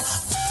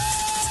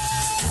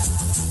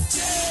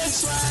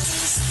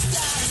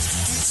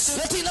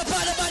 You think the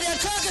part about your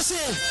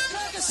courtesy?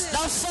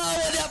 That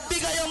forward, you're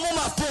bigger your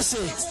mama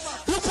pussy.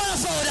 Look on the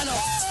forward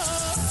now.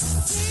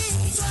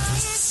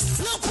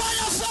 Look on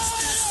the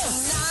forward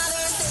now.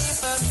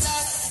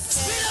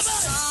 Read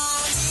about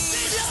it.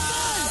 Read your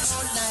mind.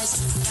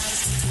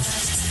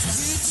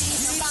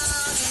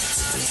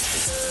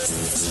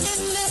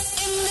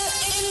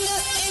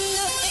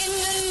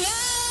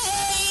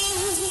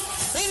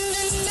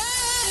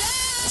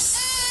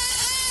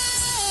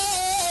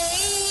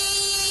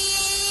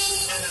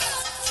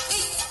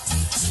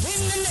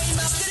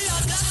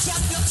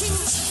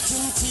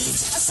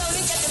 That's how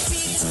we get the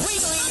beat. We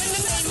go in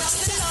the name of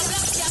the Lord,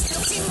 Black Cat, no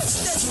king.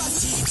 That's my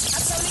team.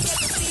 That's how we get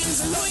the beat.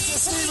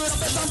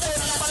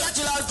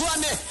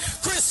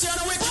 Christian,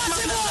 we come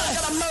up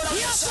now.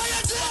 Yes, I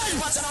am dead.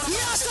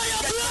 Yes, I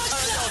am blood.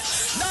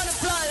 Don't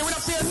apply. We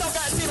don't feel no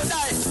guys, people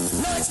die.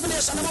 No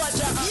explanation. The boy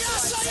Jack.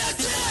 Yes, I am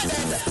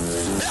dead.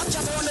 Black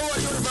Cat around the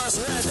whole universe.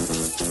 Red.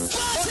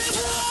 Party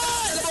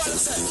boy. The boy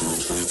say,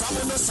 from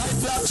on the side,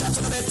 Black Cat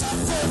to the top.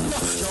 No,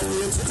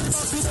 we ain't putting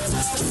up with them.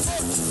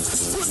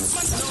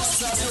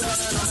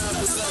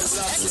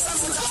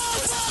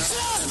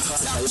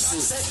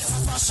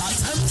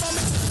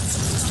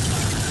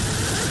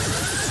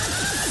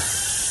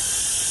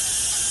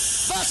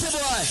 Party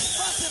boy.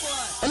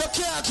 You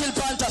can't kill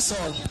Panther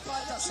son.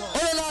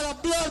 You know the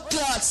blood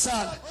clot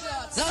son.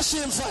 That's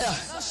him fire.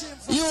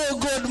 You a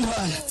good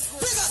man.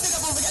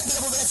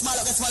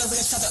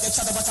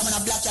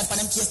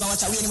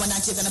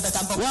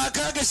 What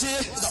can you see?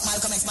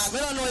 We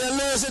don't know you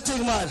lose the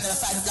thing, man. Be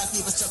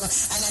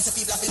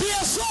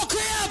a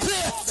fuckery, I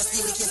play.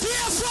 Be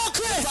a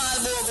fuckery.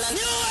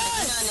 New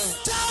way.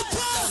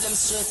 Tampa.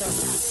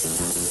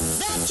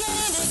 That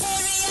kind of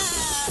area.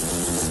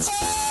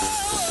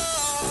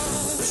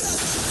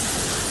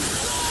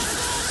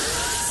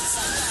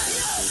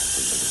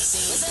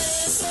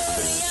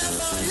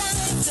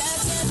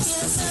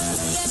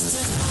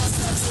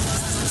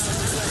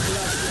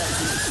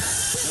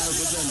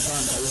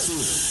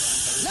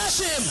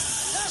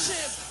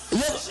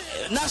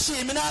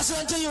 Nashim, I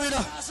say to you, you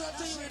know,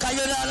 can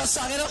you know the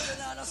song, you know?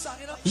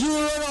 You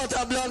run out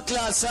a blood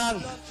clot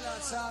song.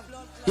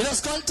 You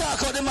just can't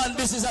talk about the man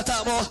business I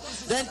talk about,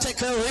 then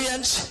take a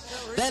range,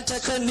 then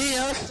take a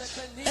near,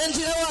 and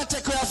you don't want to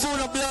take a phone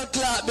of blood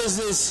clot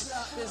business.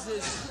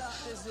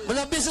 But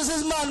the business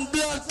is man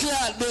blood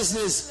clot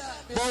business.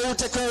 But you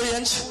take a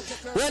range.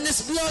 When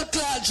this blood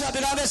clot drop,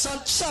 you have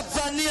some chop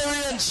from near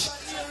range.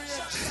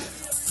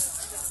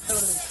 Come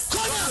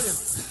here!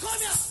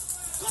 Come here!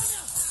 Come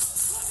here!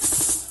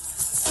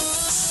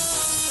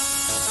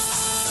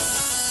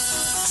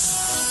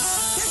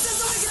 This is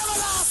the wicked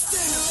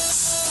everlasting.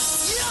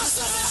 Yes,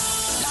 sir.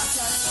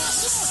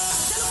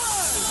 Tell the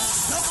world.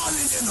 No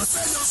calling in no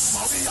say no,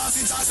 but we have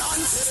it as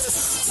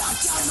answers. That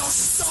cannot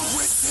stop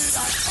with me.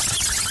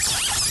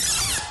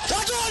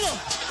 What do you know?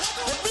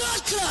 The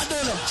blood clot, do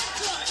you know?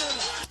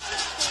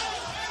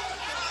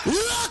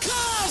 Lock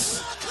off!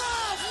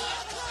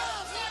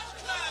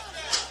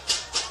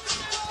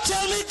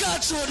 Tell me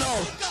God you know.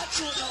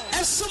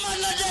 If someone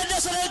not dead,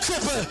 that's a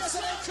cripple.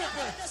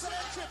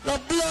 The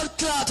blood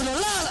clot, you know.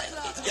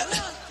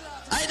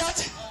 I that?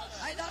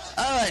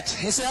 Alright,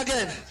 you say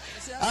again.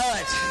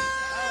 Alright.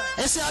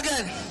 You say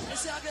again.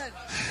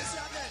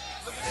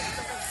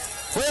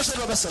 Where you should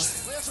go, Bessel?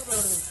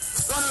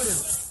 Run with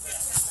him.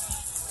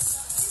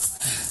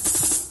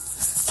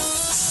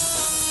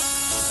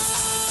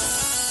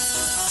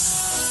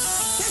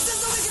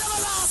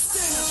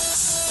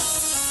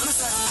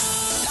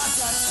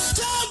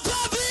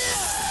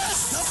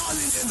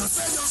 I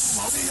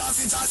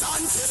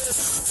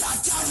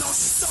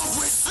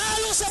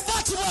lose a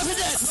body over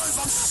there.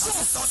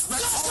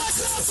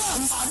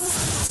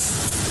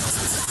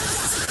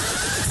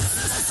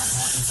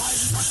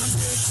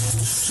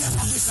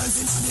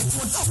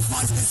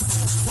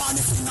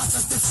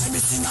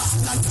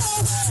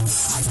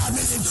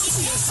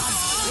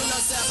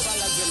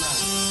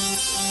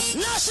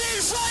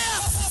 National fire!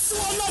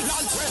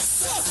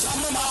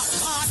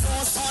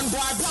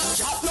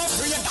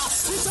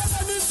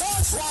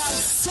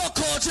 Fuck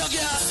out your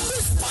girl!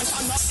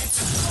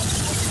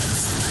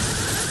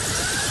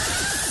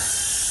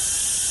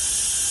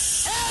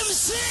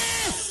 MC!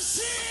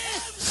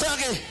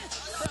 Froggy,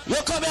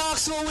 you come here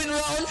ask who win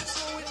round?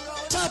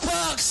 Top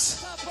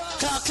box!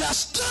 Car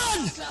clash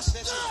done!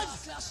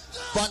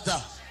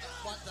 Panther,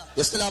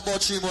 you still have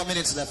about 3 more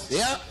minutes left,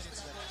 yeah?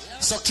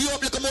 So cue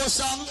up little more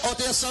song out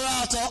there,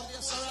 Serato.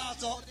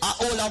 And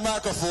hold a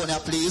microphone here,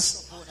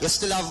 please. You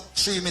still have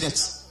 3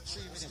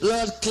 minutes.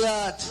 Lord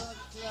Clad,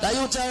 that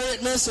you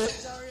tolerate me, say.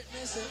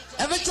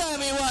 Every time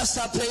he wants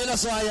to play,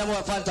 that's why I am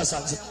more Panther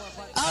songs.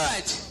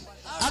 Alright,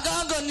 I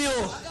can't go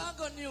new.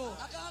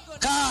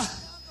 Car,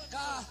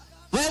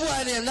 where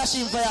boy name?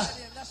 Nashim Fire.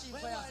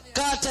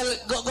 Cartel,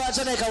 go to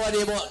Jamaica what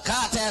they about.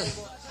 Cartel.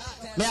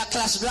 Me a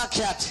clash Black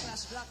Cat.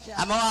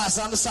 I'm a ass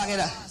on the song in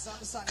there.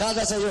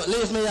 Cartel say, you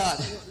leave me yard.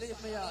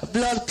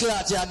 Blood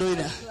clot you are doing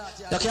there.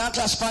 You can't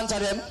clash Panther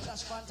them.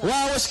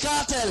 Wow, which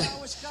Cartel?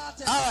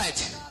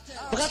 Alright.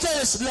 We can tell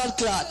you it's blood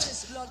clot.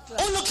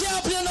 Who no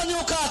can't play no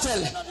new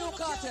Cartel?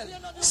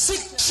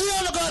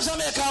 300 guys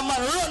Jamaica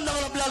man run down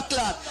the blood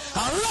clot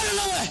and run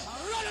away.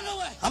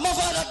 I'm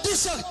over at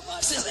this young.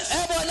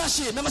 Hey boy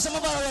Nashi, remember some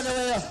about run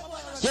away.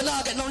 You're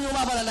not getting no new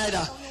map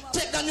neither.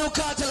 Take the new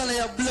Cartel and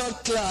your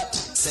blood clot.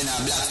 Say now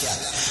Black Cat.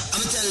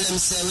 I'm tell them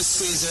say we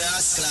squeeze your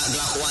ass clot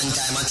one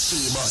time at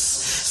 3 bus.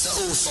 So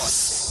who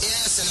first?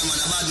 Yeah, say no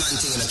man a bad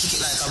man thing, you know, kick it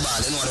like a ball.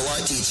 You know the war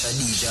teacher,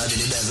 DJ, do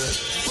the devil.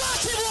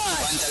 Party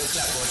boy! One time we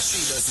clap about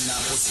 3 dozen in a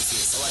pussy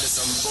face. So what is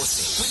some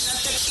pussy? We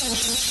not take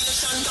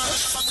intimidation, girl.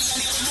 But we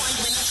are the boy,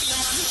 we not feel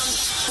man.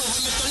 So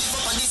we make to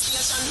live up on this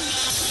station.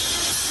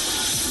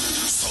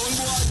 Sound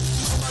boy,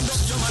 come and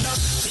up your mother.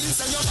 Things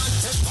on your man,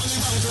 take on me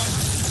bank one.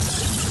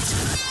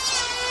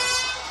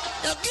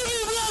 Now give me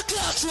blood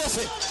clot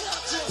trophy.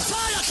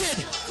 Fire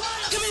kid.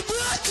 Give me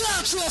blood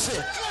clot trophy.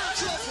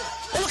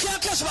 Oh, can't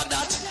catch back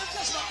that.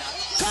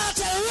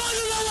 Cartel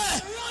running away.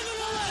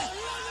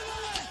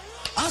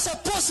 As a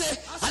pussy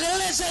and the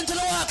legend to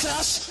the war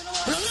clash.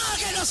 You don't know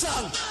again the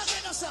song.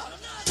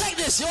 Take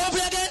this. You want to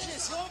play again?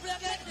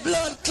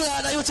 Blood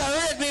clot. You trying to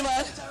raid me,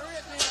 man.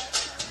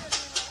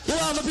 You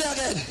want to play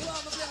again?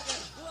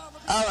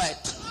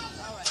 Alright.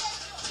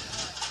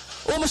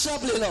 Who am I shall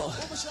play now?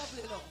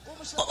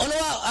 Oh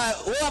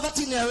no, we have a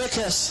thing there,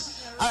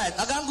 request. Alright,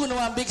 I can't go to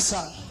one big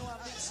song.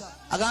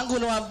 I can't go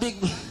to one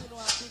big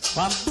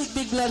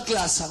blood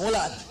class song. Hold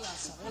on.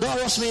 Don't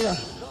rush me now.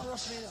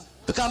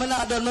 Because I'm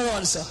not done my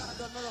run, sir.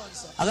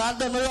 I can't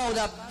done my run with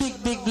a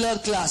big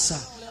blood class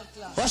song.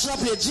 What should I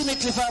play? Jimmy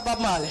Cliff or Bob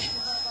Marley?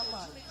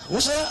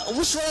 Which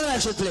one I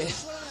should play?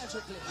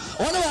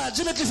 One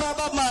Jimmy Cliff or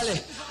Bob Marley?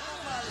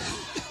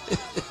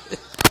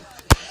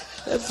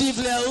 The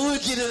people are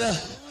wicked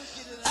enough.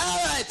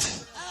 Alright.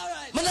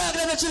 I'm not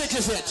going to Jimmy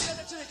Cliff yet.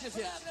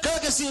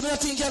 Because you see, I don't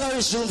think you're going to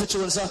reach room for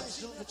Chune, sir.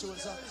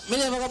 I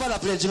never go to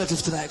play Jimmy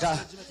Cliff tonight.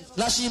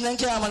 Nashim them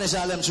can't manage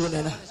all them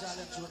Chune.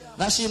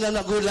 Nashim them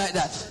not good like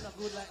that.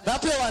 Now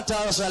play one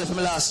Taurus Rally for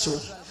my last tune.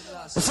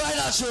 The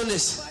final tune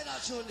is.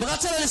 I'm going to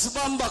tell you this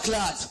Bumbo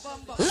Clot.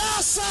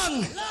 Last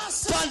song.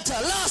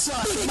 Panther, last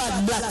one. Big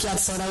bad Black Cat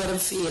sound, I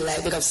wouldn't feel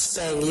like big up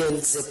Speng,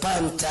 Yunzi,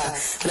 Panther.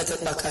 Let's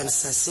take back on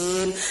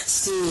Assassin,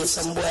 Steve,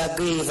 some boy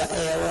agree for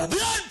era.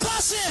 Blood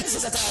posse!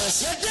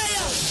 You're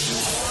there!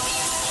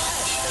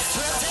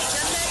 Protect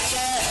your neck,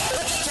 yeah.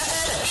 Protect your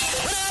head.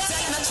 When I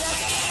take my check,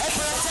 hey,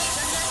 protect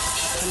your neck.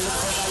 And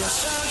look over your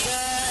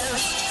shoulder.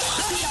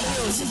 Look at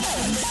music,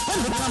 hey. When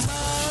we come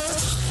out,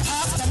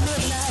 after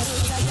midnight,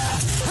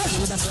 I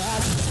need a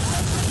brother.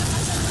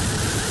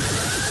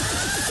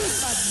 Big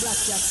bad Black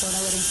Cat sound,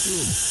 I wouldn't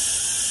feel.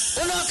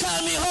 You don't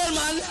call me old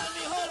man.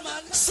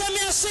 Send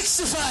me a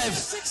 65.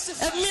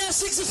 If me a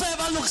 65,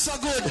 I look so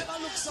good.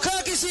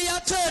 Kirky see you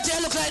 30, I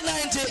look like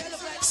 90.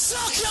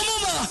 Suck your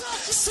mama.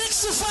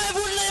 65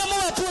 wouldn't let your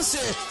mama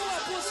pussy.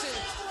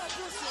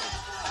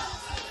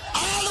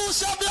 All who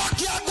say Black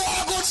Cat go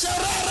a good say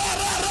ra ra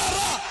ra ra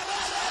ra.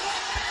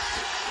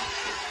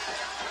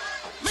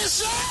 Me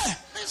say,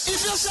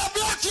 if you say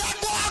Black Cat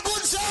go a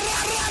good say ra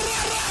ra ra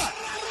ra.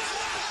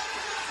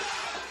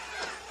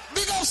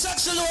 Big up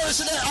Sexual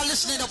Lords today are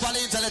listening up on the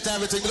internet and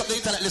everything. Big up the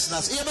internet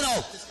listeners. Hear me now.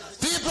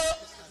 People,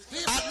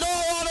 I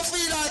don't want to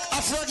feel like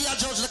a Froggy a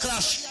judge the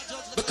clash.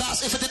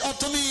 Because if it did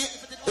up to me,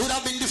 it would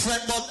have been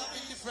different. But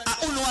I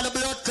only want the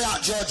blood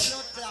clot judge.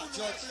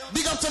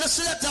 Big up to the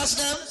selectors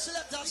them.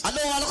 I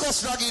don't want to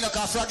cuss Froggy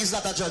because Froggy is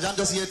not a judge. I'm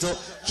just here to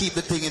keep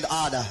the thing in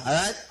order.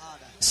 Alright?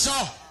 So,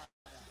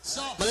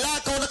 but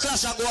like how the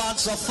clash are going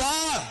so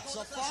far.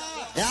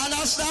 You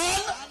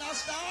understand?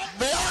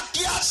 Black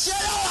Cat say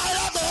a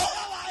while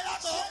ago.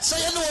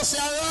 know say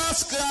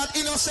SOUNDCLASH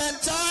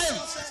innocent time.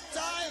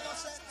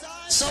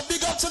 So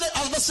big up to the,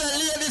 as I said,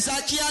 ladies,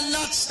 I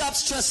cannot stop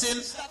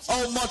stressing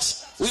how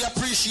much we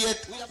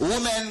appreciate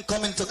women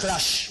coming to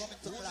clash.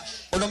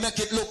 Wanna make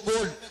it look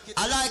good.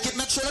 I like it.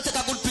 Make sure you take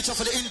a good picture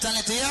for the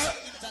internet here.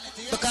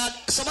 Because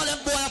some of them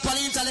boy up on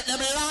the internet, they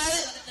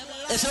lie.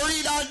 If you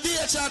read our day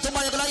chart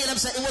tomorrow, you're gonna hear them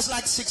say it was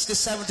like 60,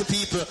 70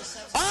 people.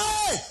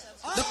 Aye!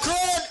 The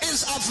crowd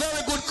is a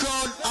very good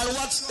crowd, and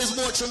what is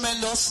more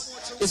tremendous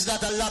is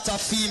that a lot of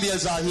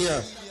females are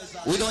here.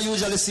 We don't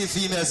usually see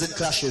females in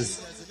clashes.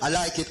 I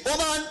like it. Oh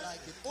man,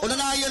 you don't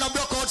hear no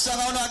block out song,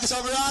 I don't know, I get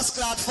some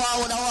SOUNDCLASH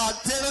forward, I want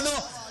to tell you no.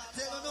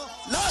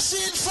 No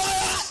shit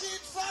fire!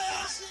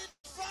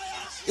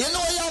 You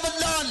know you haven't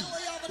done.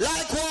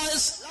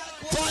 Likewise,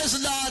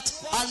 Poison Dart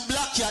and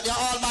Black Cat, they're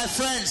all my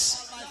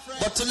friends.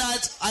 But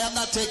tonight, I am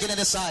not taking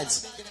any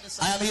sides.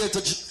 I am here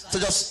to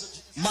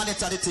just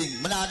monitor the thing.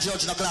 I'm not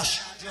judge no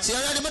clash. See you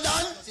ready,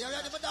 madam?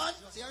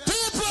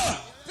 People!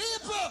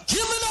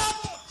 Give it up!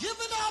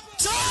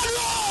 Turn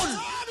round!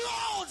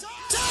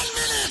 10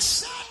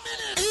 minutes!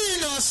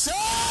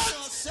 Innocent!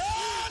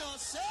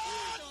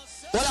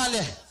 What on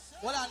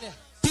there?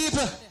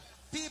 People!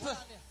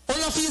 You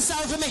don't feel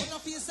sorry for me?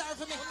 You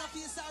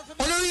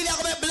don't really have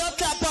a blood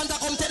clot panther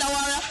come take the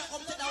warrior?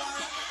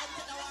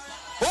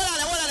 What on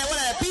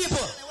there?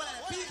 People!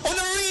 You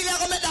don't really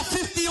have to make that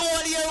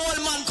 50-year-old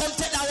man come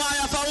take the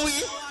warrior from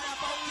we?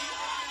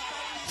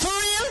 For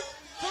real?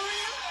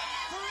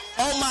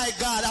 Oh my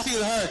God, I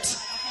feel hurt.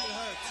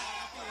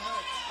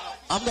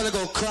 I'm gonna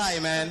go cry,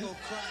 man.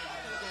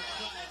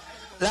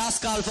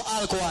 Last call for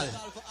alcohol.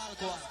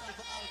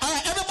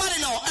 Alright,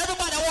 everybody know.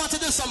 Everybody want to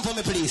do something for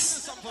me,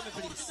 please.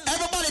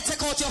 Everybody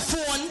take out your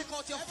phone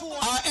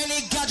or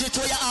any gadget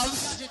where you have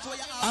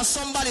and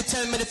somebody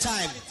tell me the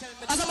time.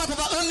 As a matter of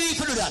fact, only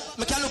people do that.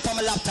 I can look on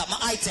my laptop, my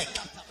iTech.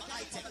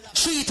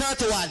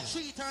 3:31.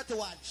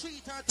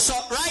 So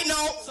right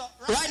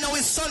now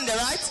it's Sunday,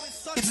 right?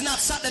 It's not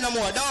Saturday no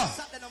more, no.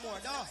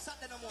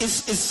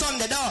 It's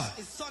Sunday, no.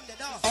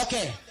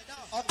 Okay.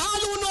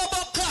 All you know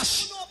about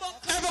clash,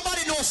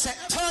 everybody knows that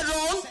third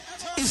round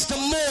is the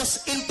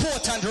most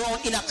important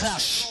round in a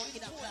clash.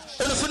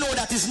 And if you know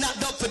that, it's not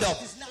dub for dub.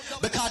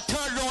 Because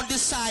third round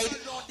decide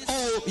how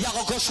you're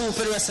going to go through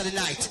for the rest of the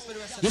night.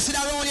 You see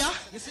that round here?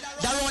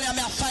 That round here,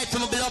 I fight for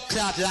my blood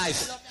clot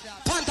life.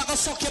 Panther go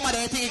suck your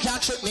mother, you think you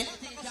can't trick me?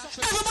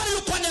 Everybody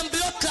look on them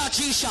blood clot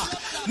G-Shock.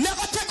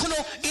 Never take you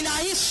in a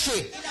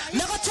history.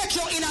 Never take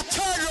you in a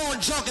third round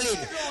juggling.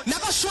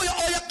 Never show you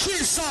how you kill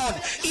sound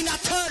in a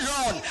third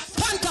round.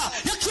 Panther,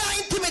 you can't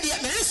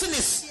intimidate me. Listen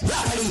this.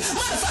 Properly,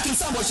 motherfucking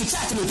someone should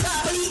chat to me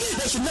properly.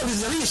 They should know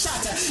he's a real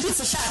shotter. It's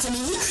a shot to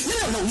me. You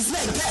don't know he's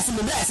mega passing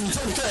me, blasting me,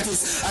 Tony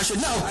Curtis. I should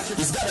know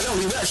he's got a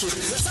lonely worship.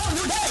 So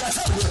you dare, I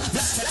told you.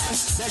 Black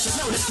Clash, they should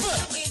know this.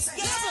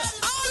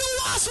 All who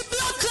wants with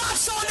blood clot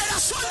sound that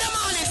are Sunday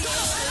morning.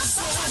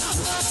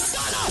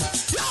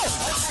 Yo!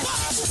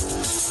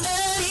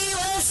 Early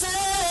one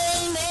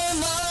Sunday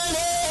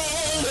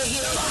morning,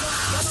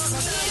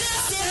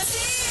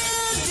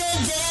 the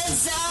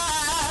desert.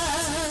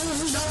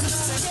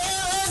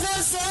 There was no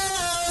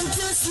sound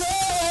to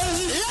slay.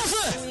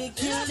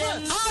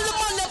 All the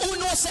man who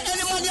knows that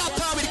any man you are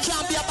power with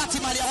can't be a batty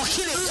man, you'll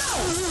kill him.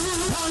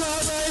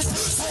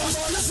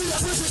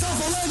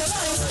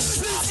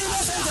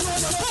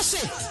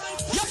 Pussy,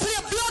 you play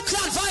blood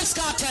clot Vice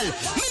Cartel.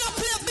 Me not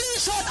play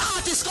bleach out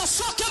artist, go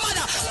suck your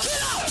mother.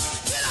 Kill out!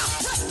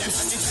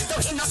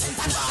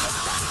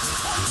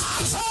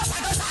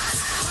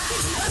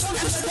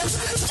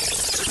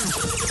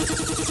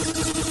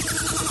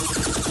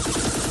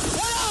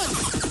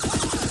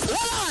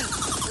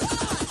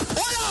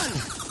 Hold on.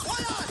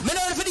 Me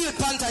not ready with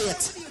Panther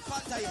yet.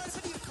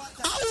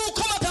 Who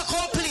come up and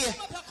come play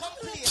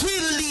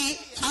Tweedledee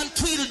and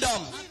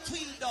Tweedledum?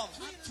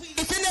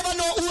 If you never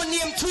know who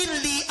named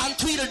Tweedledee and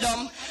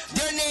Tweedledum,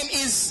 their name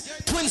is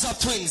Twins of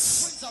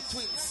Twins.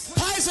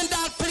 Poison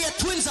Dart play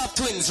Twins of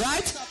Twins,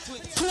 right?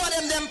 Two of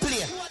them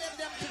play.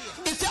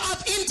 If you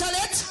have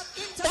internet,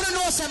 you don't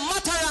know say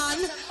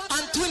Mataran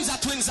and Twins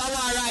of Twins are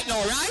war right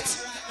now, right?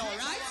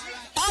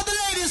 All the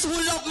ladies who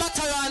love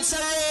Mataran say,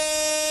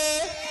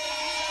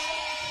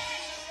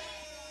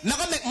 now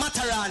gonna make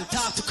Mataran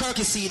talk to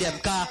Kirky see them,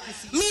 cause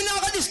me now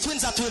got these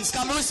Twins of Twins,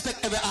 cause I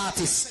respect every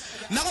artist.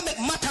 Now gonna make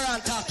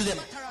Mataran talk to them.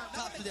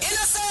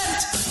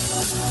 Innocent!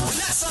 We're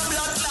not some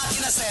blood clot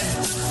innocent.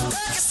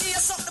 Kirky see you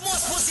suck the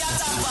most pussy at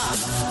Tampa.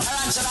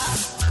 Tarantula,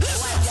 you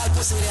wipe your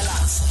pussy with your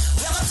locks.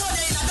 We have a told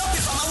you in a dumpy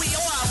from a way you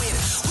walk with.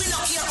 We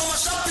don't care how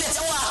much plate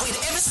you walk with.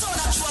 Every sound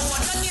that you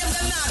want, don't name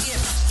them now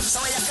again.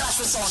 So when you clash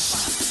with sound.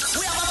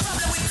 We have a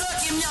problem with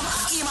Kirky, Nyam,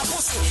 Akim, a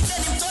pussy.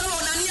 Then him turn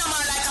around and Nyam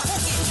her like a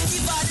cookie.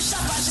 Give her the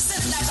shop and she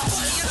said like a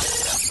bully.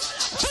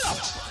 Pull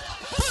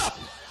up!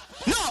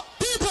 No,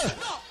 people!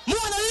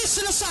 More than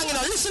listen to the song, you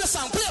know. Listen to the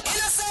song. Play up.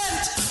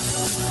 Innocent!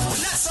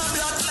 We're not some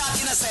blood clot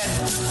innocent.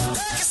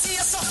 Kirky see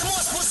you suck the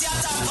most pussy at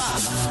Tampa.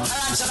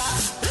 Tarantula,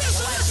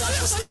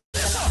 listen.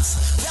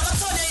 We have a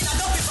told you in a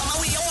dumpy from a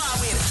way you walk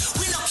with.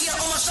 We don't care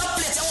how much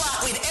plate you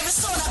walk with. Every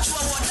sound that you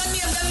want, don't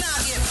name them now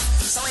again.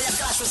 So when you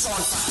clash with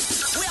sound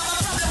for. We have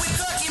a problem with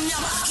Kirk, him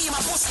yam, Hakim, a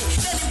pussy.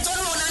 Then him turn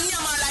around and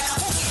yam her like a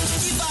cookie.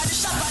 Give her the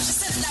shop and she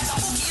said like a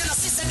cookie. You know,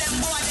 sister, them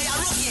boy, they are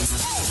rookie.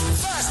 Hey,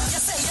 first, you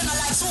say you know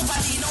like Super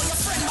D. Now your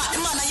friend back the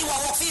man and you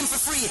are work for him for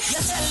free.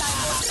 You tell like,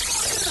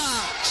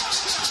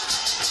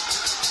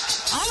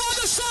 I want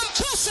the song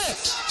pussy.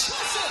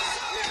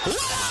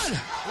 Hold on.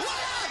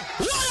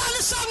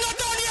 The song not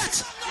done yet.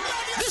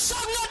 The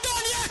song not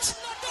done yet.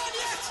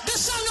 The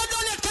song not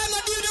done yet. Can I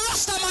do the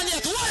Rasta man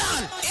yet? Hold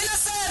on.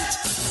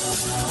 Innocent.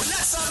 We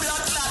not some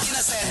blood clot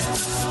innocent.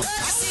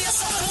 I see your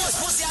son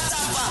pussy at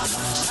Tampa.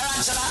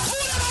 Tarantula. Who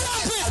never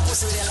want it?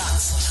 Pussy with your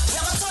locks. We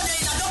have a son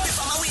in a dummy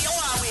from a way you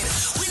walk with.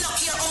 We not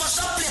care how much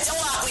plate you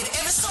walk with.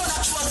 Every son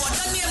that you award,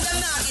 your name them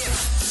not give.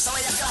 So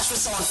when you clash with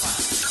sound for.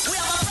 We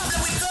have a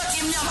problem with Kirk,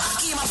 him yam,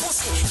 Hakim, a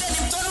pussy. Then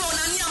him turn around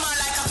and yam her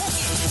like a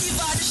cookie.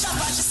 Give her the shop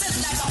and she said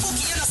like a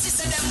cookie. You know,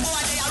 sister, them boy,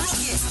 they are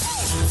rookie.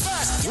 Hey,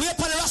 first. We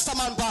up on the Rasta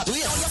man part. You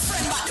know your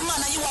friend back the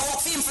man and you are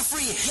work for him for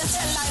free. You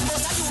tell like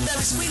both of you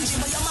very squingy,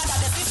 but your mother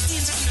the 15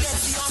 to be dead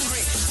for hungry.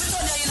 We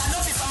turn you in a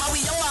duffy from a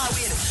way you are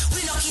with.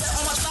 We don't care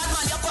how much bad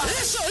man you got.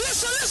 Listen.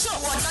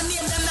 What the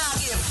name them now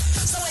give.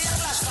 So when you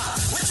clash for,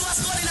 which was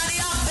going in the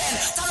arm then.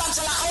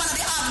 Tarantula, I wanna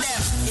the arm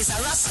them. It's a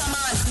Rasta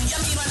man. You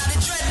mean when I the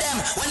dread them.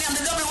 When you have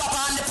the double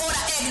whopper and the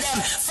powder egg them.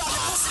 From the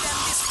pussy them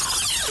this.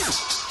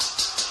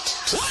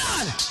 Hold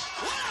on.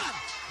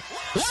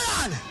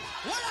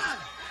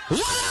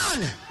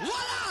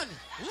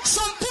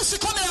 Some pussy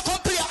come here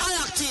and play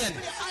Ayactian.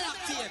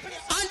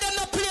 And them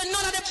not play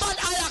none of the bad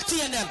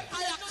Ayactian them.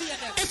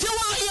 If you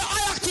want to hear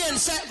Ayactian,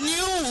 say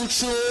new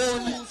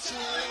tune.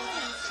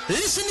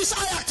 Listen this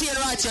Ayactian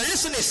right here.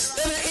 Listen this.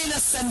 Every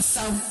innocent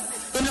sound.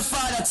 In the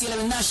father till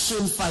I'm not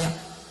shame fire.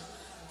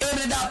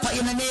 Every dapper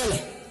in the nail.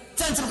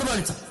 Tell them about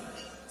it.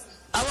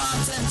 I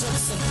want them to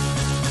say.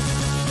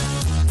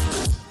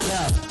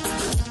 Yeah.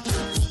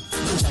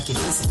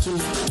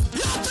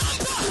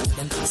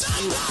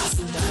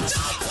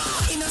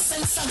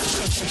 Innocent son.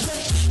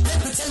 Let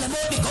me tell them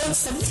all the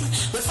guns and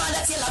we find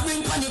that till I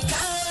bring panic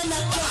and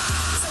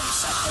so we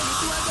shot them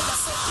do I get a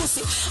set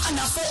pussy and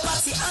a fuck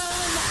party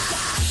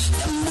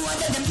them more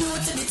than them pure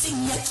to the thing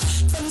yet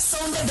them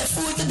sound that they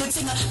fool to the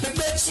thing me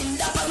birching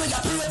that but we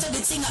got pure to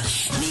the thing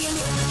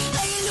nearly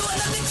I know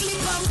that the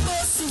clip and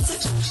boss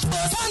it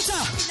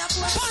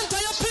Panta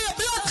you play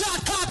blood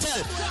clot cartel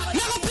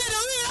never play the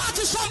real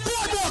artist from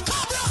boardwalk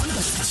come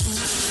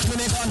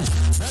on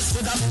let's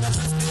go down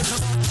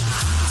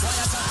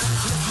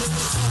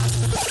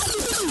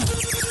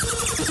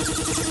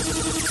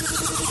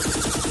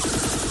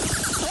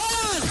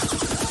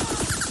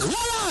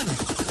Hold on.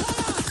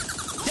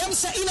 Them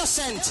say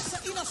innocent.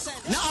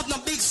 Now have no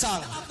big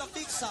song.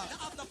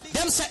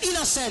 Them say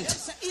innocent.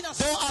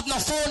 Don't have no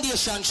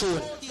foundation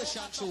tune.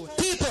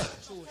 People,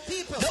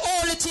 the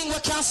only thing we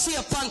can see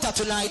a Panther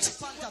tonight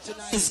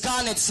is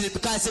Garnet Silk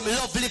because they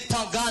love lip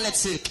on Garnet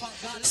Silk.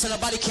 So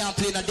nobody can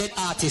play no dead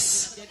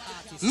artist.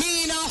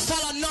 Me now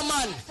follow no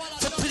man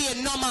to play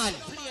no man.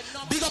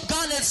 Big up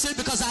Garnet Silk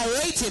because I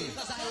rate him.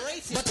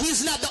 But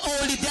he's not the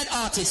only dead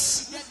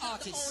artist.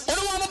 You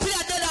don't want me to play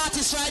a dead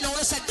artist right now.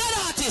 I say dead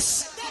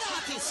artist.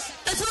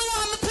 If you don't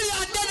want me to play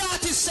a dead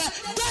artist, say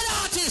dead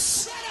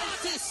artist.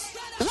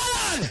 Hold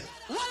on.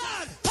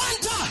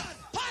 Panther.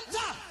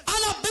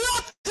 And a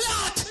blood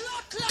clot.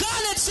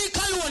 Garnet Silk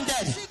alone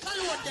dead.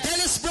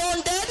 Dennis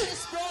Brown dead.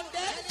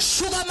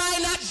 Sugar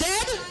Miner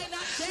dead.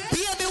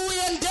 Baby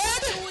Wayne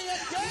dead.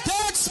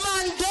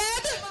 Birdsman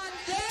dead.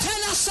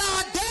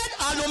 Tennessee dead.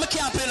 I know I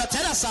can't play no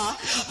Tennessee.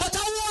 But I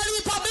won't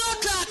leave a blood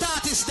clot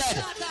artist dead.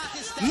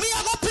 Me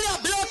I go play a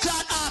blood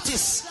clot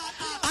artist.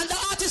 And the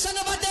artist are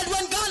never dead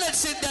when Garnet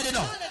Silk dead, you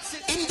know.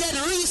 Him dead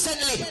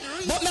recently.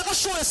 But me I go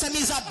show you some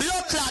he's a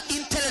blood clot,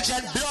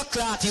 intelligent blood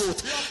clot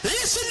youth.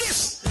 Listen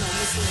this.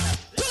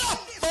 Pull up,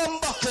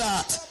 bumbo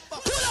clot.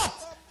 Pull up.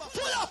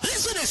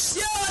 Listen this.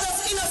 Yo,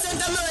 that's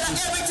innocent and murder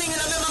everything in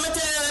a member. Me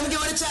tell them,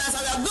 give me the chance.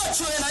 I will go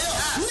through it.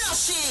 No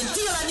shame.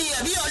 Kill a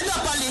name. Yo,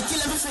 Napoli,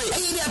 kill them free. I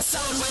hear that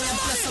sound when you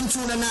play some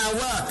tune and I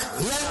work.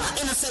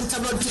 Yeah, innocent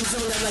and blood kills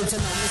all them right now.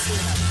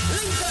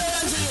 Link her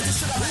and Jay to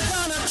sugar. We're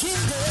gonna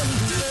kill them.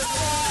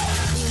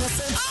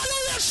 Innocent. All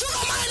of your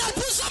sugar mine and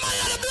put some money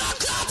on the blood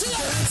clot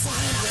here.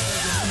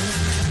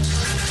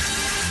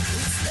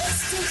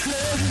 It's too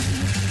close.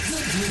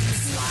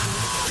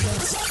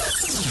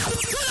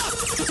 Pull up.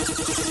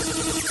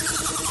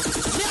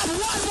 We have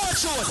one more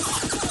tune.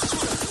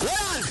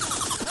 Hold on.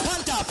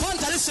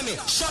 Panther, listen to me.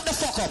 Shut the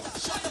fuck up.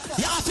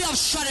 You have to have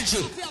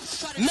strategy.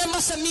 Remember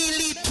say me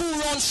lead 2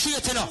 rounds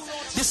straight, you know.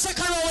 The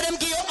second round with them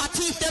give you a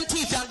teeth, them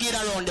teeth and get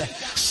around there.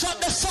 Shut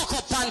the fuck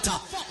up, Panther.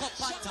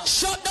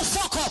 Shut the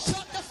fuck up.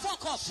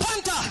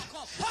 Panther,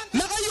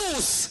 never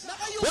use.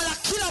 Well, a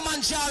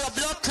Kilimanjaro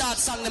blood clot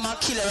song them and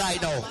kill it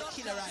right now.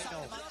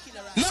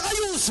 Never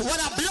use when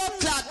a blood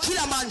clot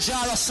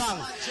Kilimanjaro song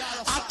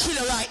and kill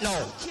it right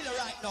now.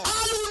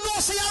 All who know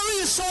say you're a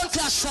real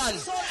SOUNDCLASH fan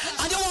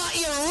and you want to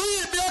hear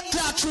real blood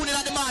clot tune in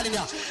the morning,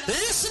 yeah.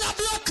 Listen to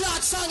blood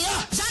clot song,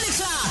 yeah. Johnny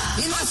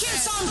Clark, you must hear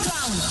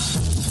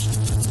SOUNDCLASH.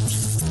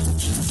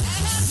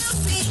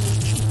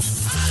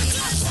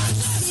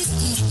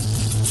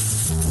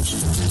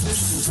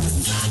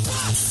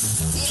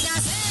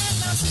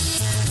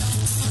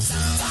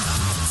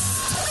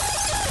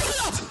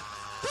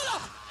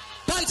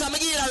 Panther, me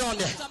get around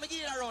there.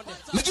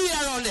 Me get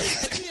around there.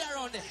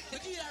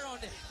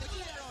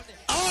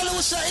 All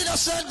who say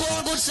innocent, go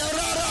on good, say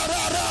ra ra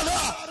ra ra ra.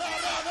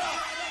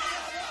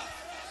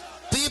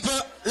 People,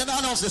 let me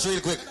announce this real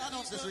quick.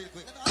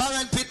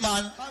 Karen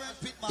Pittman,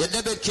 your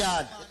debit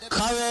card.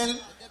 Karen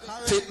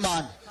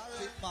Pittman,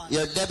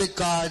 your debit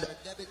card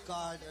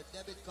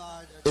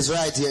is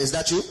right here. Is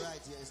that you?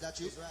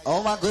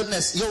 Oh my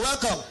goodness. You're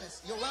welcome.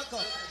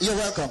 You're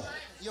welcome.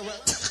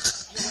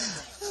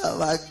 Oh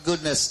my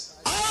goodness.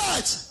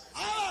 Alright.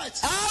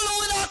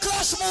 All in our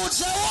clash mode,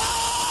 say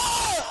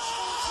whoa!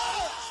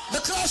 The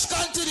clash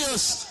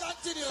continues.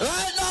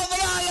 Right now,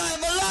 I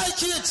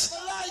like it.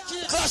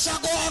 Clash are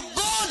going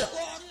good.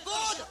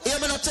 Here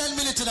we 10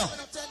 minutes now.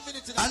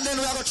 And then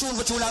we have a tune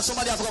for tune and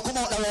somebody have to come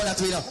out around that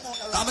way now.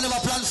 I'm never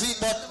plan for it,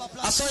 but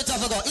I saw it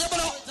have to go. Here we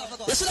now.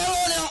 You see that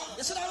around here?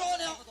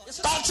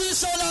 About 3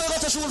 sound now we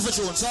got a tune for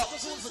tune. So,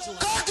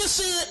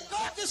 courtesy,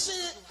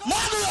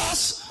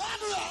 Madras,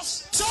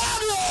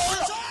 turn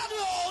round,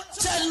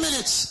 10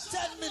 minutes.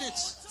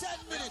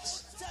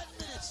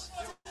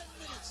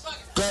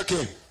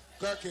 Kirky,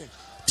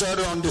 turn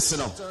around this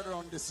now.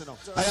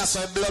 I have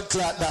some blood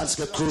clot dance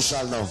get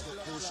crucial now.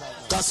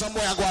 Because some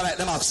boy are going like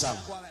them have some.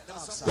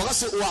 We're going to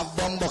see who have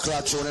bumbo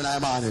clot tune in the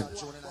morning.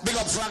 Big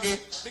up Froggy,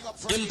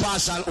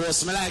 impartial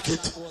host, me like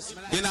it.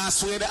 You know,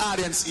 sway the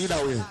audience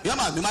either way. Yeah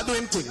man, me might do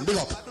him thing, big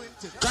up.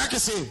 Kirky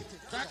see,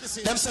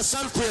 them say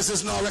self-praise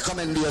is no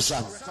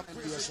recommendation.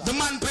 The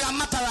man play a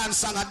Mataran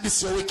song at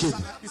this your wicked.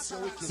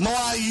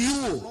 More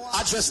you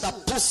address the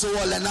pussy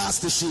hole and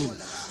nasty sheen.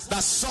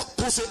 That suck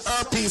pussy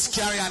herpes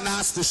carry a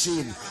nasty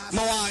sheen.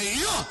 More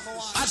you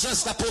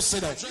address the pussy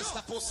there.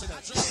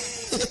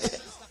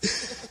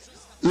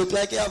 Look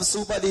like you have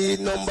Super D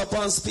number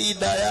on speed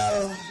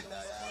dial.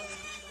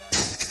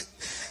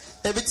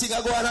 Everything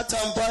I go on a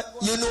Tampa,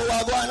 you know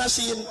I go on a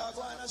Sheen.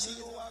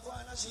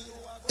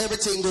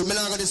 Everything good. Me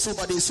not got the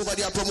Super D. Super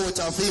D a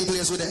promoter. Film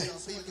place with it.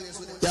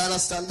 You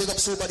understand? Big up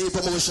Super D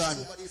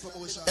promotion.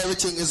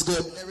 Everything is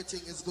good.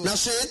 Now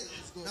Shane,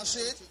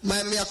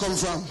 where me I come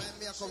from?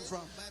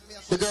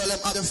 The girl them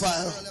at the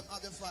fire.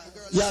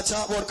 You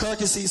talk about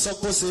courtesy, suck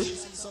pussy.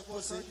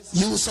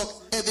 You suck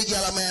every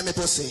girl of Miami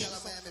pussy.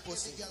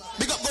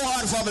 Big up Go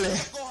Hard family.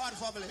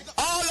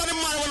 All of the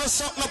man wanna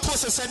suck no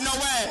pussy said no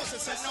way.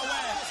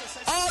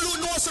 All who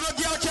know so the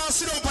girl can't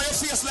sit up on your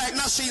face like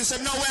Nasheen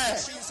said no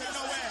way.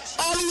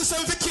 All who say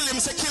to kill him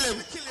say kill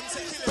him.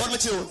 What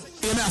with you?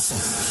 Innocent.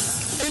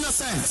 You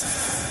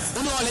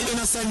know all the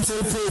innocent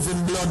will prove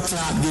in blood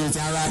clot guilty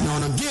and right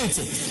now no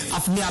guilty.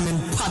 Of me I'm in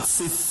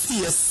Patsy,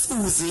 Fierce,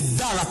 Susie,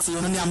 Dorothy,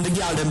 and I'm the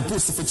girl them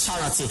pussy for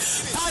charity.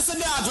 Pass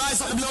the yard, rise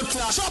up the blood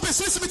clot. Shop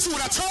is listen to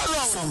that turn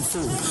around. Some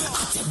food.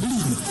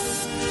 Believe me.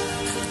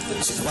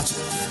 Watch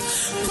it.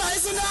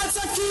 Poison hearts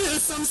a kill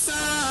some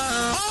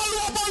sound. All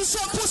who are born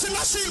so pussy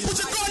machine, put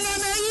your gun in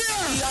their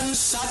ear.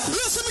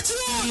 Listen to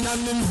you.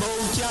 And them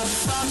both your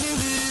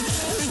family.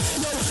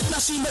 Yo,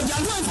 Nasheen, but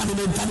y'all wine, panny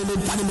bed, wine,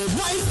 panny bed,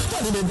 wine.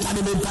 Y'all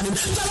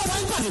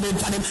wine, panny bed.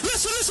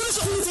 Listen.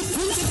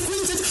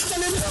 Quint it.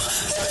 Tell him.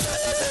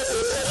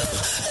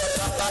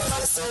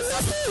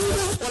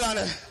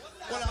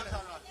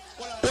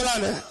 Hold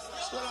on there.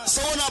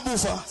 So on a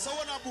buffer.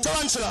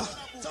 Tarantula.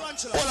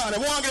 Hold on there.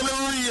 We want to give them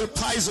the real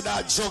pies of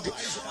that jug.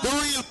 The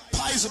real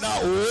pies of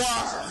that war.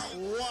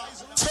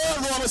 Turn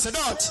round, Mr.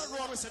 Dot.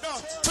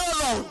 Turn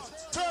round.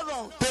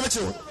 Play with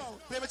you.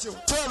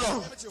 Turn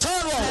round.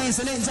 Rise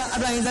and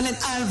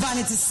all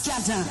vanity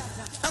scatter.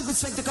 Uncle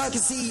respect the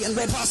courtesy and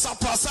great Passa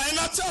in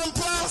that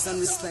temple. and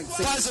respect.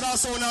 Pies of that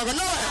sound now. Go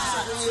now.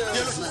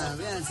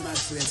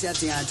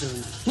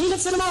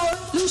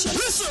 Listen.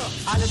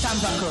 All the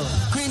Tampa crew.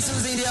 Queen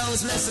Susie in the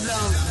house, bless the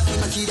blood.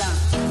 Makida.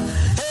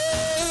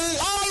 Hey,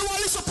 all who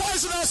listen to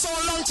Pies of that sound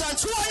a long time.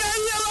 2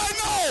 years right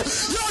now.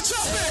 Yo,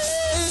 chop it.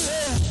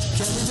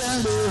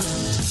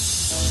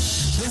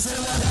 This is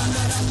what I'm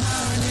not a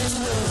man in the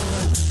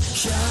world.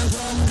 Can't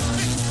come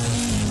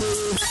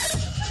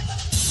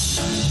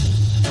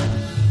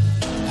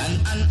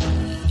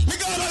we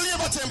got a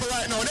labor temple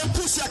right now. Them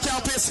pussy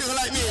can't play sizzle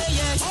like me.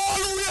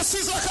 All who wear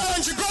sizzle like a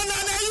lunch, go down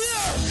there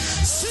here.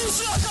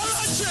 Sizzle like a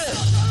lunch.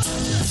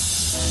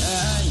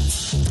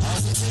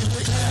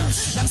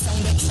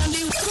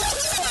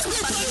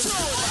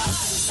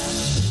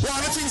 One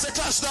of the things they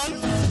clash down.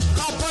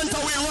 Now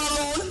Panther will run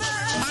round.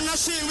 And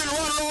Nasheen will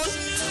run round.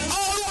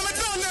 All who have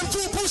done them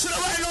two pushing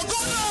right now. Go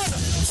down.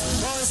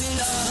 Boys in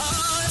the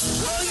heart,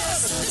 oh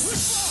yes.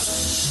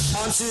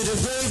 Onto the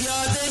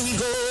graveyard they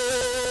go.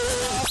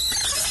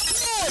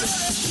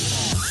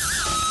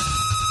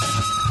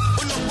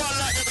 We no ball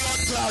like the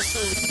blood class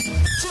food.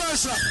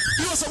 Treasure,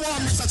 you know some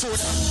warm mixer too.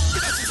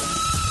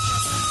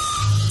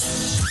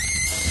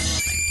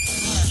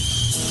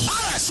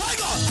 Alright, so I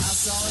go.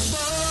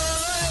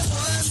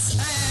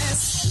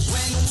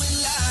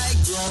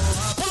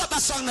 Pull up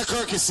that song the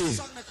Kirky see.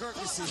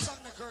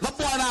 My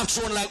boy not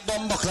thrown like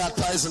bumbo clot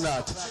pies and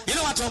that. You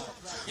know what up?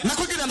 I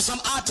could give them some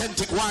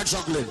authentic war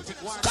juggling.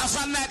 Cause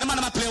from night the man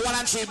I play 1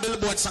 and 3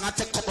 billboards and I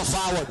take couple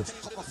forward.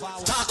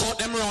 Talk out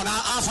them round,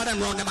 half of them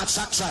round them at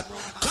chat.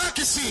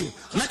 Courtesy,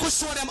 make we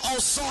show them how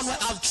soon we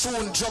have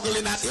Chune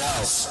juggling at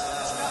house.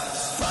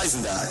 Why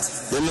isn't that?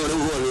 They know the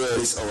whole world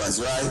is ours,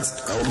 right?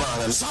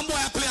 Some boy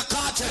I play a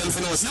cartel.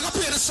 Now I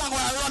play the song where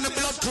I run the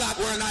blood clot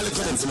where I look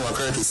at them. You know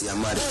courtesy, I'm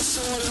mad.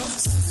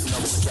 No,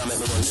 can't make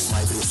me run to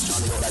my place.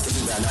 Johnny out like a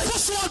finger and I.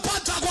 What's the one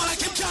Panther go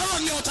like him can't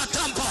run out of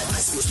Tampa? All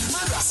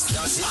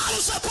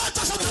who say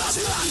Panther from blood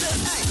clot.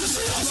 You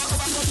see us?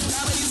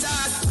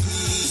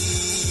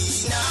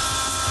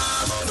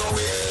 Nah, go no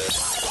way.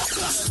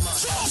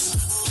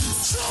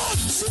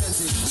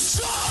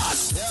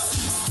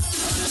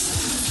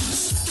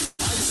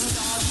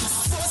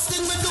 First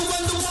thing we do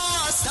when the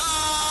war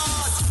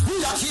starts, we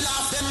are kill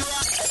off them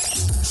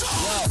rats. Yo,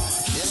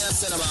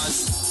 yes, man.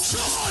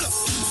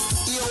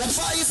 Yo,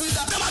 why isn't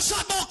that? Them a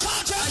shot more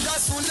cartel. I got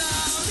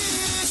tsunami.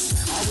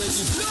 I will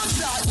the blood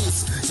like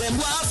this. Them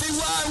waffy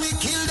war, we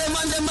kill them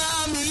and them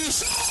army.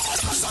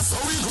 That's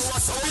how we grow,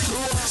 that's how we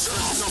grow.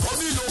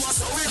 Nobody know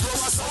that's how we grow,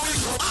 that's how we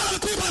grow. All of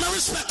the people that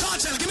respect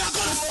cartel, give me a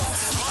gun.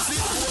 All the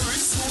war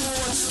is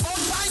soon. Oh,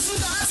 why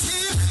isn't that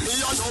here? Me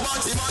and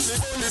nobody man, the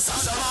police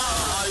and the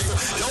high.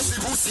 Love the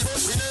pussy,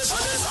 but we never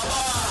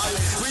buy.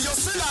 We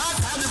just feel like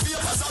and the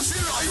papers are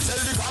still right.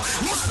 Tell the cop,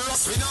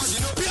 murderous, we know, you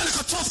know. Be like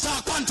a tough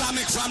talk, Panther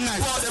make from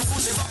night.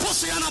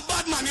 Pussy and a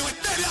bad man, you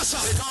went dead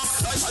yourself.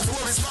 Life and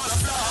war is gonna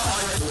fly.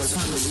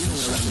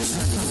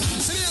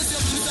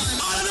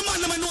 All of the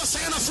man that know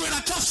say you're not afraid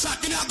of tough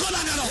shot, give me a gun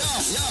on you know.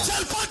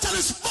 Tell Panther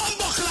this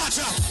bumbo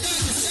clutcher.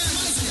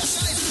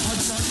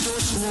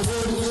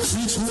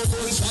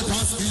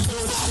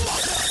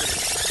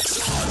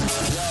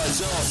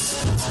 Yo,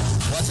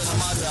 watching the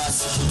madras.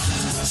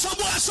 Some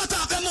boy shut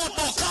up them out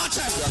about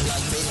cartel.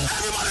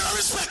 Everybody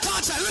respect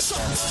cartel, listen.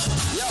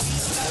 Yeah,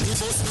 he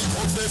must be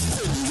on them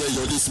anyway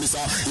you dismiss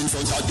her. In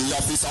front of the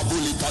officer,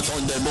 bullet cut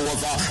on them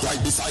over.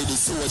 Right beside the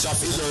soldier,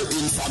 filler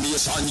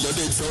information. You're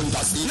dead front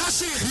of the. Now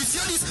see, if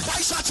you this, why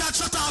shut off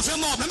your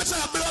mouth? Let me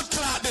tell you blood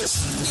clot this.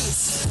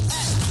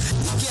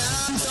 You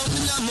can't talk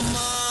me on my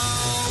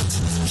mouth.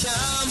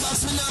 Can't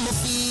box me on my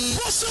feet.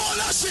 What's all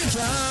that shit?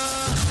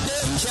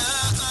 Them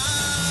can't.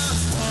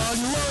 All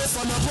you worry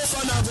for no puff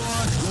on a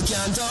board. You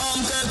can't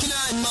dump Kirk in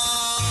my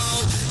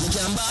mouth. You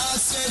can't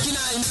box Kirk in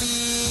my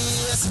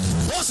face.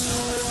 What's the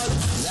word?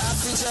 You have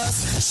to just.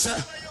 Sir.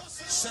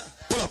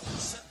 Pull up.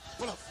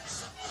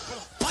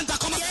 Panther,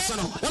 come up, son.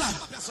 Hold on.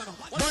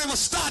 Don't even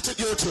start it,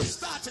 you two.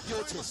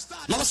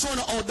 Never show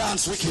no old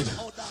dance wicked.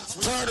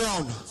 Third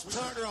round.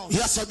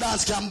 Yes, so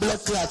dance can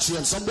blood clot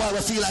chain. Some boy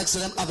will feel like so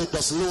them have it,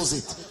 just lose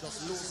it.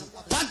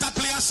 Panther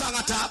play a song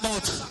I talk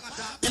about.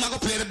 Him go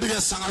play the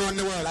biggest song around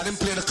the world. I didn't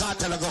play the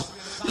cartel ago.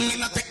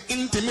 Not the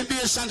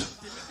intimidation.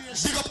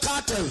 Big up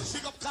cartel.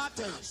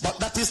 But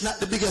that is not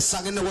the biggest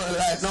song in the world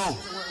right now.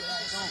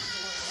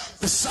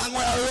 The song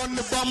where I run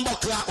the bumbo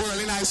clock world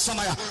in the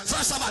summer.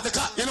 First of all, the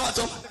car, you know what?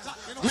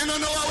 Me no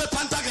know how we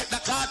Panther get the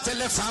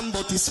cartel from,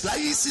 but it's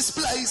splice.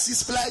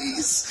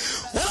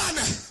 Hold on.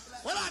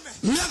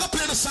 Me I go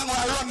play the song where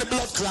I run the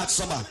blood clot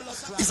summer.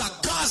 He's a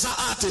Gaza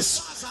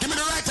artist. Give me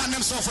the right hand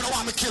them so for the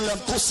one me kill them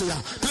pussy.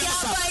 Play the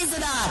song. Praise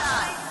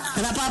that.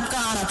 And a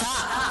popcorn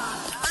attack.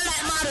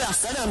 Unlike Mario,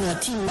 I don't know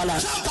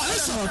Timbaland.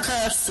 Listen.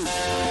 Courtesy.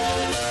 Yeah.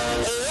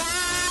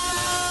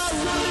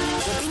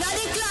 In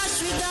the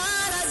clash we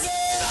got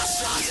again. That's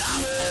right.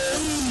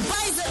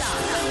 Praise that.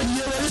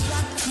 You will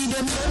not see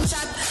them don't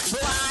chat.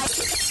 Why?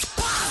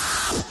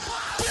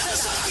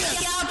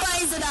 Yeah,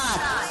 praise that.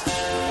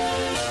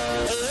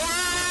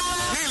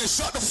 Really,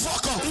 shut the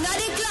fuck up. In the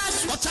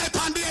clash. What type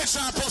on the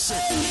HR pussy?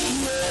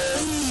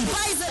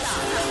 Praise that.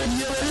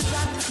 You will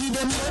not see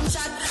them don't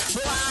chat.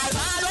 Why?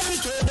 Follow me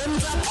to them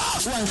drop.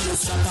 One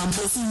just shot and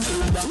pussy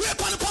over.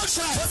 Whip on the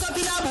punchline. What's up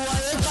in a boy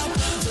head up?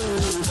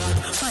 Oh God,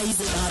 praise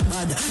that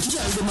bad.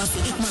 Tell them I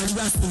say, man,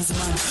 Rastas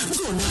man.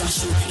 Don't need a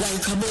shit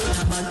like a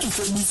motor man. If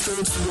you be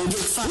straight, you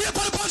get fat. Whip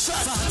on the punchline.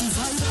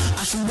 45,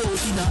 I should go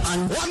in a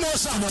hand. One more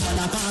song. No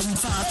man a party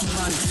 40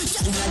 man.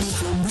 Shutting a the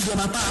club with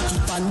them a party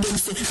pan. Them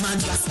say,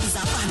 man, Rastas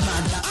a pan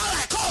man.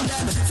 Alright, come.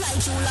 Them fly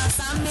through like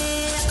some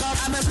makeup.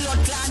 I'm a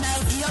blood clan, I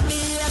feel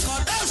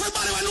makeup.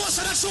 Everybody will know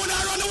so that soon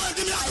around the world.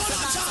 Give me a gun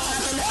and talk.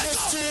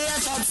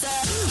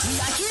 We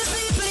are kill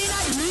people in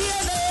a real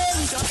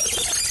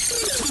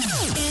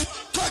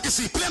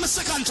Courtesy, play my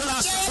second to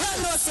last. Yeah, you don't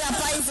know say a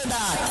price for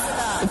that.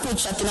 You put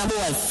shot in a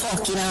boy,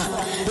 fucking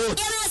up. Give me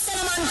a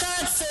cinnamon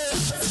courtesy.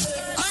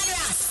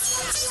 Madras.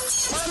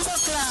 One book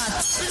clot.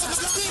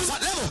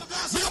 What level?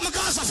 Big up my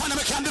Gaza fan and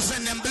we can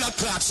defend them blood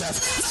clots, chef.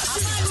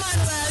 A man,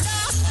 well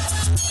done.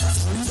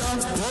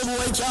 Oh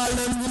boy, call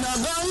them, you know,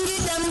 gun,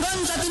 get them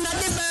gunshot in the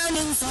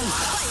burning sun.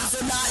 Price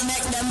for that,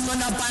 make them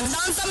run up and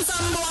down. Some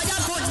boy, you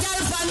put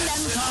girl on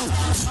them tongue.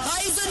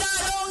 Price for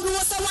that, don't do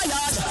so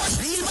wild.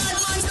 Real bad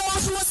man, don't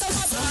do so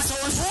wild. So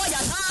boy,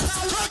 you talk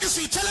out.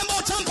 Courtesy, tell them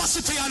about Tampa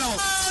City, you know. I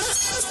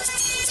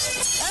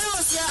don't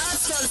see a hot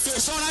skull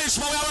fish. So nice,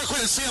 but we are working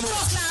with the same way.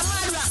 Fuck like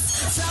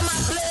Madras. From a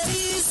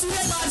place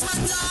where bad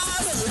man love.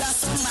 That's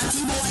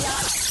somebody boy.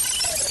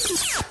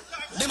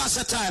 They must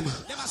have time.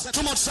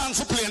 Too much song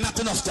for playing, not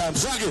enough time.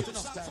 Drag it.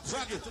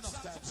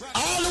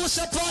 All who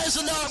surprise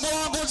and now go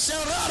on good say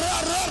ra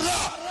ra ra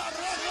ra.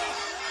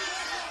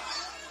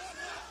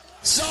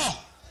 So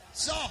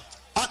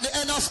at the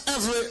end of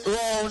every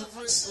round,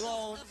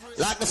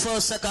 like the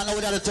first, second, now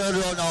we got the third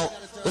round now,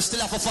 we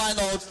still have to find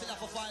out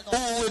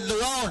who win the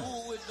round.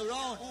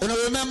 You know,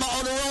 remember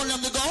how the round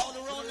them to go?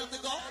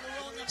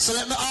 So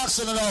let me ask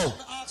you now,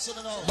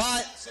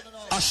 by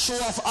a show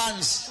of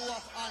hands,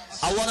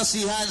 I want to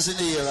see hands in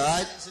the air,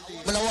 alright?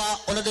 But now,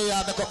 one of the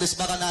make up this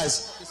bag of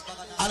nice.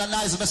 And a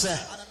nice me say.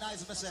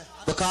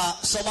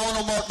 Because some of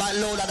them mouth might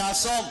loader than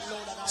some.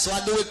 So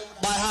I do it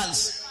by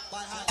hands.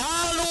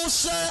 All who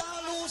say,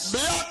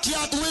 Black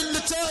Cat win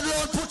the third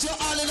round, put your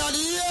hand in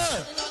the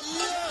air.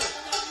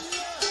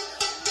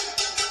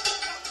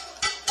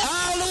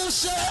 All who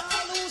say,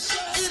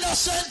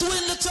 Innocent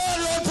win the third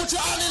round, put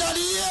your hand in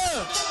the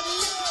air.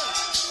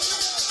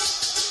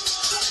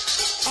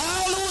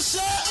 All who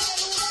say,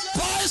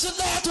 Poison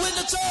not win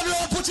the third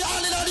round, put your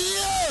hand in the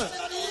air.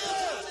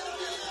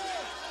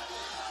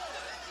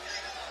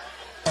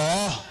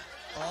 Oh.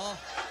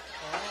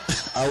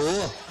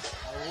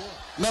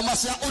 Remember,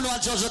 say, I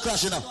don't judge the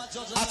clash, you know.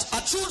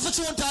 At tune for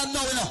tune time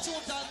now, you know.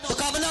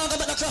 Because now I'm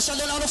going to make the clash and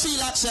then I don't feel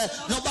like, say,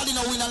 nobody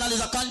know win and there's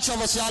a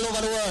controversy all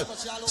over the world.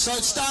 So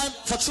it's time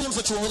for tune.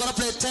 We're going to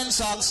play 10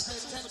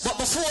 songs. But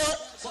before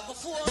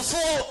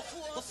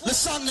the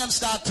song them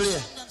start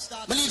playing,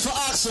 we need for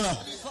ask, you know.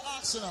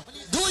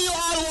 Do you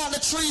all want the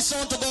 3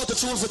 sound to go to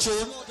tune for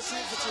tune?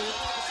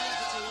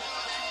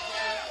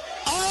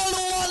 All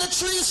who want the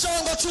 3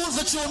 sound go tune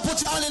for tune, put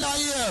your hand in our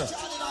ear.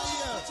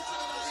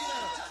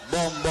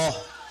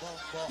 Bumbo.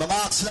 I'm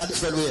asking a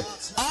different way.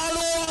 All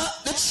who want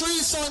the 3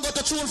 sound go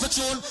to tune for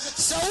tune,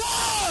 say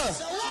war!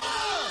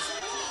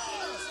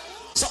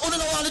 So who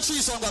don't want the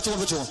 3 sound go to tune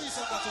for tune?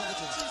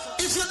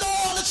 If you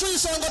don't want the 3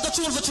 sound go to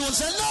tune for tune,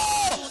 say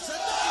no!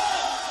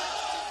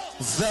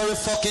 Very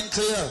fucking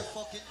clear.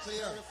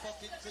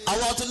 I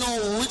want to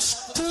know which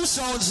 2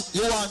 sounds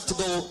you want to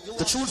go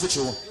to tune for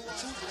tune.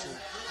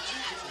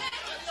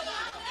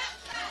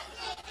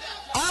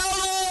 All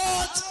who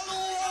want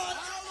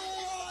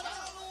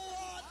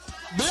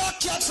Black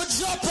Cat for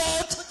drop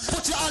out,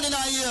 put your hand in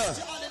our ear.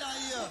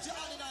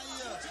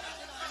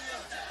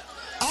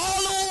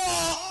 All who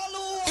want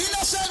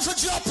Innocent for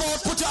drop out,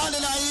 put your hand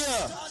in our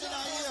ear.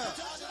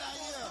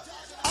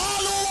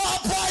 All who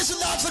want Poison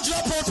not for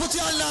drop out, put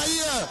your hand in our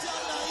ear.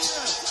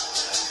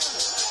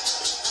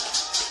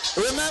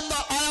 Remember,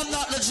 I am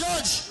not the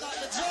judge.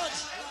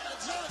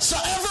 So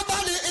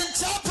everybody in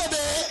Tampa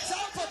Bay,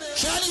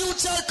 can you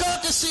tell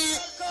Courtesy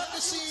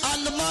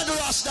and the Mad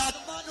Rush that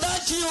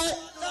thank you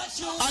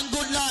and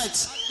good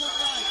night.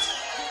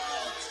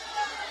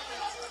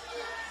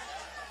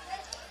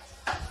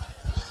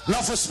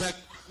 Enough respect.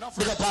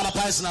 Big up all the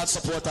Poison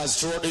supporters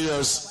throughout the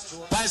years.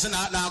 Poison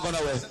now gone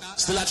away.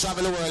 Still I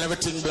travel the world,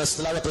 everything blessed.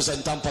 Still I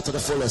represent Tampa to the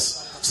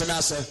fullest. So now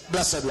I say,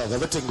 blessed love,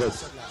 everything good.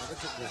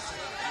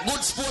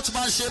 Good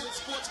sportsmanship.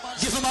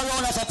 Give him a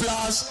round of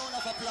applause.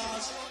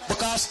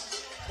 Because,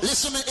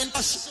 listen me,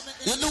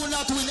 you do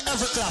not win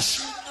every clash.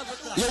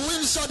 You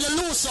win some, you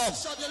lose some.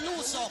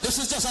 This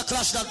is just a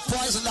clash that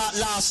Poison that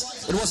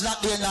last. It was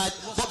not day and night.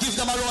 But give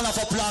them a round of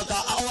applause.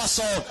 Our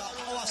soul.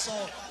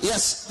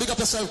 Yes, big up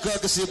yourself,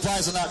 Courtesy,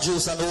 Poison that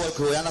Juice and the whole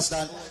crew. You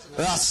understand?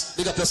 Ross,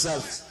 big up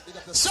yourself.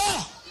 So,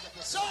 all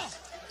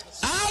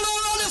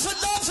around if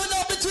it don't fit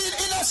up between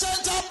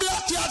Innocent and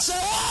Black Cat. So,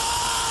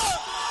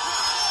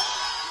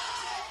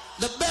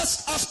 the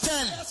best of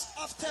 10.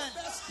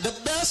 The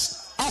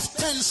best of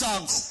 10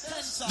 songs.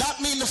 That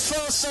means the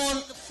first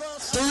song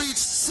to reach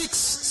 6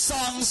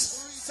 songs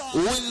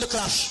win the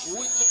clash.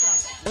 You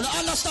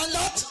understand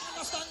that?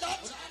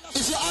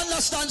 If you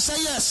understand,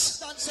 say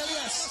yes.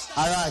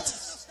 Alright.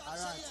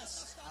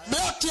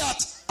 Black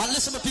Cat, and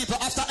listen to people,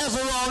 after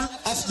every round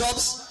of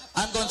dubs,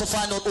 I'm going to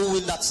find out who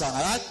win that song,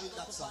 alright?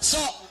 So,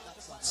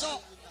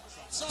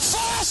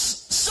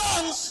 first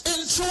song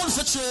in Tune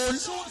for Tune,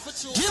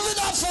 give it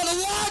up for the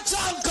War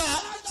Tanker,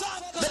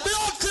 the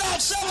blood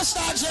clot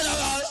 7-star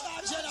general,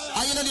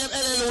 and you know name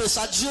L.A. Lewis,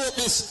 I joke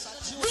this.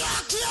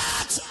 Black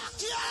Cat!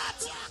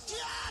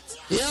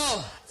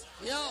 Yo.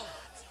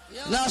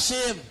 No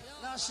shame.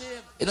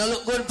 You know,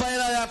 look good for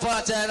your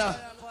party, you know.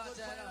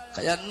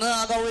 Because you're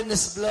not going to win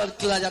this blood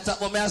clot. You talk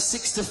about me at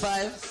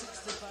 65.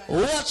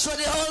 Watch when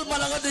the old man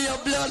going to do your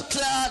blood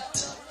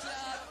clot.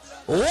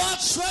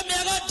 Watch when me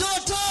going to do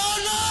it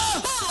all.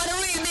 Boom, the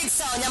real big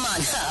sound, yeah,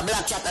 man.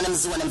 Black Cat and them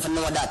zone them for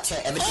know that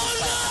everything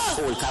is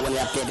cool. Because when you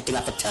play everything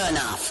have to turn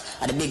off.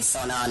 And the big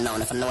sound on now,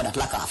 if you know that,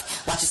 lock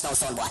off. Watch this now,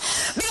 sound boy.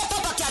 Big up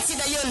Papa Cat, see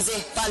the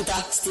Yunzi,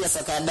 Panta, stay so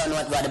because I don't know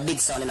what got the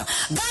big sound, you know.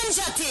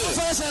 Ganja tea.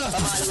 Come on, we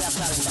have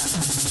Florida.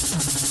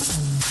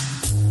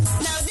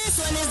 Now this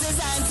one is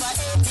designed for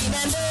 18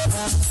 and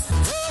over.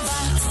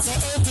 Over, say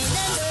 18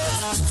 and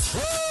over.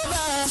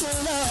 Over,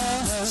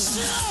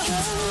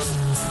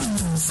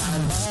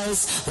 sound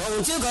boys.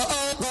 Won't you go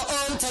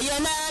home to your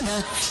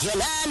nana,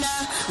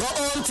 go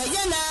home to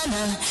your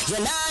nana,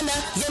 you're not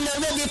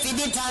ready for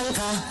the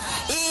tanker.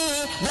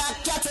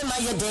 Black cat in my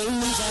danger.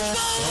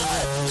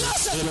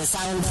 You know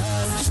sound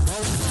boys.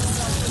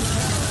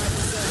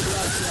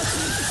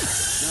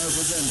 Now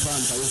represent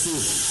Panther, you see.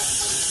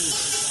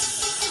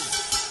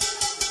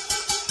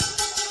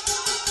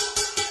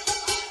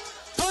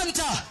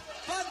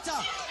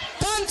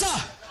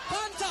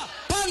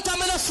 Panther, I'm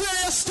not afraid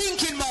of your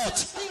stinking mouth.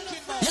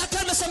 You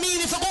tell me some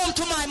if I go home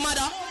to my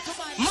mother.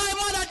 My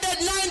mother dead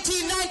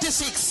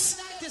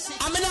 1996.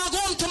 I'm not go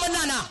home to my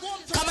nana.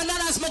 Because my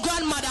nana is my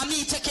grandmother.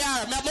 Me take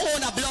care of her. I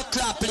own a blood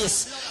clot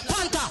place.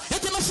 Panther,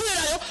 if I'm afraid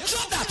of you,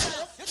 drop that.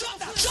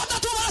 Drop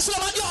that over the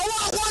slum and you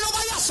walk one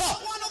over your son.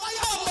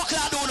 Bumbo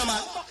clot down,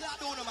 man.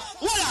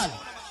 Hold on.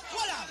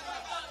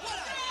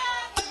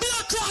 A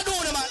blood clot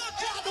down, man.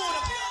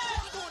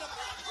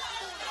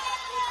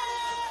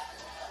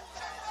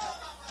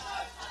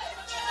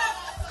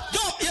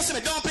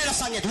 Don't play the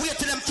song yet. Wait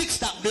till them fix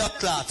that blood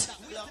clot.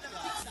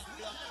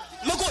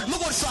 Me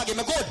good, Froggy,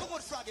 me good.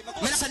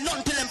 Me not say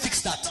nothing till them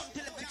fix that.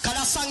 Cause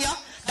that song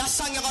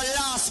you gonna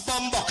last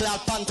bumbo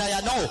clot Panther,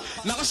 you know.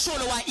 Me gonna show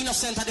you why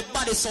innocent are the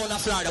body sound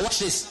of Florida. Watch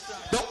this.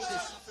 Look.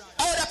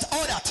 How that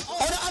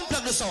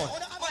unplug the sound.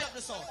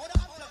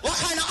 What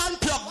kind of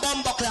unplug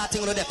bumbo clot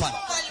thing on the depot?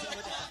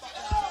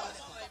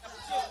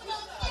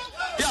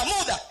 Yeah,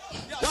 move that.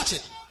 Watch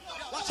it.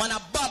 Man, a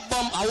bad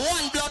bomb, a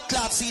one blood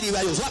clot CD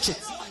I use. Watch it.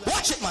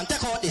 Watch it, man.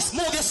 Take out this.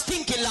 Move your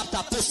stinking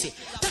laptop, pussy.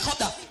 Take out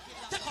that.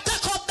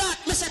 Take out that.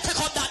 Me say take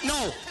out that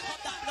now.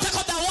 Take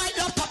out that white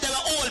laptop. They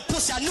were old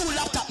pussy. A new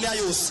laptop me I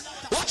use.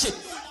 Watch it.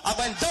 I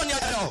went down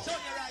here now.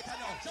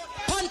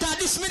 Panther,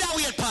 this me that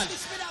weird pan.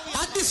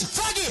 And this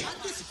Froggy.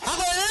 I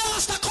go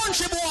lost a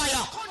country boy.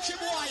 I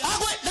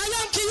go the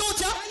Yankee youth,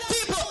 yeah.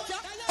 People.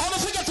 I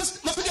forget to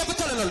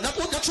tell you.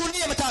 The true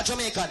name is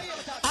Jamaican.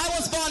 I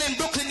was born in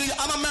Brooklyn, New York.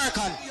 I'm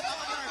American.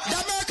 The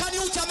American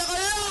youth, I'm going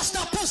to lost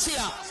a pussy.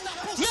 I'm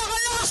going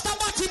to lost a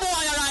batty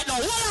boy right now.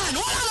 Hold on,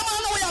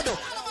 man, what you do?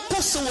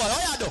 Pussy, what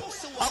you do?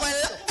 I'm going to,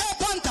 hey,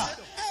 Panther,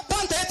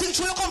 you think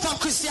you come from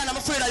Christian? I'm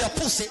afraid of your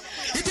pussy.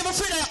 You think I'm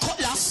afraid of your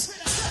cutlass?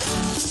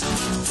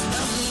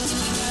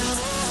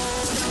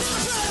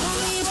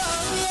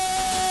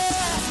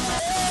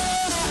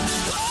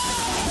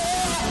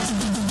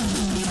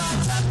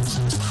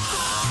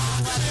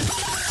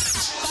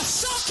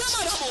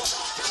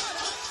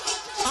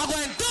 I'm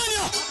going to turn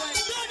you.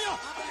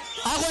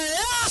 I'm going to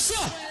ask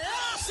you.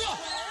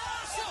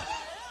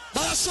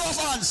 But a show of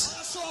hands.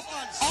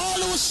 All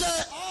who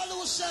say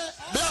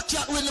Black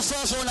Cat win the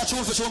first round, that's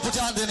for put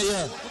your hand in the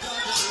air.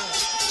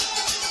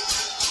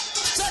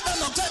 Take them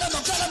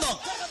down.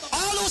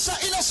 All who say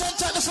Innocent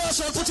take the first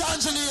round, put your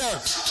hands in the air.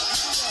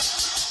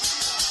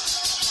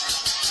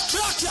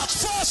 Black Cat,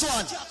 first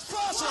one.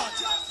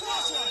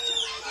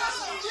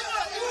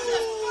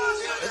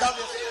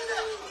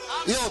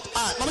 Yo,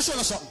 alright, let me show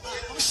you something.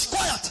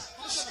 Quiet.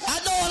 I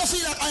don't want to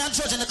feel like I am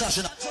judging the clash,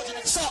 you know.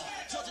 So,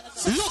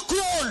 look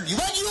round.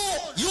 When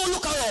you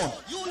look around,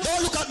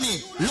 don't look at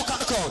me. Look at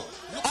the crowd.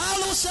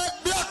 All who said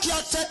Black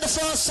Cat take the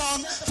first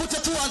song, put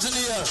your two hands in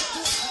the air.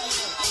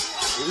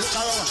 Look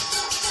around.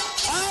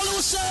 All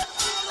who said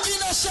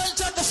Innocent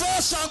take the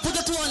first song, put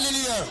your two hands in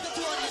the air.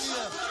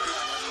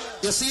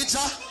 You see it,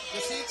 sir?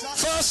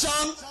 First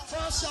song.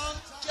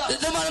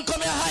 The man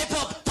come here hype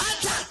up.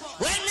 Panther,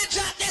 when me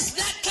drop this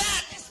Black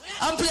Cat,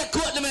 I'm playing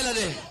Quote the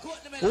Melody.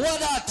 What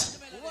that?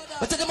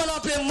 But take them on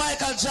and play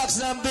Michael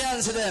Jackson and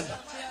Beyonce them.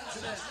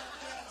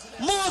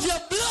 Move your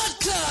blood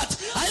clot.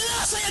 I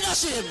lost your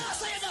nashim.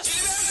 Lost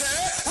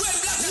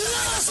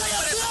your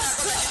blood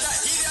clot.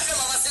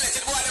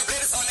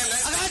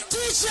 I gotta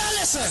teach you a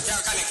lesson.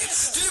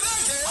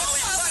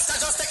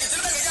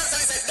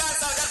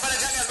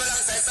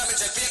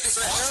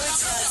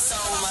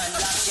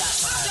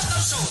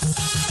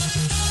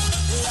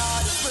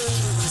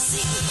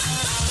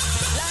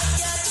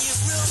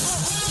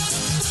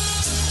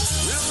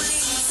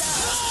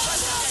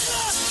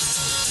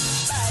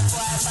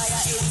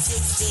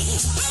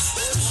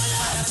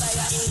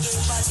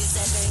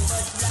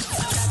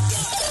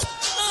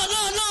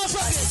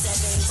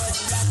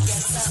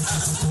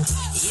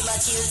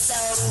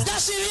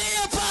 That's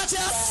your party.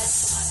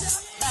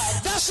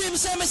 That's him,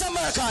 same as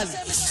American.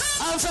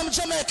 I'm from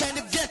Jamaica in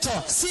the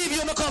ghetto. See if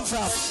you me come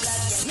from.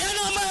 Me and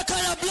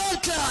American are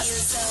blood clot.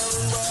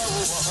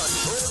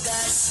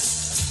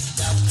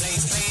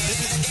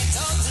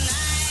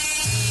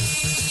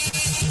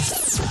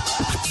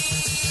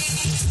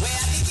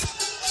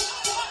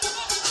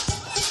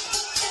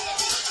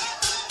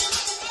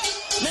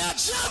 Me a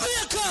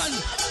Jamaican.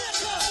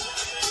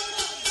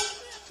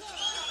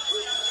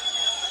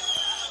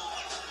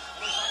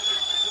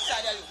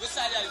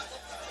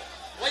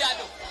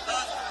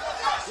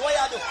 What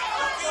you do?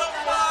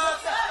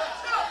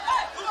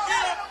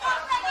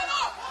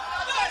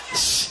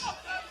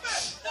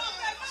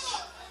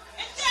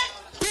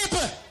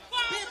 People,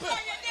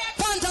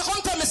 Panther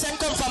come tell me say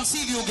come from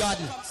Seaview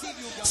Garden.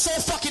 So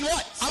fucking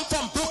what? I'm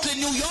from Brooklyn.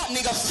 Brooklyn, New York,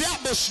 nigga.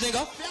 Flatbush,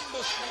 nigga.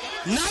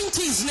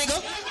 90s,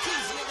 nigga.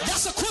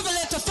 That's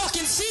equivalent to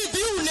fucking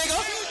Seaview, nigga.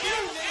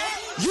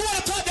 You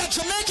wanna talk that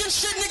Jamaican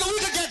shit, nigga? We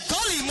could get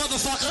gully,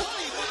 motherfucker.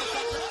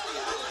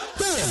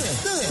 Why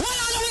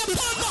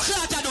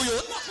not you do you?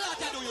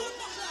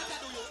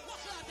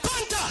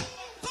 Panther!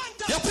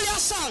 You play a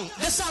song.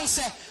 The song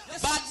say,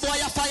 bad boy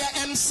a fire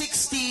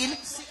M16.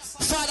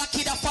 Father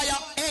kid a fire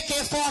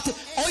AK-40.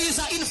 Oh, he's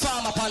an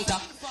informer,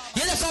 Panther.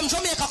 You left from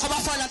Jamaica, come a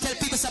fire and tell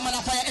people some man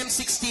a fire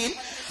M16.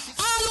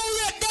 All who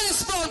rate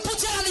Dennis Brown,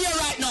 put your hand here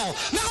right now.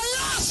 Now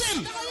lost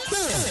him.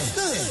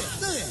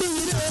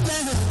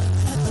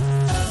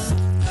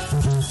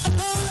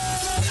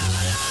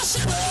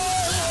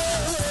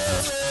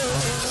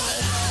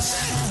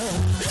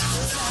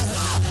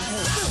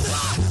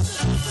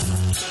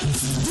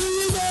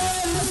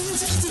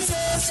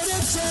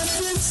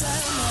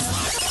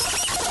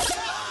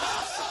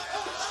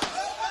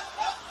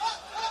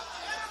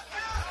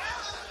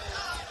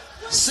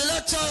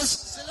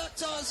 Selectors,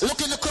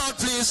 look in the crowd,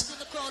 please.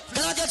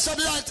 Can I get some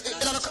light in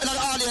the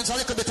audience, a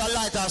little bit of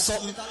light or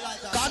something?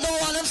 Because I don't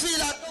want them feel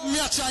like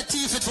me I try to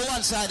thief it for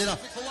one side, you know.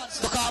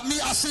 Because me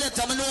a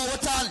selector, I know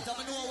what time.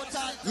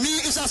 Me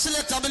is a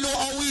selector, I know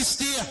how we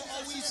stay.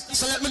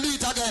 So let me do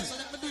it again.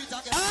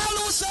 All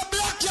who say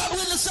Black Cat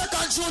win the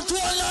second June 2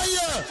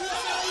 year.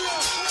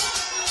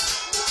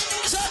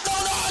 Check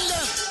down all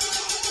them.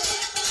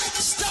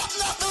 Stop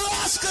not the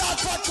rascal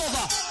pot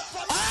cover.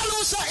 All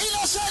who say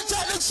innocent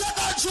take the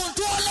second June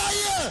 2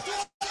 year.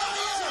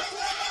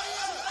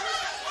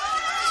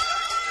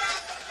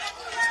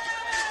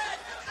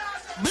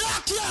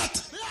 Black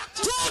Cat,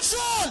 2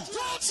 June.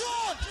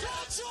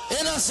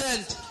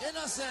 Innocent.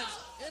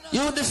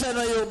 You defend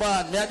where you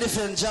born. Me I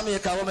defend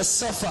Jamaica where me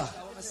suffer.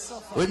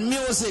 With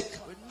music.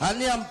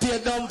 And I'm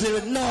paid dumpling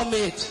with no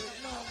meat.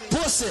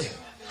 Pussy.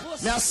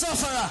 Me a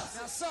sufferer.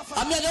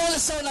 I'm the only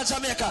sound of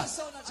Jamaica.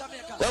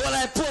 Well, when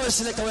I pour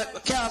selector, we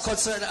can't cut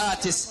certain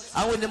artists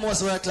and win the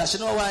most world clash. You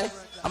know why?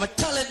 I'm a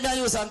talent me I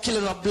use and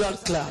killing a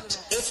blood clot.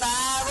 If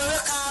I were a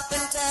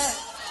carpenter,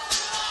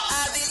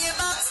 I'd be your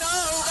box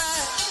over.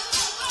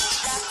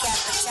 Black Cat,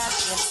 the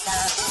champion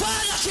star.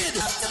 Fire kid!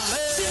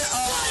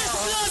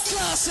 Blood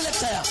clot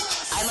selector.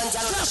 I'm on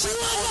Jalo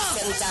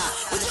Center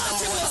with the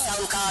number one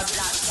sound called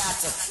Black Cat.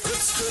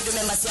 Rich kid,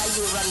 remember, see how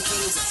you run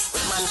things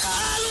with man called.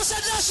 I lose a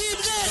Nashim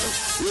there.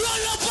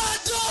 Run up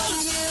and down.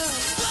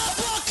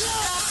 Papa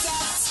Black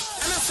Cat.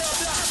 I'm a so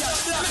Black Cat.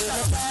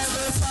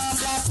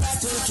 Black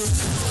Cat will kill you.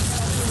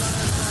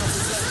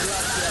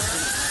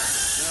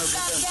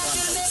 Black Cat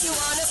will make you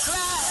wanna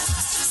cry.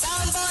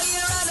 Sound boy,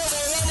 you run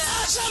away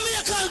now.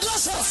 Jamaican,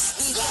 gossip.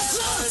 Black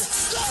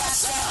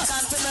Cat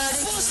come to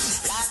murder.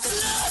 Black Cat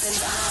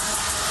and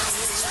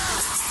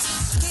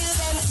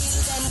kill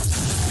them.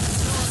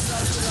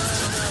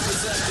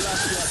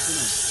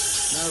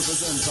 Now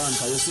represent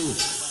Panther, you see.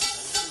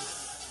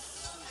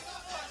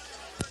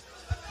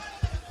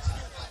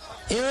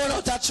 He roll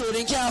out that tune,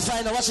 he can't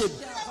find it, watch him.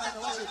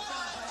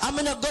 I'm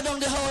not go down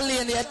the whole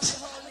lane yet.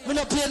 I'm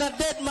not playing a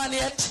dead man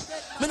yet.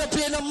 I'm not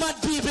playing no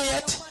mad people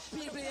yet.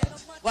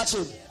 Watch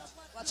him.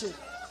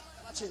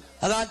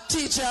 And I'll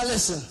teach you a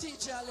lesson.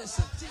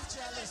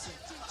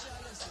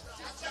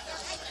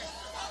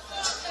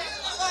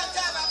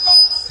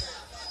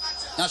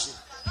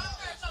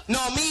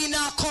 No, me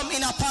not come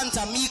in a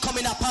Panther, me come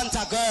in a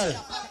Panther girl.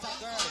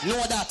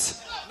 Know that.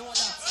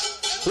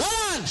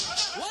 One.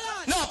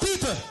 No,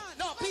 people.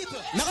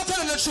 I'm going to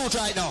tell you the truth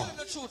right now.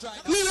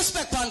 Me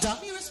respect Panther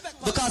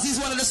because he's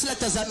one of the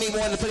selectors that made me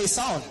want to play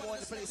sound.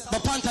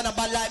 But Panther not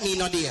bad like me,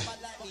 no dear.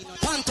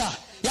 Panther,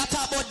 you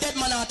talk about dead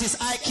man artists,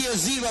 I care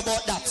zero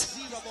about that.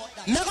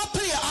 I'm going to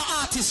play an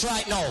artist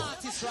right now.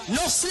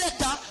 No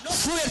selector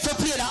afraid to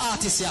play the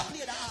artist here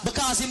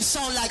because him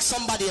sound like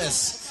somebody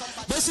else.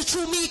 But it's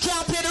true, me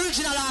can't play the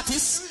original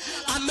artist,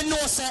 and me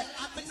know say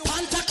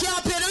Panther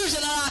can't play the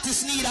original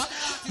artist neither.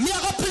 Me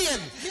I go play him.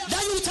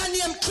 That youth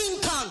named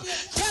King Kong.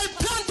 Tell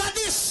Panther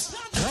this.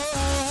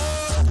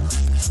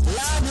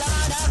 Lord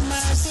have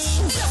mercy.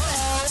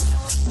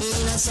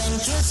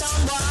 Innocent you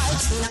sound boy.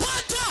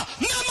 Panther,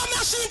 remember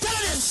machine tell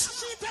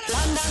this.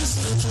 London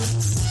City.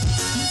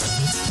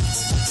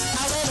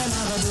 I will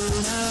never do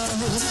now.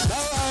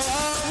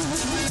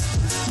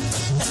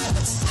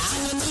 And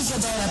you need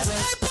your better play.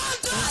 Hey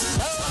Panther.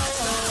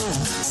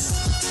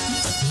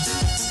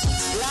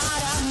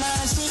 Lord have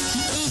mercy.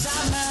 Please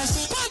have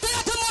mercy. Panther,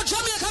 you come out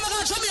Jamaica, I'm going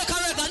to Jamaica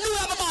record. New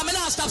I'm about me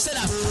now stop say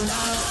that.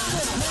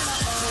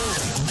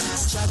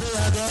 Trouble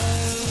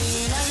again.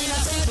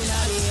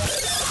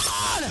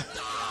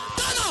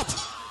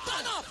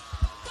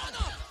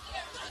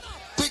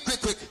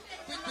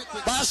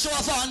 By a show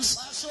of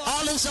hands,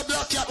 all who's a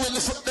Black Cat win the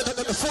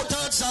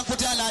third song,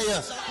 put your hand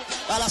here.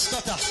 I'll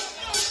stutter.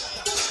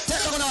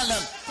 Take them on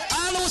them.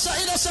 All who's a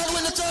innocent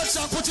win the third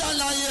song, put your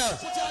hand here.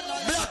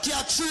 Black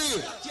Cat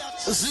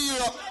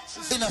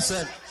 3-0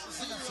 innocent.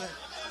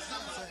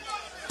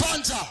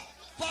 Panther,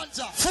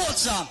 fourth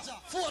song.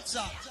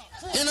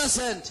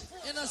 Innocent.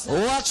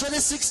 Watch when the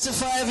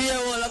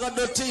 65-year-old I got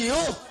to do to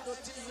you.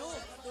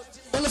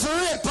 Only for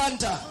real,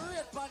 Panther.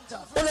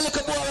 When a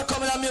little boy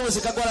coming on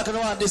music, I go like I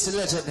don't want this to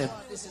legend them.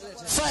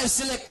 5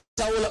 selector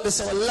all up this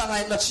so long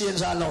I not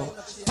change all now.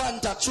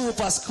 Panther,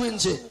 Trooper,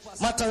 Squingy,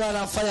 Mataran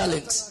and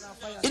Firelinks.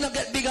 You don't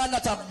get bigger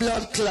not a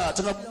blood clot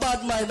and a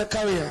bad mind in the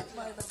career.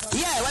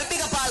 Yeah, well,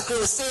 big up all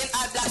crew, saying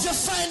if you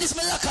find this,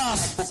 me lock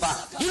off.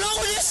 You know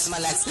what this? My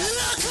legs.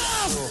 Lock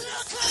off!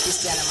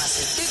 This kind of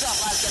massive. Big up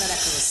all Canada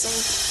crew, see?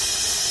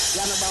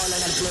 You know about all of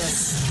the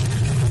place.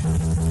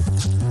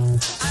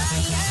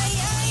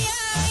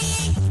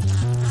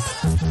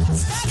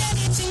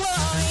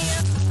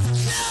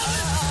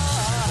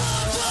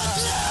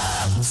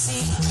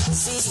 See,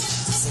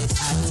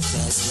 I will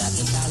face like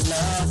it I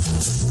love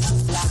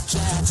Black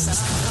Cats.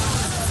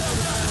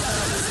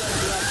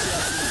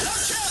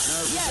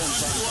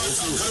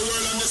 The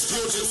world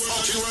undisputed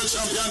fucking world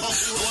champion. I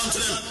want to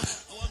them.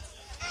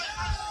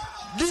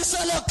 This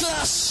is a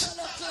clash.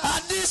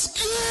 And this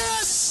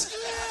is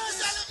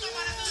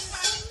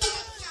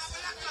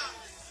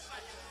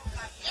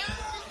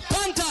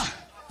Panther.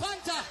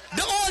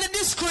 The only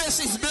disgrace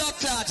is blood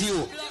clot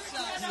you.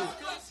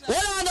 Well,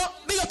 I know,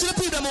 big up to the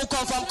people who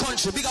come from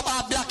country, big up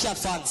our Black Cat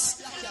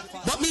fans.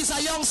 But me's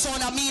a young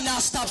son and me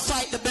not stop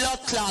fight the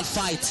blood clot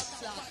fight.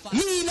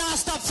 Me not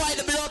stop fight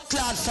the blood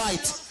clot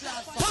fight.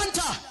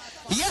 Panther,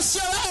 yes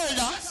you're an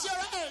elder,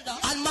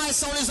 and my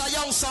son is a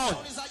young son.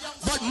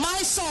 But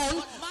my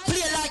son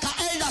play like an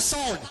elder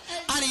son,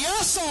 and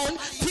your son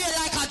play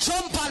like a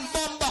jump and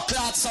bumper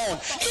clot son.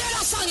 Hear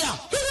that song, yeah?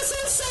 Hear the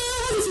same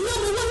sound, it's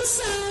number one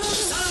sound.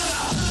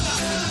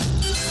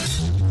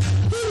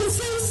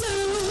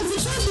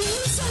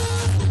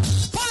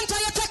 Panther,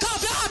 you take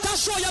off your hat and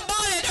show your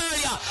bonnet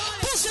earlier.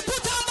 Pussy,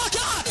 put on back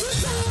your hat.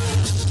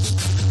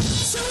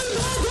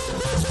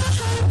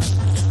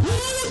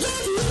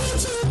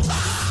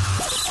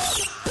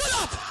 Pull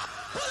up.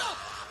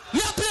 Me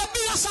a play a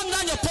bigger song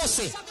than your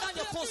pussy.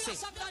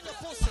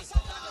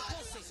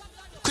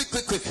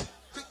 Quick.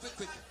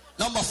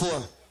 Number 4.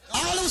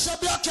 All who say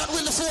Black Cat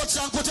win the 4th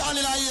song, put it on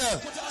in a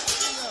year.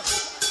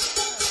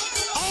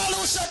 All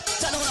who say,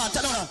 turn around.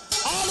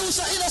 All who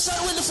say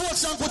Innocent win the 4th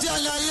song, put it on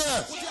in a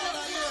year.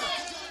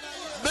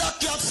 Black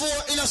Cat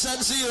 4,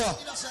 Innocent 0.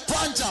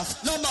 Panther,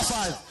 number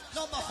 5.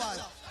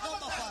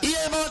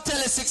 Yeah, I'm going to tell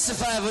you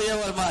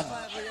 65-year-old man.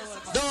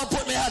 Don't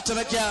put me hat to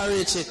me, can't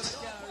reach it.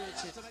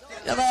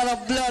 You got a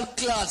blood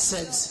clot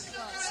sense.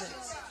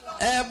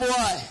 Hey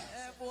boy.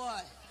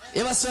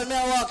 You must when me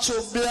walk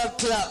through blood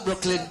clot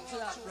Brooklyn.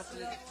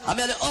 I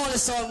mean the only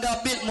song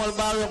that built more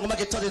barroom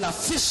make it turn in a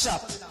fish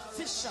shop.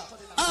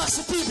 Ask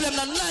the people in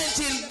the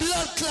 19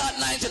 blood clot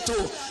 92.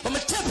 When me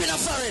step in a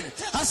foreign,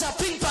 I say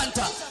Pink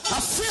Panther.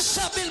 A fish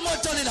shop built more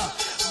turn in a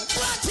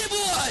Batty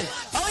boy.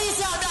 How is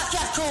your Black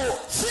Cat crew?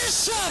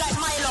 Fish shop. Like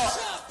Milo.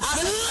 I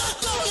love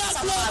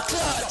that blood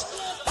clot.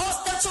 Oh,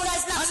 the true that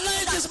is not.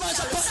 And 90s man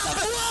a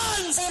Panther.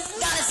 Once.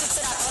 Gotta fix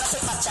it up. I want to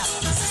take my chat.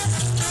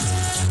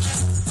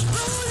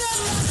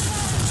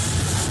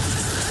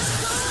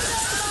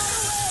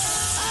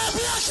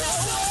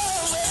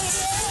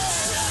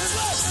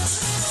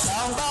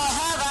 Long ago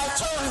have I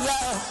told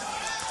you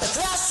the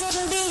class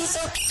shouldn't be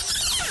so.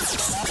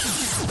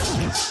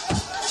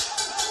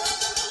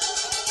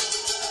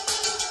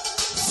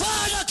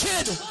 Father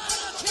kid,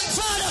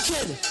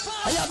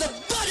 I am the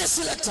body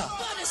selector.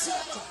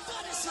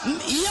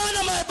 You're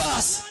not my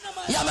boss.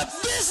 You're my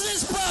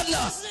business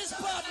partner.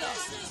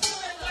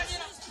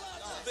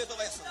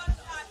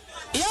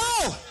 Yo,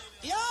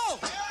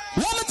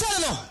 what me tell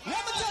you?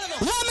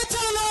 What me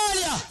tell you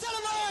earlier?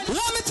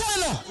 What me tell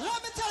you?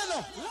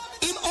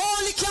 Him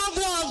only can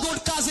go on good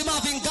cause him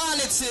having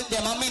garlics in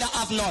them and me not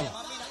have none.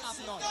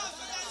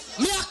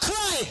 Me a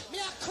cry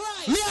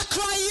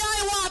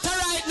eye water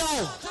right now.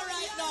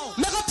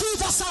 Me go play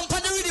for some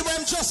for the rhythm where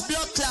I'm just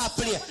blood clot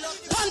play.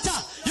 Panther,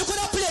 you could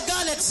have played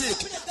garnet sick.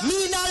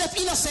 Me now left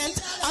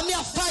innocent and me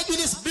a fight with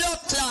this blood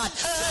clot.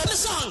 The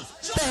song.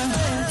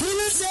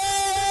 Innocent,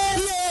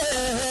 yeah.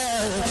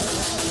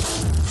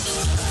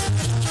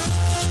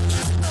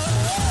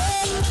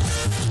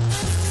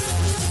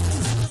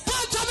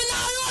 Panther, me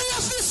now run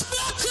off this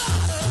blood clot.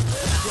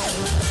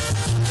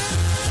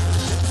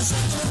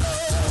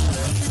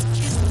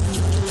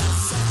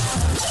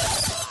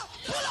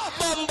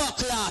 Bumbo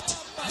clot.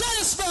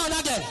 Dennis Brown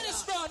again.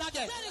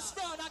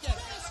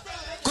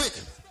 Quick.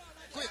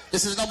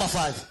 This is number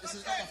 5.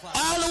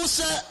 All who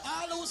say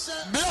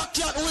Black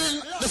Cat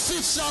win the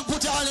 5th song,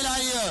 put it on in a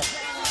year.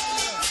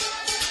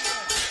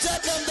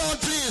 Take them down,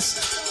 please.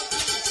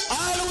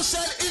 All who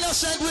said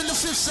Innocent win the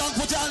 5th song,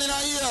 put it on in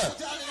a year.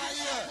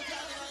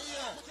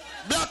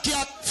 Black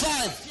Cat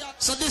 5.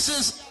 So this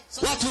is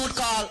what we would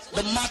call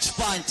the match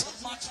point.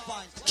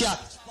 Cat.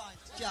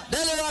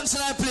 Daily ranks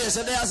in our place,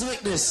 and there's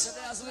witness.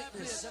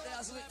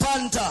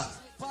 Panther.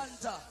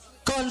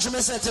 Country, me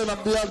say till my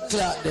blood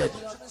clot dead.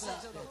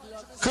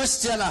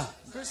 Christiana.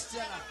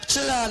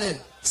 Chilani.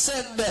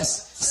 St.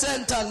 Bess.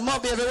 St. Ann.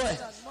 Moby everywhere.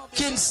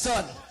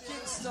 Kingston.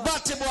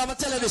 Batty boy, I'm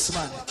tell you this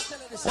man.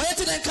 What you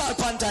think they call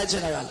Panther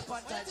General?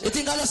 You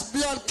think I just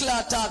blood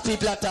clot talk,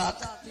 people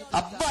attack?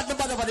 A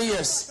bad over the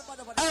years.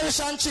 Irish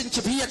and Chin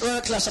keep 8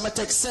 World Clash, I'm going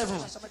to take 7.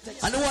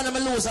 And the one I'm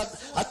going to lose,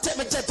 I take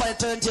my tape on the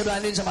turntable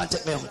and Ninja Man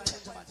take me out.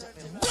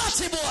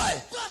 Batty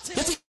boy!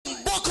 You think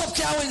Buck Up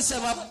can win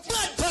 7?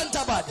 Bad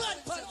Panther bad.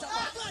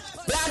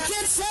 Black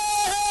it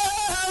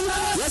sound,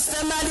 yes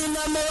the man in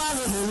number one.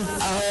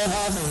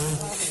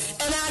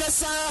 And I the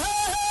sound,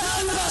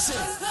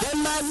 the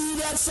man in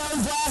that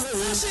sound boy.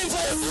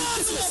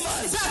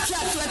 Black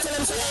cat, you tell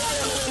him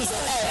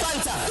hey,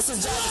 Panther, this is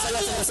John, so you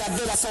think it's a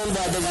bigger sound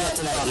boy than you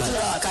tonight, man.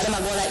 Because them a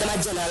go like them a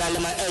general and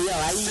them a, hey yo,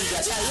 I eat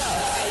that, hey yo.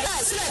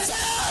 Nice, let's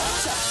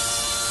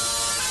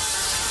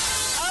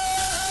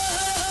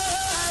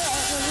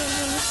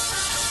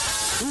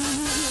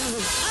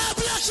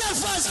Black Cat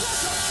fans,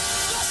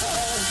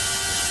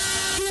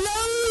 you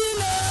know,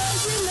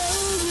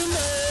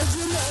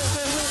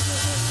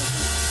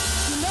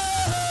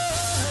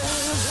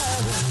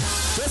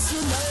 yes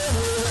you know,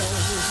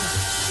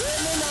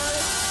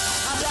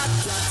 a black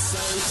cat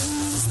say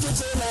he's the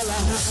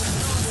general.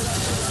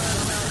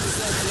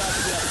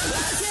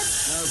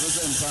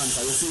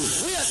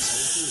 Wait,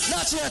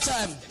 not your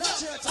time.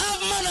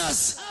 Have manners.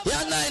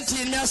 You're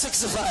 19, me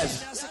 65.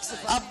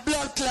 A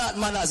blood clot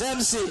manners,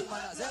 MC.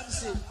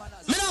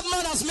 Me have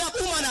manners, me have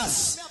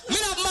manners. Me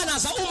have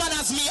manners, and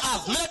manners me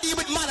have. Me deal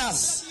with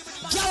manners.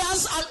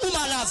 Gallons and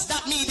manners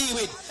that me deal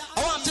with.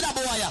 I want to that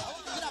boy.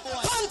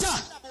 Panther,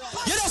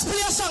 you just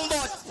play a song,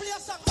 but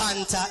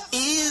Panther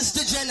is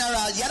the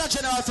general. You're the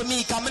general for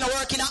me, because I'm not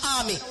work in the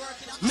army.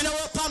 Me no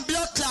work on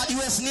blood clot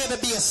US Navy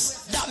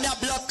base. That me a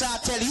blood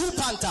clot tell you,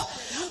 Panther.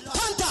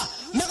 Panther,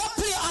 me go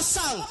play a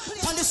song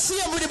on the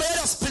same rhythm you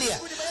just play.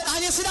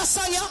 And you see that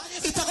song here?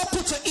 It a go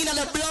put you in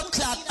the blood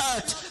clot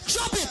earth.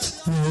 Drop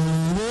it.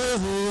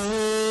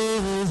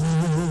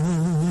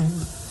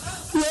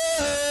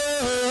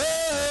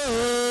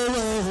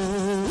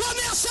 What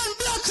me a send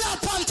blood clot,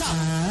 Panther?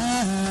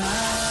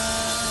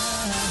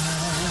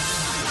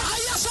 I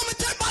hear somebody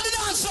take body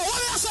dance. What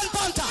me a send,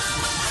 Panther?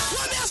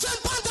 What me a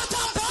send, Panther?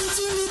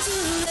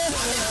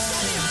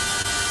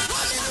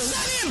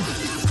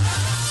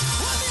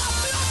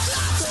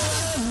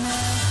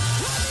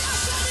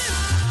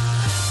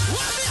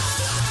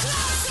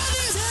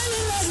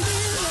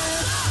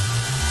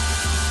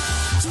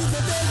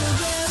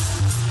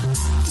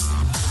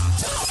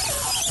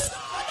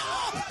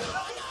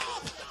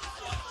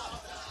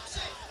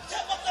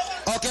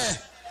 Okay.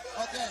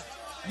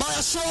 By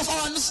a show of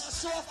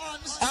hands,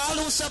 all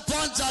who say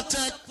Panther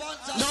take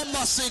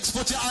number 6,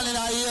 put your hand in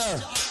the air.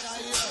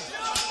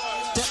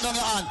 Take down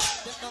your hand.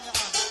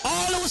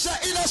 All who say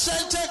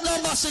innocent take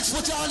number 6,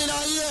 put your hand in the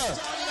air.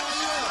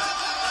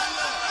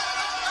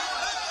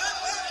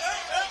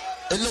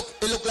 It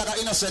look like an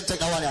innocent take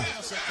that one here.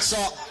 So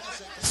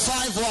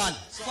 5-1.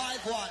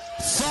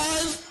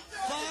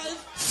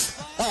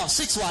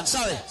 6-1,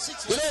 sorry.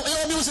 You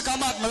know music come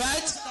back,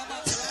 right?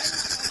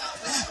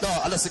 No,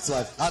 I know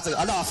 6-1.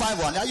 I know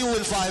 5-1. Yeah, you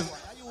win 5.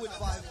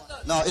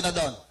 No, you're not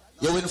done.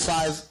 You win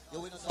 5.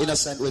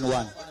 Innocent win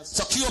 1.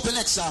 So cue up the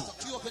next song.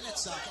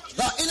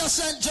 Now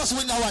innocent just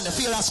win that one. The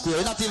feel that square.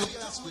 It's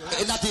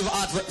not even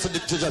hard for the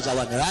judge that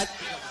one, right?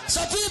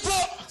 So people,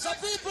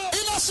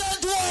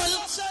 innocent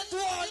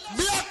 1,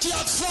 Black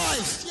Cat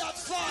 5.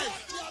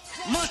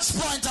 Match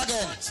point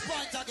again.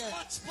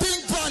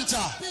 Pink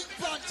Panther.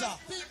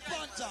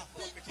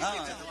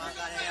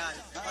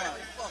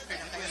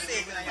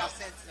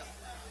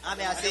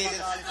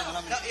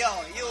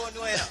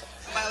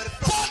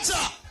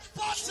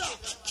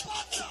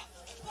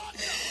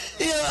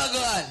 Here I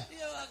go on.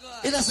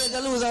 Innocent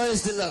the loser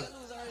is still long.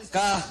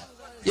 Cause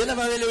you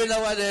never really win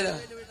that one there.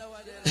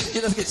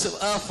 You don't get some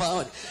half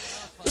pound.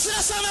 You see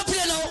that song I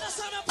play now?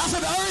 After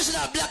the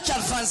original Black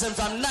Cat fans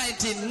from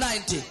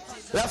 1990.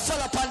 We have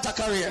followed Panther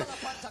career.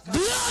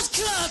 Blood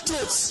clot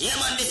toots. Yeah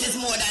man, this is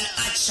more than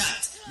hot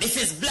shot. This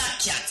is Black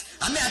Cat.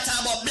 I'm here to talk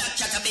about Black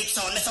Cat, a big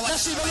sound. That's what I'm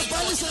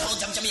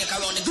Jamaica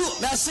around the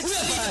group. That's 6 we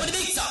are for the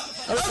big sound.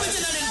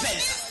 Original invent.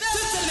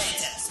 50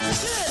 meters.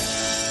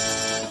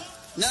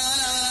 No.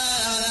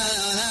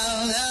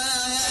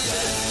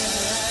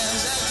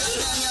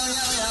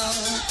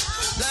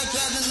 Black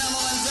Cat the number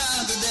 1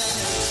 sound today.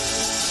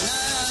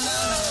 No.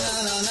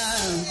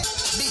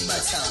 Big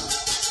bad sound.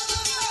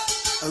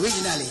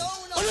 Originally.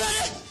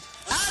 Alright.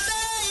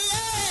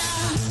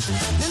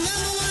 The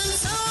number 1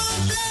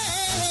 sound play.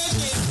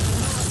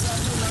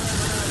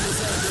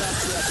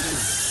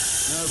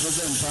 Now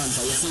represent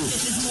Panther, you see.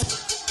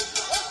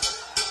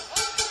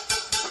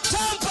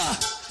 Tampa.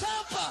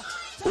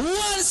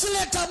 One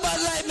selector bad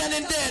lightning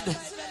and dead.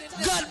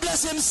 God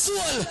bless him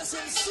soul.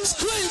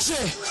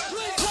 Squinchy.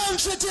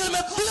 Country till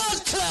me blood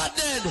clot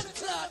dead.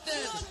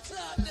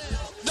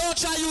 Don't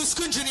try use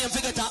Squinchy name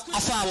forget a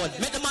forward.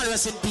 Make the man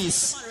rest in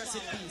peace.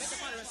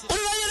 What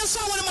do I hear the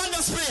song when the man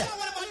does pray?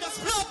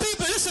 No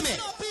people, listen to me.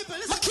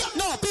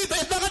 No people,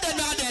 if never dead,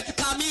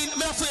 because I'm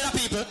afraid of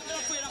people.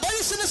 But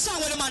listen to the song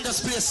when the man does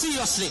play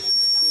seriously.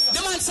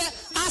 The man said,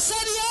 I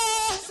said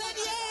yeah.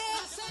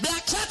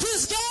 Black Cat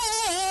is gay.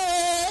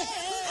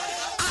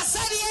 I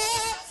said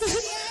yeah.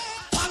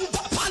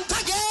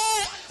 Panther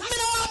gay. Me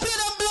don't want to play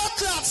them blood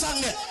clot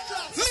song there.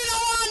 Me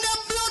don't want them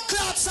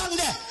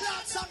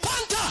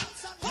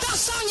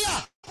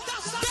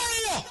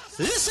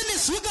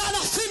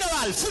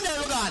yourself.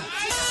 Funeral gun.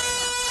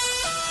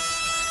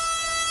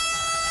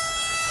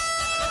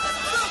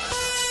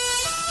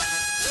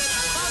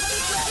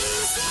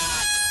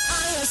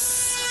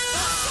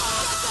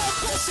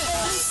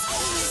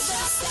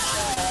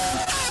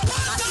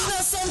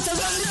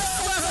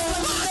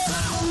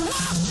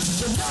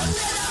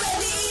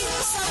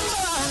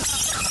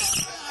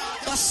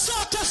 But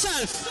sort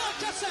yourself.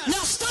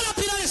 Now stand up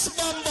in this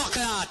bumbo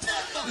clot.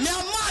 Me a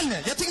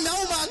man. You think me a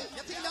woman?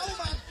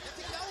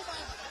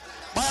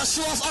 By a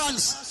show of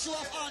hands.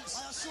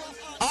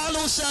 All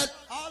who said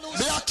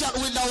black cat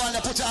win that one, they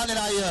put your hand in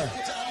our ear.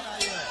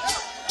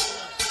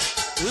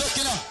 Look,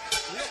 you know.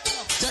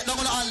 Take down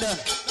on the hand them.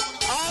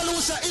 All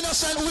who say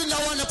innocent win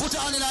that one, they put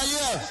your hand in our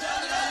ear.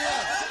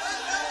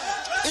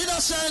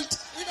 Innocent.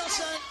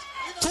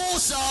 2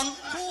 song.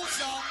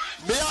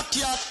 Black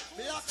cat.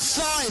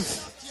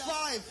 5.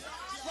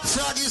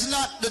 Frog is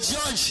not the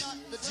judge.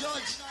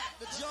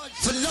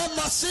 For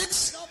number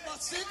 6,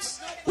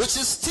 which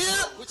is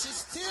still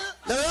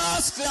the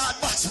last cloud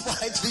match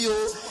point for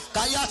you.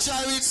 Can you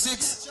try read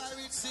 6?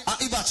 And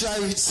Iba try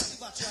read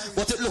 6.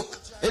 But it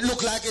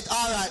look like it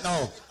all right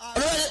now.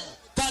 Ready?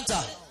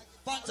 Panther.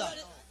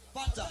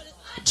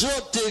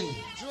 Joke thing.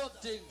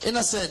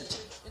 Innocent.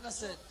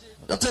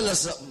 Don't tell us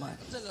something, man.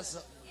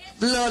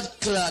 Blood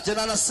clot. You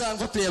know no song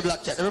for play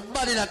Black Cat.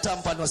 Everybody in a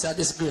Tampa knows a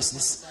disgrace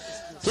this.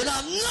 You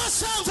know no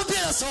song for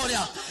play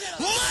Sonia.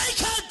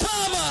 Michael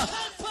Palmer.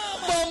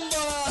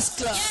 Bumbo ass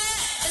clot. Yeah,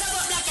 it's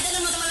about Black Cat. They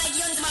don't know someone like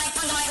you and someone like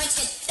Panda, my rich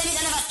kid. Then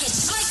he's never kid.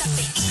 Michael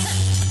Pick.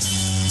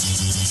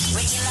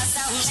 We kill us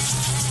down.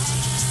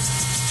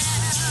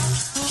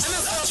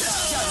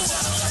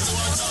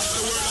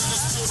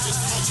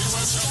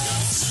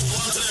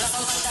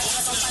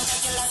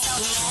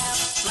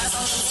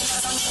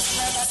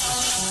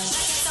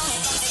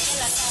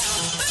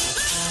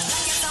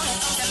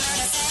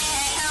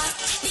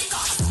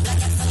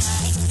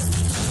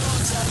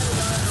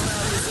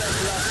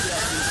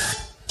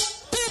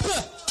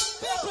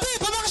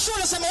 People, I'm show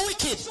you some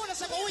wicked. You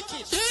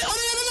know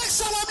the next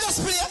song I just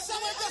play?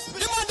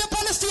 The man up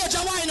on the stage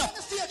and wind up.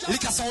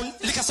 Lick a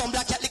sound,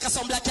 Black Cat, lick a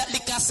sound, Black Cat,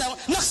 lick a sound.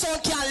 No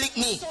sound can't lick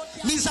me.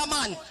 Me's a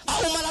man. A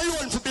woman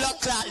alone for blood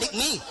clot lick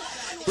me.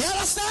 You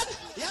understand?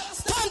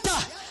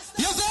 Panther,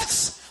 you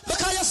vex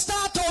because you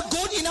start out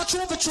good in a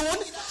tune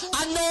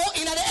and now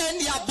in the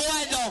end you're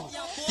boiled down.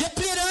 You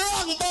play the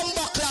wrong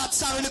bumbo clot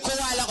song in the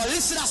while ago.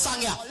 Listen to that song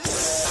here.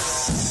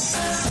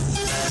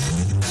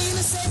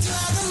 Innocent, you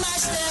have a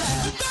master.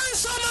 Dance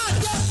some man.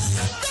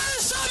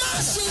 Dance some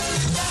man.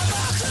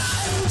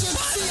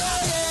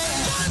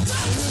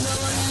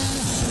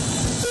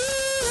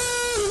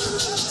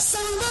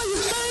 Somebody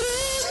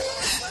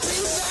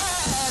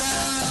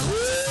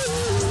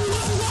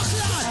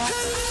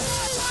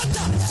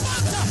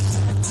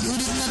you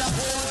did not have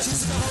what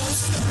is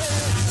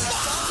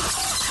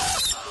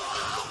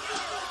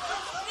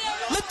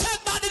Me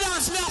take back the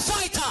dance, me a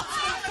fighter.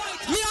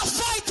 Me a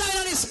fighter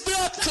in this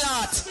blood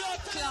clot.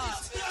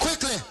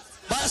 Quickly,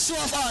 by a show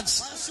of hands.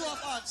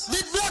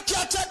 Did Black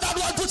Cat take that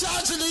one? Put your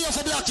hands in the ear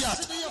for Black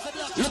Cat.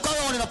 Look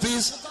around in a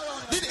please.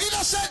 Did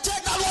Innocent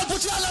take that one?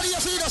 Put your hands in the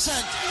ear for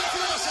Innocent.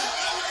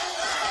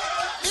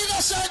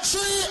 Innocent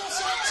 3,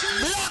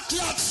 Black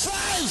Cat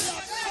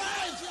 5.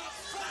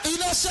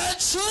 Innocent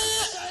 3,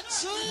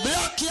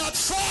 Black Cat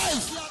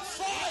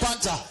 5.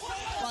 Panther.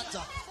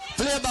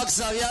 Playback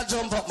song, you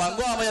jump up, man.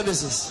 Go on with your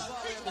business.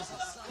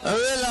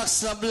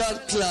 Relax, the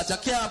blood clot. I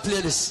can't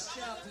play this.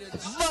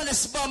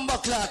 Bonus bumbo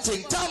clot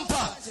thing.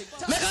 Tampa.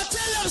 Make I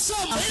tell them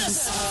something.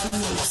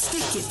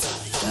 stick it.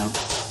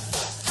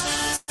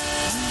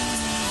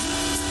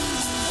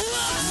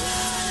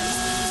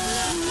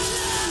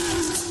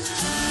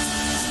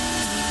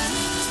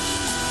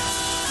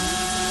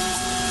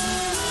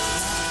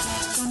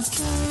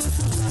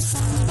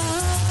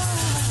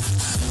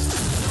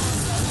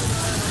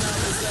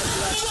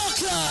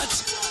 Clot,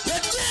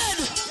 you're dead.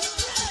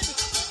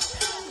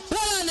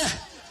 What on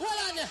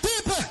there?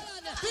 People,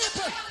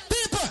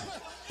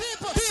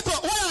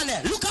 what on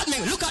there? Look at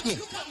me.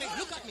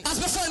 As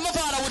my friend, my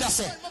father would have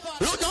said,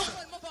 look no.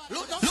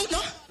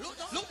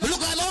 Look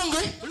like I'm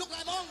hungry.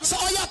 So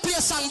all you play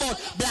a song about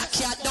Black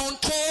Cat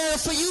don't care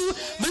for you.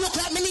 Me look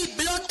like me need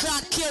blood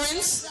clot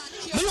clearance.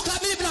 Me look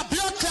like me live in a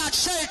blood clot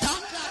shelter.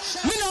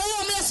 Me no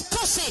homeless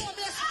pussy.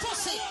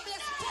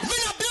 Me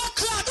no blood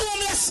clot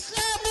homeless.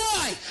 Hey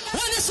boy,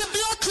 when you see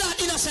blood clot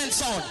innocent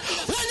sound,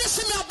 when you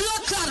see me a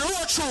blood clot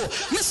road through,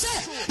 me say,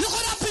 you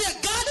gonna play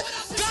God,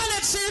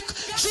 Garnet Silk,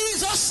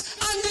 Jesus,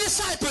 and the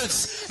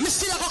disciples. Me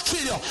still gonna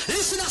kill you.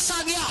 Listen to that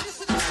song here.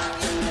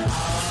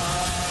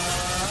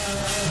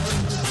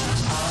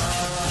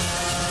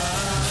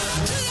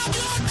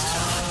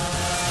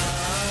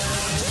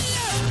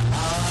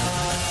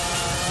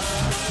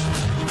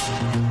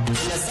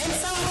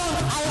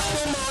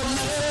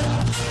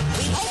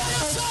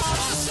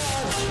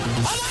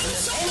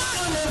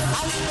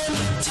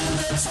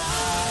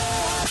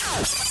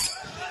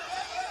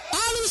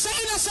 All who say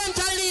innocent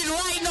and lead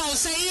right now,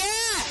 say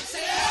yeah.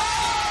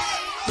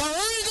 Go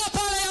ring up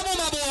all of your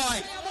mama boy.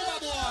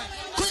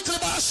 Quickly,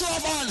 by a show of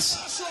of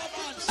hands.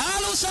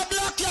 All who say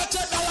black cat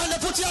take that one, they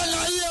put you in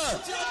the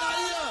ear.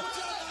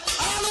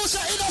 All who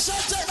say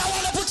innocent take that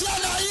one, they put you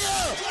in the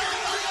ear.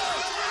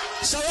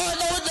 So right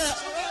now with the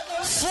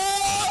 4,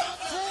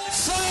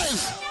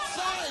 5.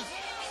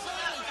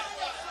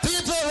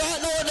 People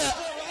right now with the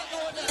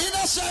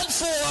innocent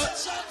 4,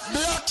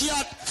 black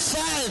cat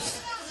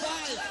 5.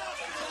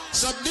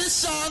 So this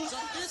song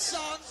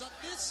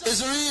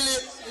is really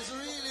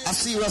a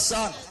serious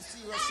song.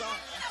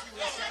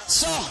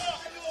 So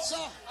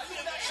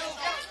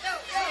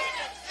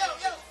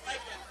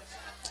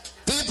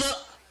people,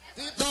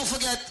 don't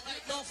forget,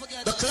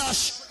 the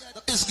clash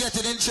is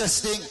getting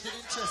interesting.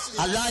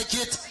 I like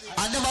it.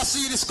 I never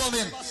see this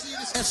coming.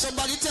 If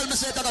somebody tell me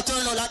say that I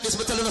turn out like this,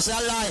 but tell them say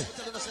I lie.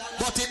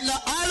 But it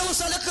not all who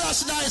say the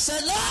clash nice,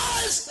 say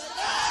nice.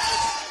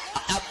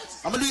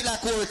 I'm gonna do it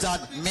like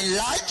Corriton. Me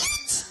like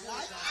it.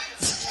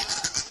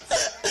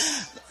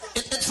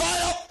 It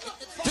fire up.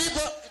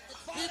 People.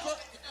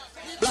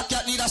 Black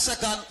Cat need a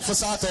second for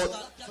start out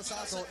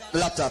the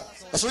laptop.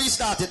 Let's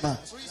restart it, man.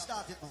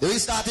 You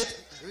restart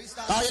it?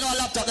 Oh, you know a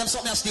laptop, them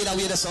something stay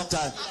away there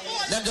sometime.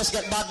 Them just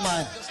get bad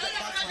mind.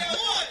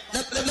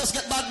 Them just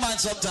get bad mind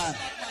sometime.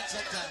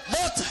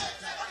 But,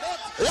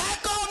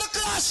 like all the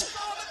clash,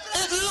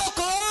 it look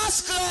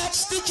rascal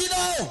sticky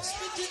now.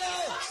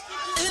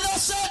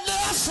 Innocent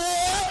there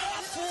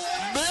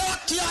 4,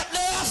 Black Cat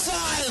there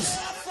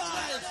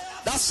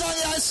 5. That song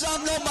here is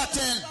song number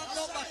 10.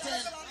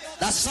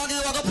 That song you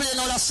are going to play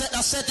now, that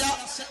set yeah.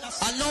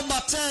 And number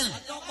 10.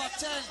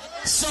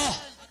 So,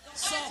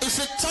 if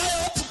it tie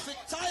up,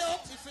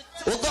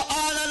 we'll go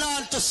on and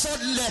on to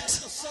sudden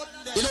death.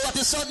 You know what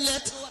is sudden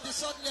death?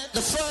 The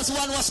first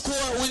one was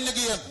score, win the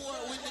game.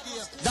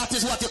 That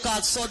is what you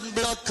call sudden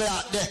blood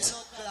clot death.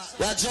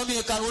 We are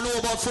Jamaican, we know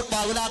about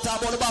football. We don't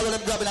talk about the ball with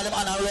them grabbing and them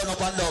and run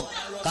up and down.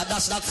 Because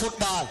that's not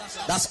football.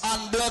 That's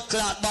on blood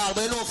clot ball.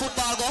 But you know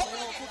football go?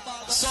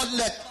 Sudden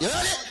death. You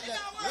ready?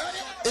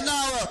 It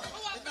now work.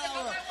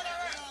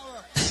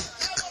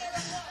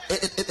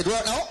 It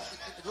work now?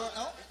 It work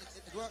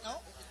now?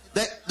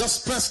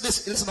 Just press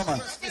this. Listen, my man.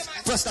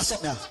 Press that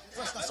something.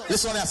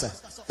 Listen what I say.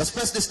 Just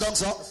press this down,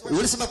 so. You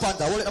listen to my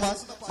panther. Hold it, man.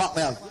 Mark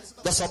me out.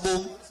 Just a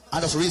boom.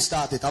 And just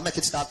restart it. I'll make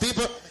it start.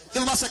 People,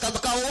 give me a second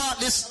because we want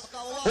this.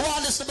 We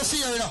want this to be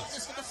fair, you know.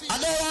 I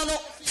don't want to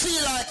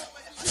feel like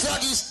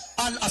Froggy's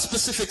on a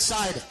specific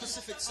side.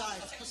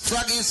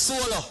 Froggy is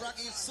solo.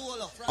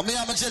 I mean,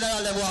 I'm a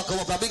general that walk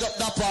up. I big up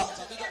Dapper,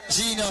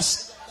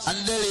 Genius, and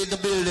Nelly in the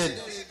building.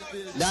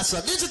 That's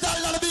right. Digital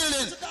in the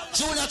building.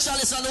 Junior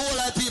Chalice and the whole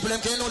lot of people,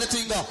 them can know the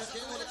thing go.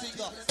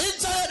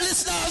 Internet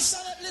listeners,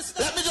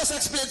 let me just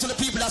explain to the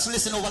people that's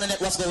listening over the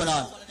net what's going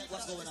on.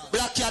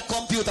 Black Cat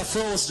computer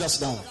froze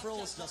just now.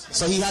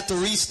 So he had to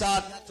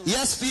restart.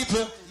 Yes,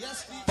 people,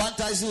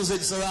 Panther is using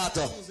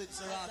Serato.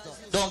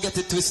 Don't get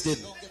it twisted.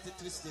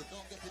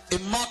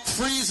 It Mac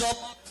freeze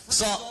up,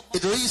 so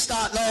it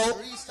restart now.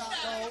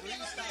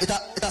 It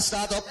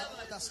start up.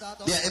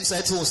 Yeah, him say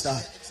it won't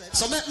start.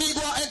 So let me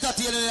go and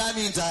entertain in the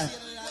meantime.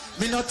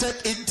 Me not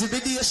take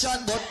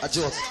intimidation, but a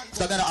joke.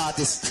 I'm an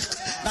artist.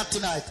 Not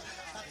tonight.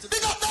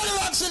 Big up Dolly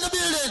Rocks in the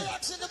building.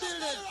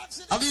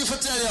 I'm here to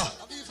tell you.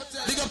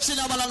 Big up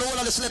Chinaman and all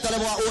of the slip, them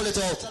want to hold it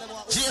out.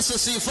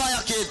 JSC,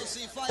 Fire Kid.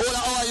 All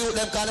of our youth,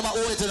 them can them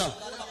hold it, you know.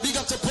 Big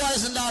up to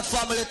Poison Dart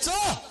family too.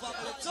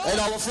 And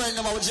our friend,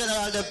 them, our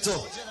general, them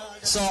too.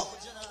 So,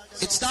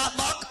 it start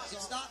back.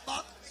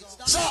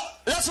 So,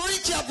 let's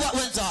recap what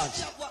went on.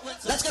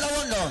 Let's get a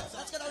rundown.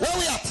 Where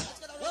we at?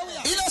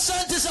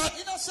 Innocent is at.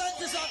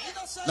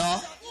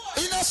 No.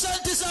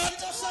 Innocent is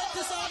at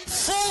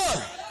 4.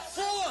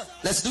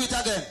 Let's do it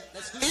again.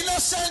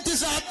 Innocent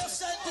is at.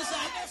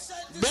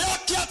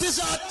 Black Cat is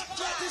at.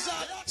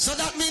 So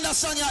that means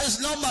Asanya is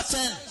number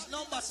 10.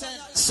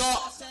 So,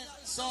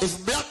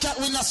 if Black Cat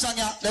win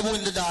Asanya, they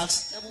win the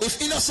dance.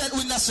 If Innocent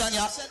win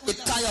Asanya, it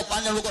tie up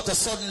and then we got a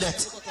sudden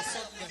death.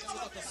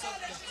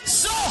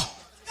 So,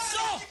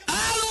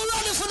 are you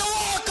ready for the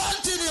war?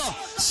 Continue.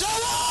 So,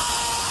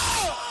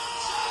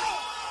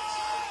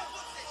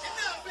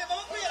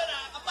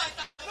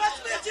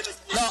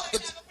 no,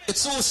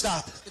 it's so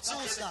start.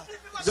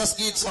 Just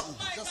give something.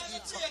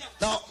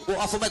 Now, go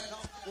off of my.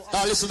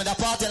 Now, listen, the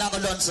party and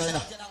I'm done, so you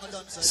know.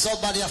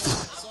 Somebody have.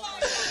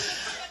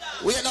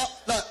 Wait, no,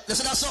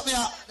 listen, that's something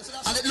here.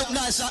 And it look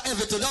nice and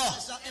heavy to know.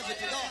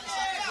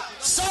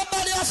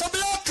 Somebody have a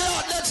blood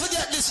clot, let's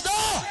forget this, no.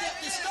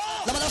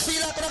 Now, I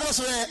feel like when I was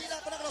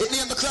it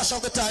named the Clash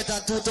of the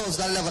Titan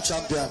 2011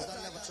 champion.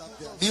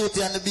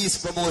 Beauty and the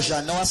Beast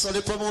promotion. Now I saw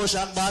the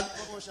promotion, man.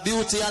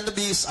 Beauty and the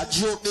Beast. I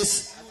joke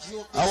this.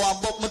 I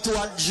want buck me to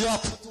a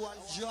drop.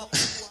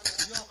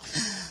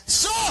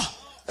 So,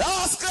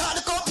 last class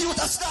the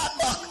computer start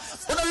back.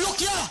 When I look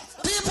here,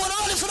 people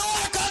are ready for the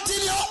war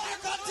continue.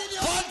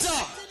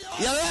 Panther,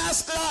 your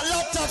last class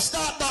laptop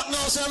start back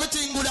now, so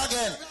everything good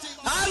again.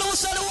 I know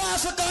say the war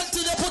for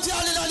continue, put your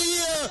hand in the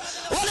air.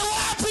 When the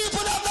war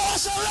people that know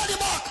so ready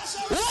back.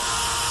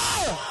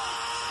 Wow!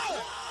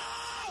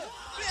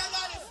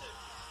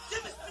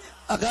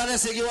 I gotta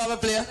say you have a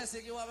player.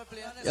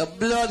 Your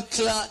blood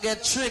clot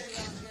get tricked.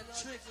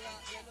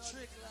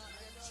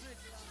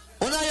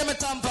 When I hear me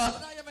tamper,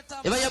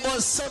 if I hear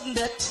about sudden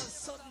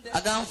death,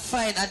 I go and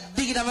find a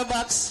dig in my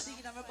box,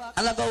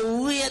 and I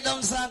go way down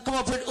and come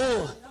up with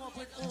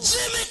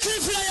Jimmy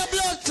Cliff in your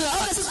blood clot.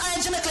 Oh, this is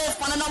Iron Jimmy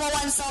Cliff on the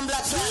 #1 sound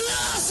black flag.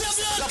 Yes, your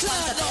blood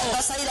clot though.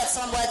 That's how you that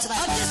sound boy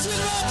tonight. And this will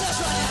rock us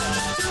right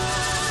here.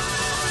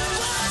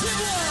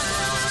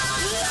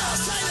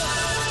 Yes, I know.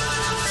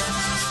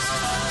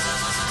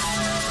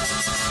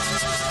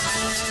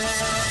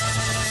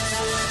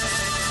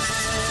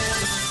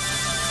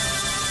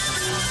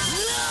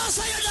 Yes,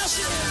 I know that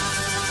shit.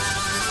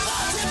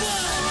 Party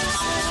boy.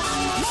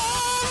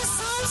 More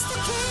sounds to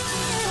kill.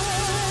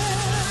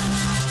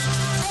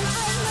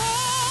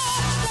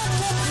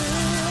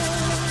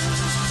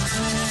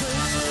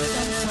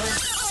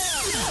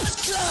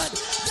 God,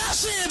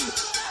 that's him.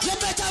 You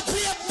better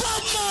play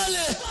Bob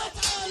Marley.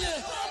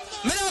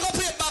 Me not go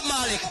play Bob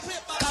Marley.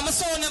 Cause my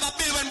son never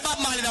build when Bob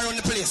Marley around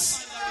the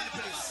place.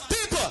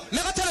 People, me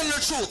go tell them the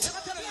truth.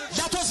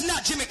 That was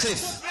not Jimmy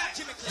Cliff.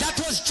 That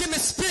was Jimmy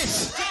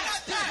Spliff.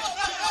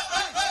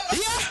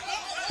 Yeah?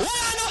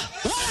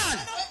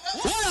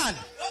 Hold on.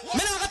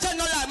 Me not go tell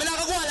no lie. Me not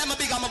go go like I'm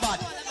big and I'm bad.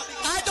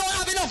 I don't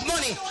have enough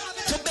money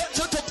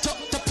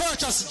to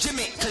purchase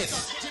Jimmy Cliff.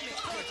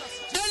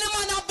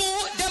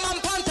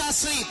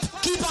 Sleep.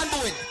 Keep on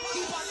doing.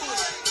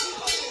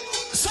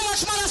 So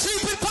much man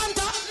asleep with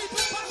Panther.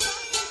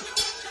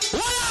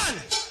 Hold on.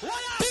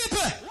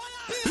 People,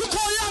 look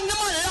how long the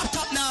man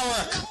laptop now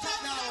work.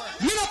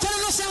 Me not telling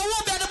you say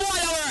Obia the boy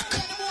at work.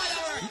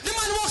 The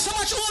man work so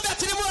much Obia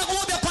to the work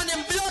Obia upon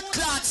him blood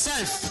clot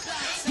self.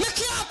 Me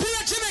can't play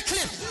Jimmy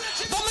Cliff,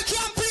 but me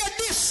can't play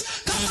this.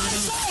 Cause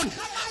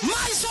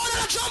my sound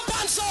is a jump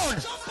on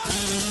sound.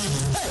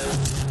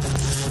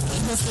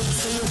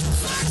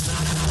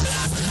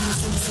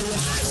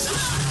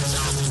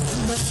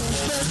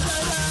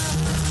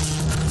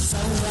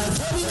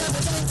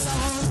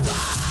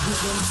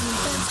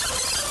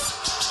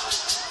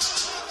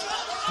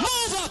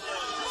 Move up.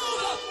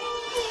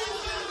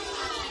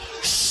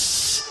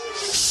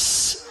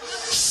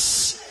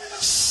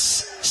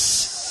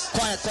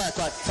 Quiet.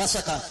 Fast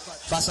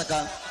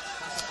second.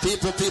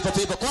 People.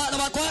 Quiet,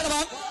 man. Quiet,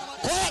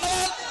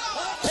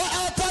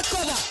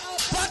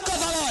 pot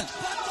cover, man.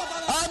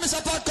 I miss a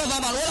pot cover,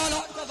 man.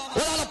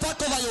 Hold on, pot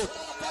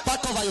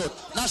cover youth.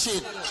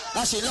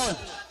 Nashin, Lord.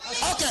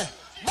 Okay.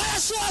 By a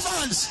show of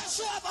hands.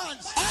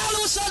 All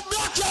who said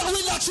black yard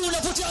win that tune,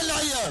 put your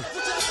hand here.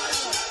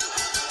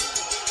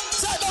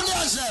 Say down the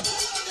hands them.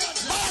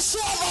 By a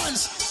show of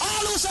hands.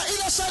 All who said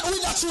innocent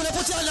win that tune,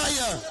 put your hand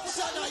here.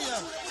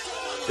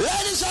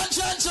 Ladies and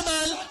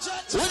gentlemen,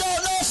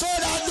 without no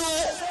further ado,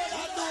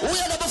 we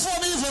are the before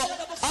me for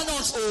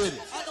announce Owen.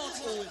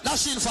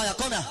 Nashin fire,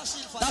 come here.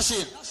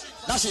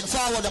 Nashin,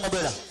 forward my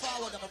brother.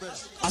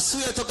 I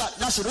swear to God,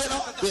 Nashin, wait,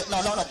 no.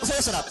 Before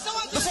you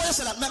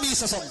say that, let me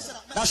say something.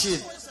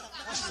 Nashin,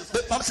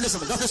 listen.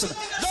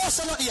 Don't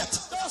say not yet.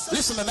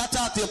 Listen, me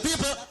talk to you.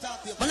 People,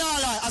 but no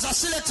lie, as a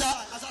selector,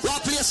 we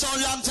play so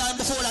long time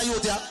before the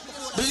youth here.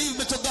 Believe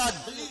me to God,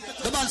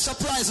 the man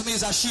surprised me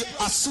as a sheep.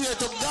 I swear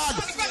to God.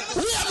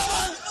 We are the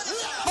man.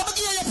 But I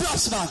give you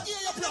props, man.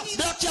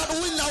 Black Cat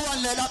win that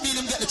one there, that mean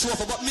him get the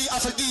trophy. But me, I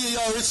have to give you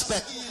your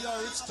respect.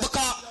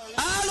 Because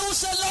all who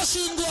say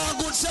Nashin go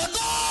on good, say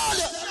God.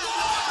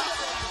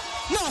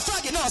 No,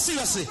 fuck it, no,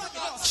 seriously.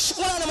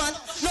 Hold on, man.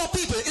 No,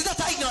 people, it's not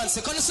ignorance.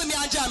 Because you see me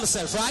enjoy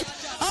myself, right?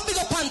 I'm big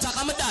up Pantak,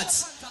 I'm a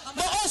dad's.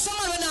 But also,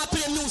 man, when I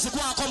play music,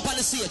 when I come on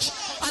the stage,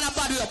 and I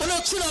bad way up. But no,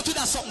 chill out to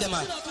that something,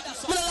 man.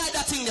 We don't like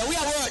that thing there. We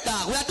are work,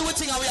 dog. We are doing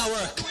thing and we are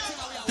work.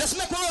 Let's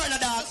make work,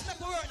 dog.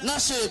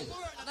 Nashin,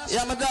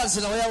 yeah, my girls,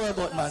 you know, what you worry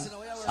about, man.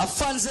 I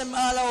fans them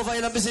all over,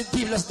 you know, visit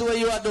people, that's the way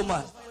you are do,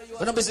 man.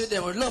 We don't visit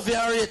them, we love you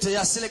and rate you,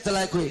 you select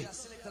like we.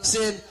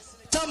 Saying,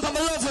 Tampa, me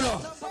love you,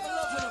 know.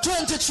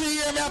 23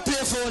 years, me I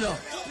play for you, know.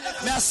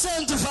 Me a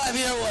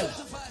 75-year-old.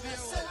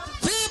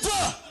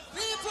 People,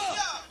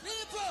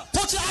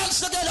 put your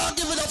hands together and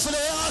give it up for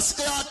the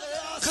Oscar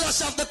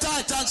Clash of the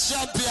Titans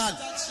champion.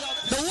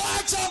 The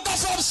White Town go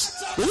from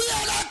we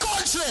are that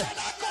country.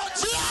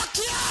 Black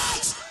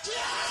Cat.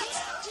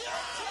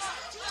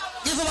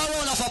 Give him a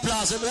round of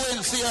applause and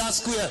win fair and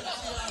square.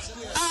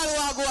 All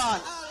who go on,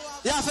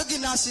 you have to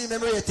give Nashin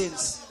them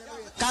ratings.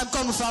 Can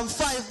come from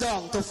 5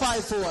 down to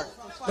 5-4.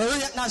 But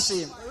rate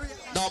Nashin.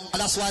 No,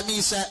 that's why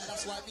me say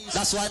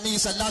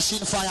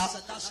Nashin fire.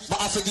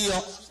 But I forgive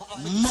you.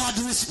 Mad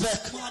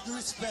respect.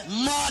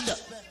 Mad.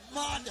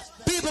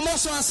 People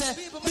must want to say,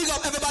 big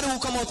up everybody who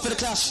come out for the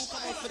clash.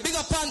 Big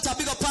up Panther,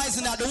 big up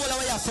Poison, the whole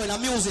way of friend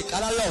and music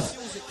and I love.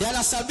 You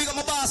understand? Big up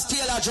my boss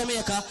Taylor,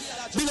 Jamaica.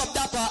 Big up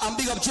Dapper and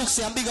big up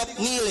Juxie and big up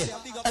Neely.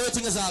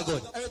 Everything is all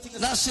good.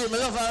 Nashin, I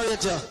love and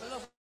rate you.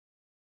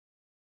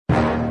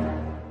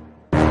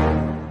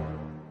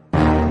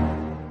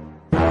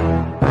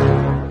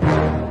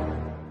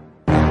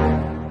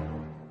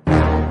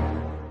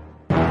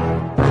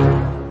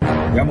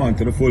 Yeah, man,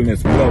 to the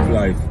fullness, we love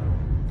life.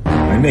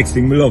 And next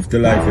thing we love to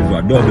life is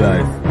what? Dub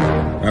life.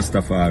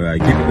 Rastafari,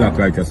 keep it locked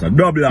right as a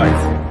dub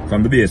life.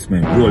 From the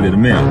basement, roll to the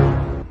mayor.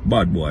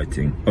 Bad boy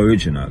thing.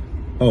 Original.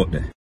 Out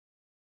there.